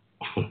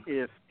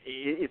 If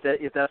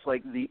that's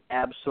like the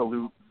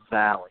absolute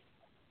valley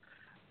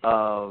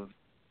of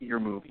your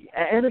movie,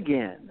 and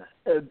again,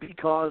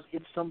 because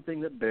it's something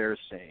that bears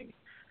saying,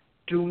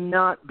 do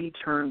not be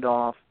turned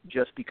off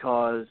just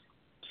because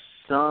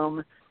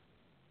some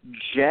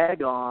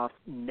jag-off,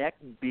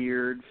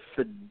 neckbeard,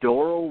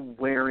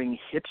 fedora-wearing,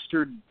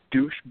 hipster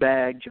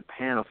douchebag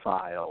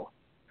Japanophile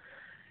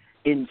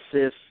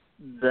insists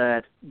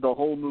that the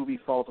whole movie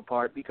falls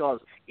apart because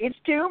it's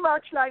too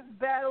much like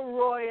Battle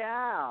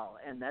Royale,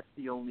 and that's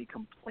the only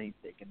complaint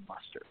they can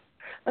muster.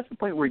 That's the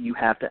point where you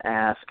have to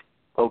ask,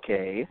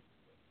 okay,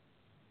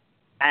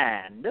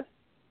 and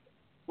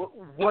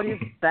what is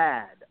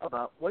bad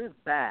about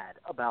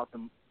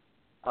the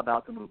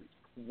movies?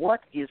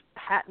 What is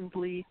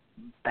patently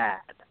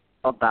bad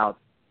about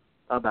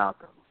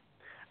them?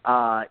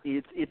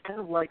 It's kind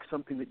of like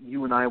something that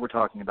you and I were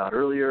talking about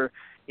earlier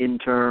in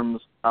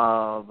terms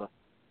of,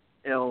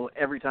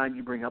 every time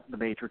you bring up The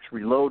Matrix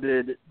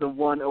Reloaded, the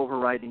one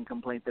overriding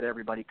complaint that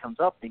everybody comes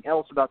up with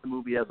else about the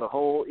movie as a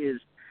whole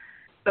is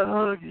the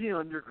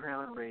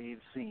underground rave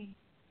scene.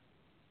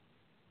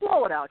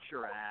 Blow it out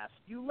your ass.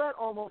 You let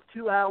almost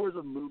 2 hours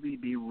of movie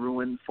be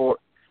ruined for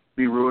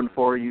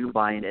you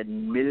by an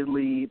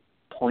admittedly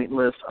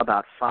pointless,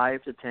 about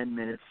 5 to 10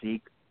 minute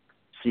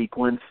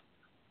sequence.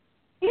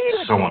 Eat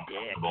a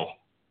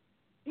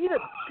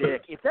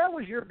dick. If that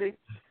was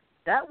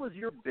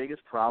your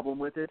biggest problem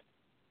with it,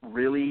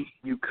 really,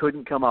 you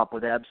couldn't come up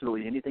with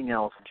absolutely anything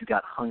else that you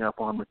got hung up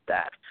on with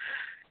that.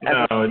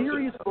 As a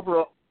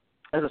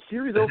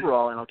series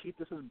overall, and I'll keep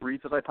this as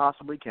brief as I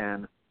possibly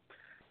can,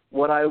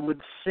 what I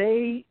would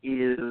say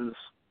is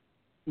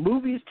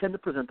movies tend to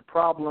present the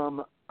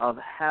problem of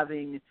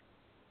having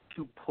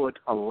to put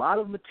a lot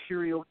of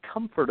material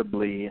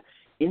comfortably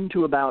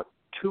into about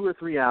 2 or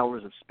 3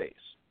 hours of space.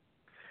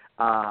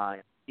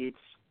 It's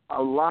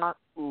a lot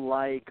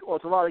like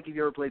if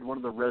you ever played one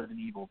of the Resident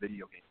Evil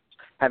video games,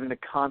 having to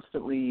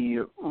constantly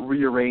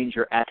rearrange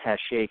your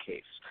attaché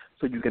case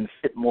so you can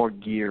fit more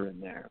gear in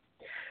there.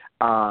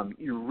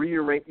 You're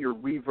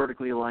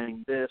re-vertically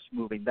aligning this,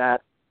 moving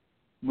that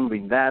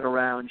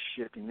around,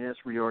 shifting this,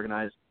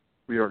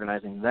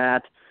 reorganizing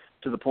that,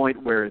 to the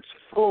point where it's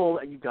full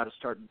and you've got to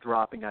start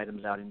dropping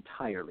items out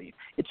entirely.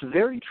 It's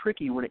very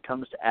tricky when it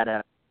comes to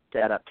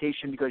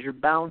adaptation because you're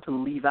bound to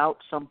leave out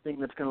something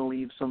that's going to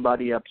leave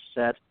somebody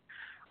upset,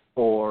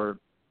 or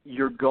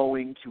you're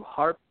going to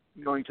harp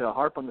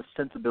on the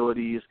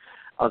sensibilities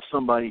of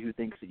somebody who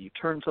thinks that you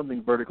turned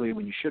something vertically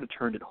when you should have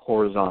turned it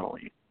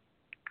horizontally.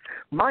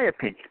 My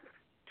opinion,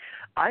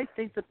 I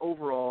think that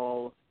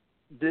overall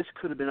this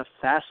could have been a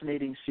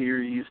fascinating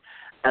series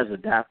as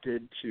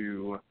adapted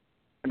to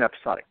an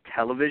episodic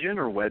television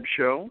or web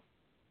show.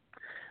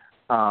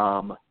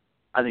 I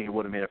think it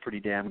would have made a pretty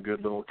damn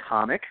good little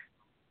comic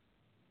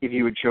if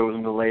you had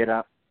chosen to lay it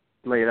out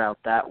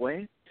that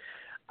way.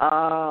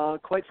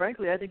 Quite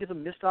frankly, I think it's a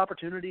missed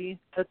opportunity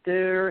that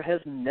there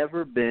has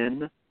never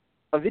been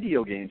a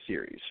video game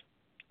series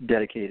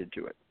dedicated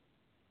to it.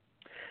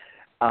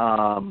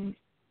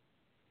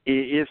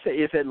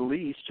 If at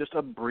least just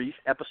a brief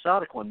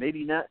episodic one,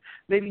 maybe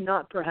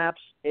not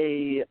perhaps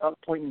a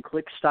point and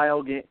click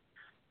style game,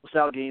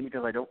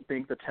 because I don't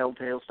think the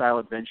Telltale style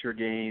adventure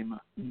game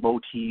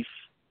motif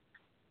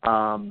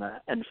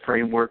and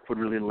framework would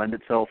really lend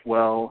itself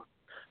well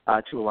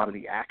to a lot of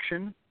the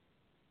action.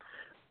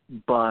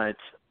 But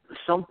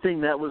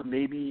something that was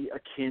maybe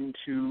akin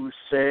to,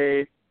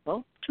 say,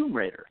 Tomb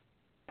Raider,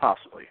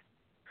 possibly,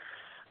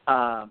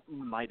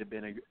 might have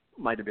been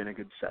a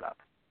good setup.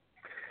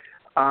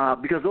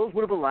 Because those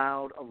would have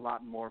allowed a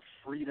lot more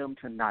freedom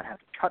to not have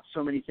to cut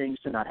so many things,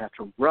 to not have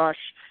to rush,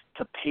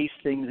 to pace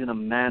things in a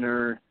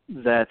manner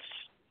that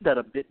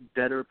a bit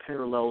better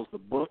parallels the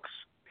books.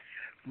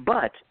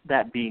 But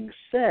that being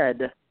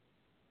said,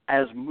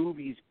 as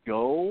movies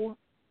go,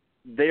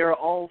 they are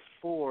all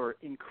four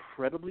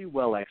incredibly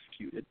well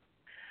executed.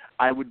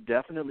 I would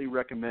definitely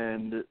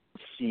recommend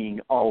seeing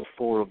all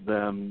four of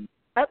them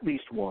at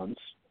least once.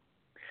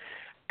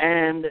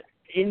 And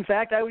in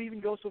fact, I would even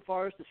go so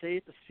far as to say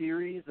it's a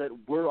series that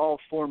were all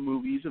four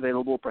movies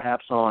available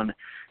perhaps on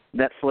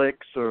Netflix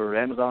or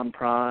Amazon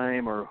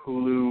Prime or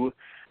Hulu.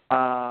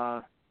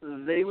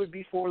 They would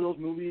be four of those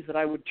movies that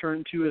I would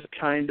turn to as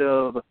kind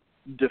of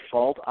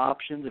default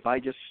options if I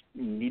just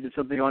needed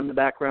something on in the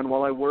background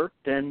while I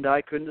worked and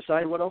I couldn't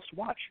decide what else to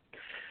watch.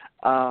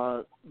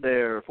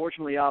 They're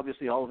fortunately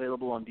obviously all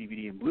available on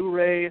DVD and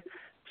Blu-ray,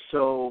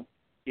 so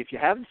if you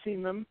haven't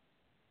seen them,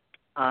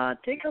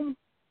 take them,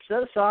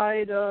 set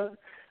aside a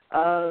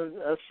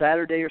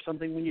Saturday or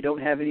something when you don't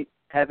have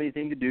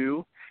anything to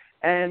do,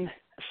 and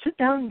sit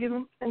down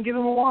and give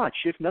them a watch.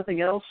 If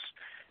nothing else,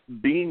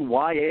 being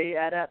YA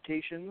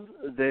adaptations,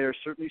 they're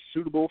certainly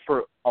suitable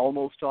for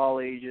almost all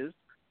ages.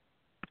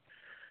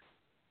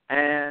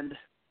 And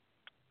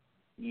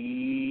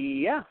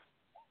yeah,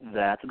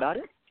 that's about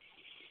it.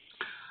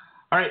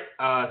 All right,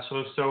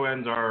 so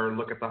ends our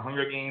look at the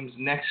Hunger Games.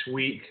 Next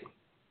week,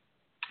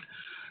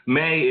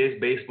 May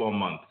is baseball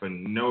month for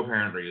no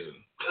apparent reason.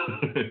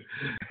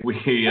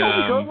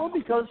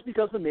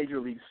 Because the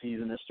Major League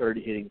season has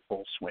started hitting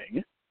full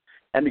swing,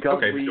 and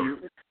because I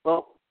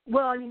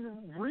mean,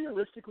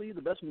 realistically,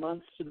 the best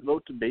months to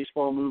devote to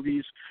baseball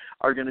movies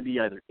are going to be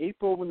either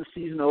April when the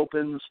season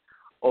opens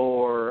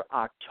or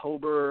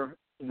October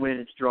when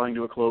it's drawing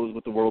to a close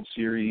with the World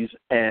Series.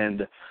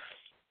 And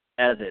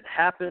as it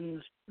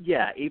happens,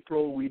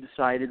 April we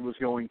decided was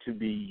going to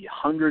be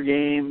Hunger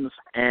Games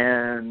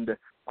and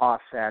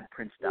sad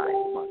Prince died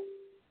month.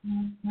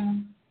 Mm-hmm.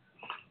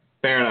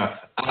 Fair enough.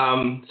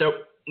 So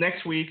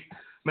next week,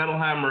 Metal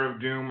Hammer of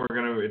Doom,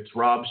 it's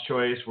Rob's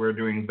choice. We're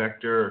doing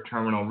Vector or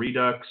Terminal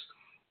Redux.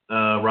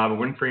 Robert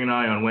Winfrey and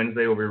I on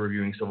Wednesday will be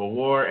reviewing Civil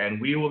War,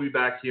 and we will be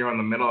back here on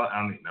the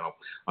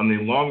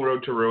Long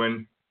Road to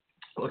Ruin,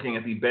 looking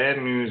at the Bad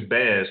News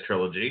Bears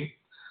trilogy.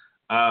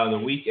 The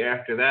week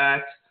after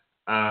that,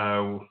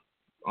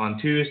 on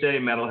Tuesday,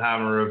 Metal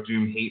Hammer of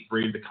Doom,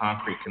 Hatebreed, The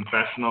Concrete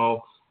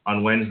Confessional.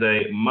 On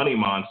Wednesday, Money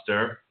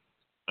Monster.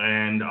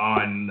 And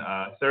on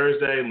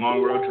Thursday,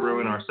 Long Road to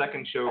Ruin, our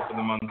second show for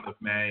the month of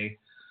May,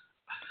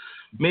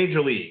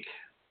 Major League.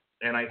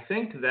 And I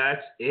think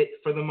that's it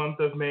for the month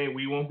of May.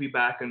 We won't be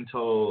back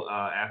until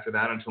after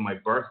that, until my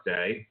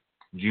birthday,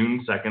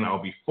 June 2nd.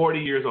 I'll be 40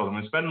 years old. I'm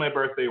going to spend my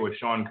birthday with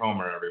Sean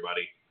Comer,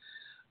 everybody.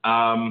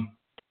 And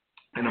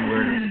I'm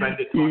going to spend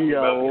it talking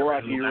about the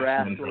original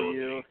X-Men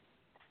trilogy.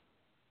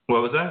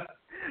 What was that?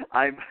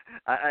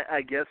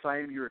 I guess I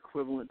am your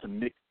equivalent to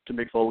Mick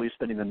Foley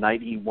spending the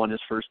night he won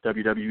his first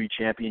WWE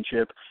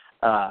championship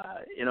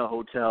in a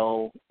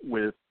hotel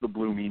with the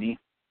Blue Meanie.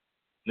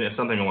 Yeah,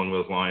 something along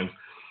those lines.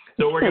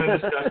 So we're going to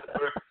discuss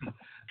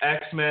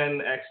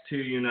X-Men,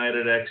 X2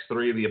 United,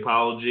 X3, The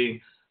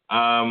Apology.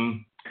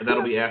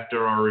 That'll be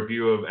after our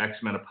review of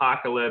X-Men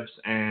Apocalypse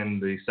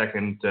and the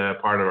second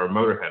part of our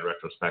Motorhead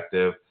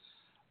retrospective.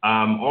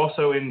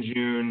 Also in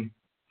June,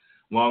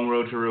 Long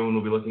Road to Ruin,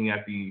 we'll be looking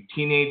at the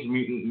Teenage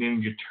Mutant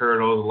Ninja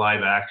Turtles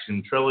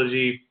live-action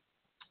trilogy,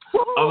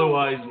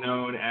 otherwise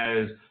known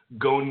as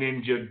Go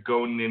Ninja,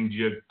 Go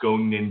Ninja, Go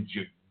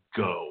Ninja,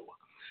 Go.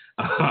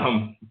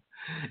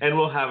 And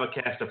we'll have a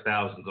cast of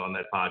thousands on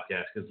that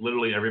podcast because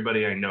literally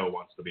everybody I know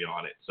wants to be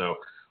on it. So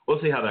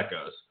we'll see how that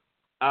goes.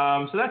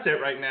 So that's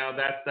it right now.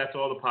 That's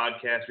all the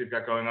podcasts we've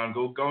got going on.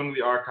 Go into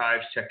the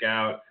archives, check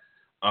out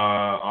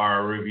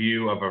our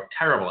review of a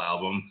terrible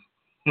album,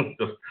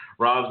 the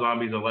Rob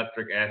Zombie's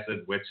Electric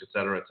Acid Witch,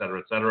 etc., etc.,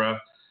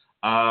 etc.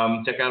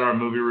 Check out our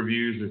movie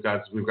reviews.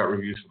 We've got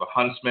reviews for The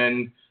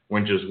Huntsman,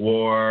 Winter's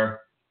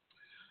War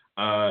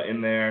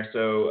in there.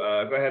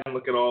 So go ahead and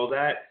look at all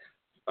that.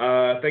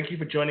 Thank you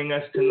for joining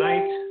us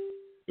tonight.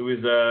 It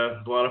was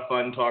a lot of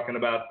fun talking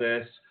about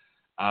this.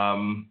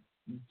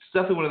 It's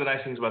definitely one of the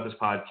nice things about this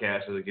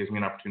podcast is it gives me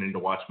an opportunity to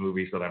watch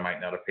movies that I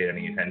might not have paid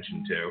any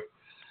attention to.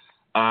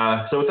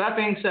 So with that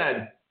being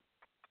said,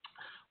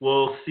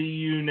 we'll see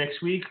you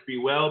next week. Be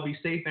well, be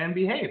safe, and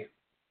behave.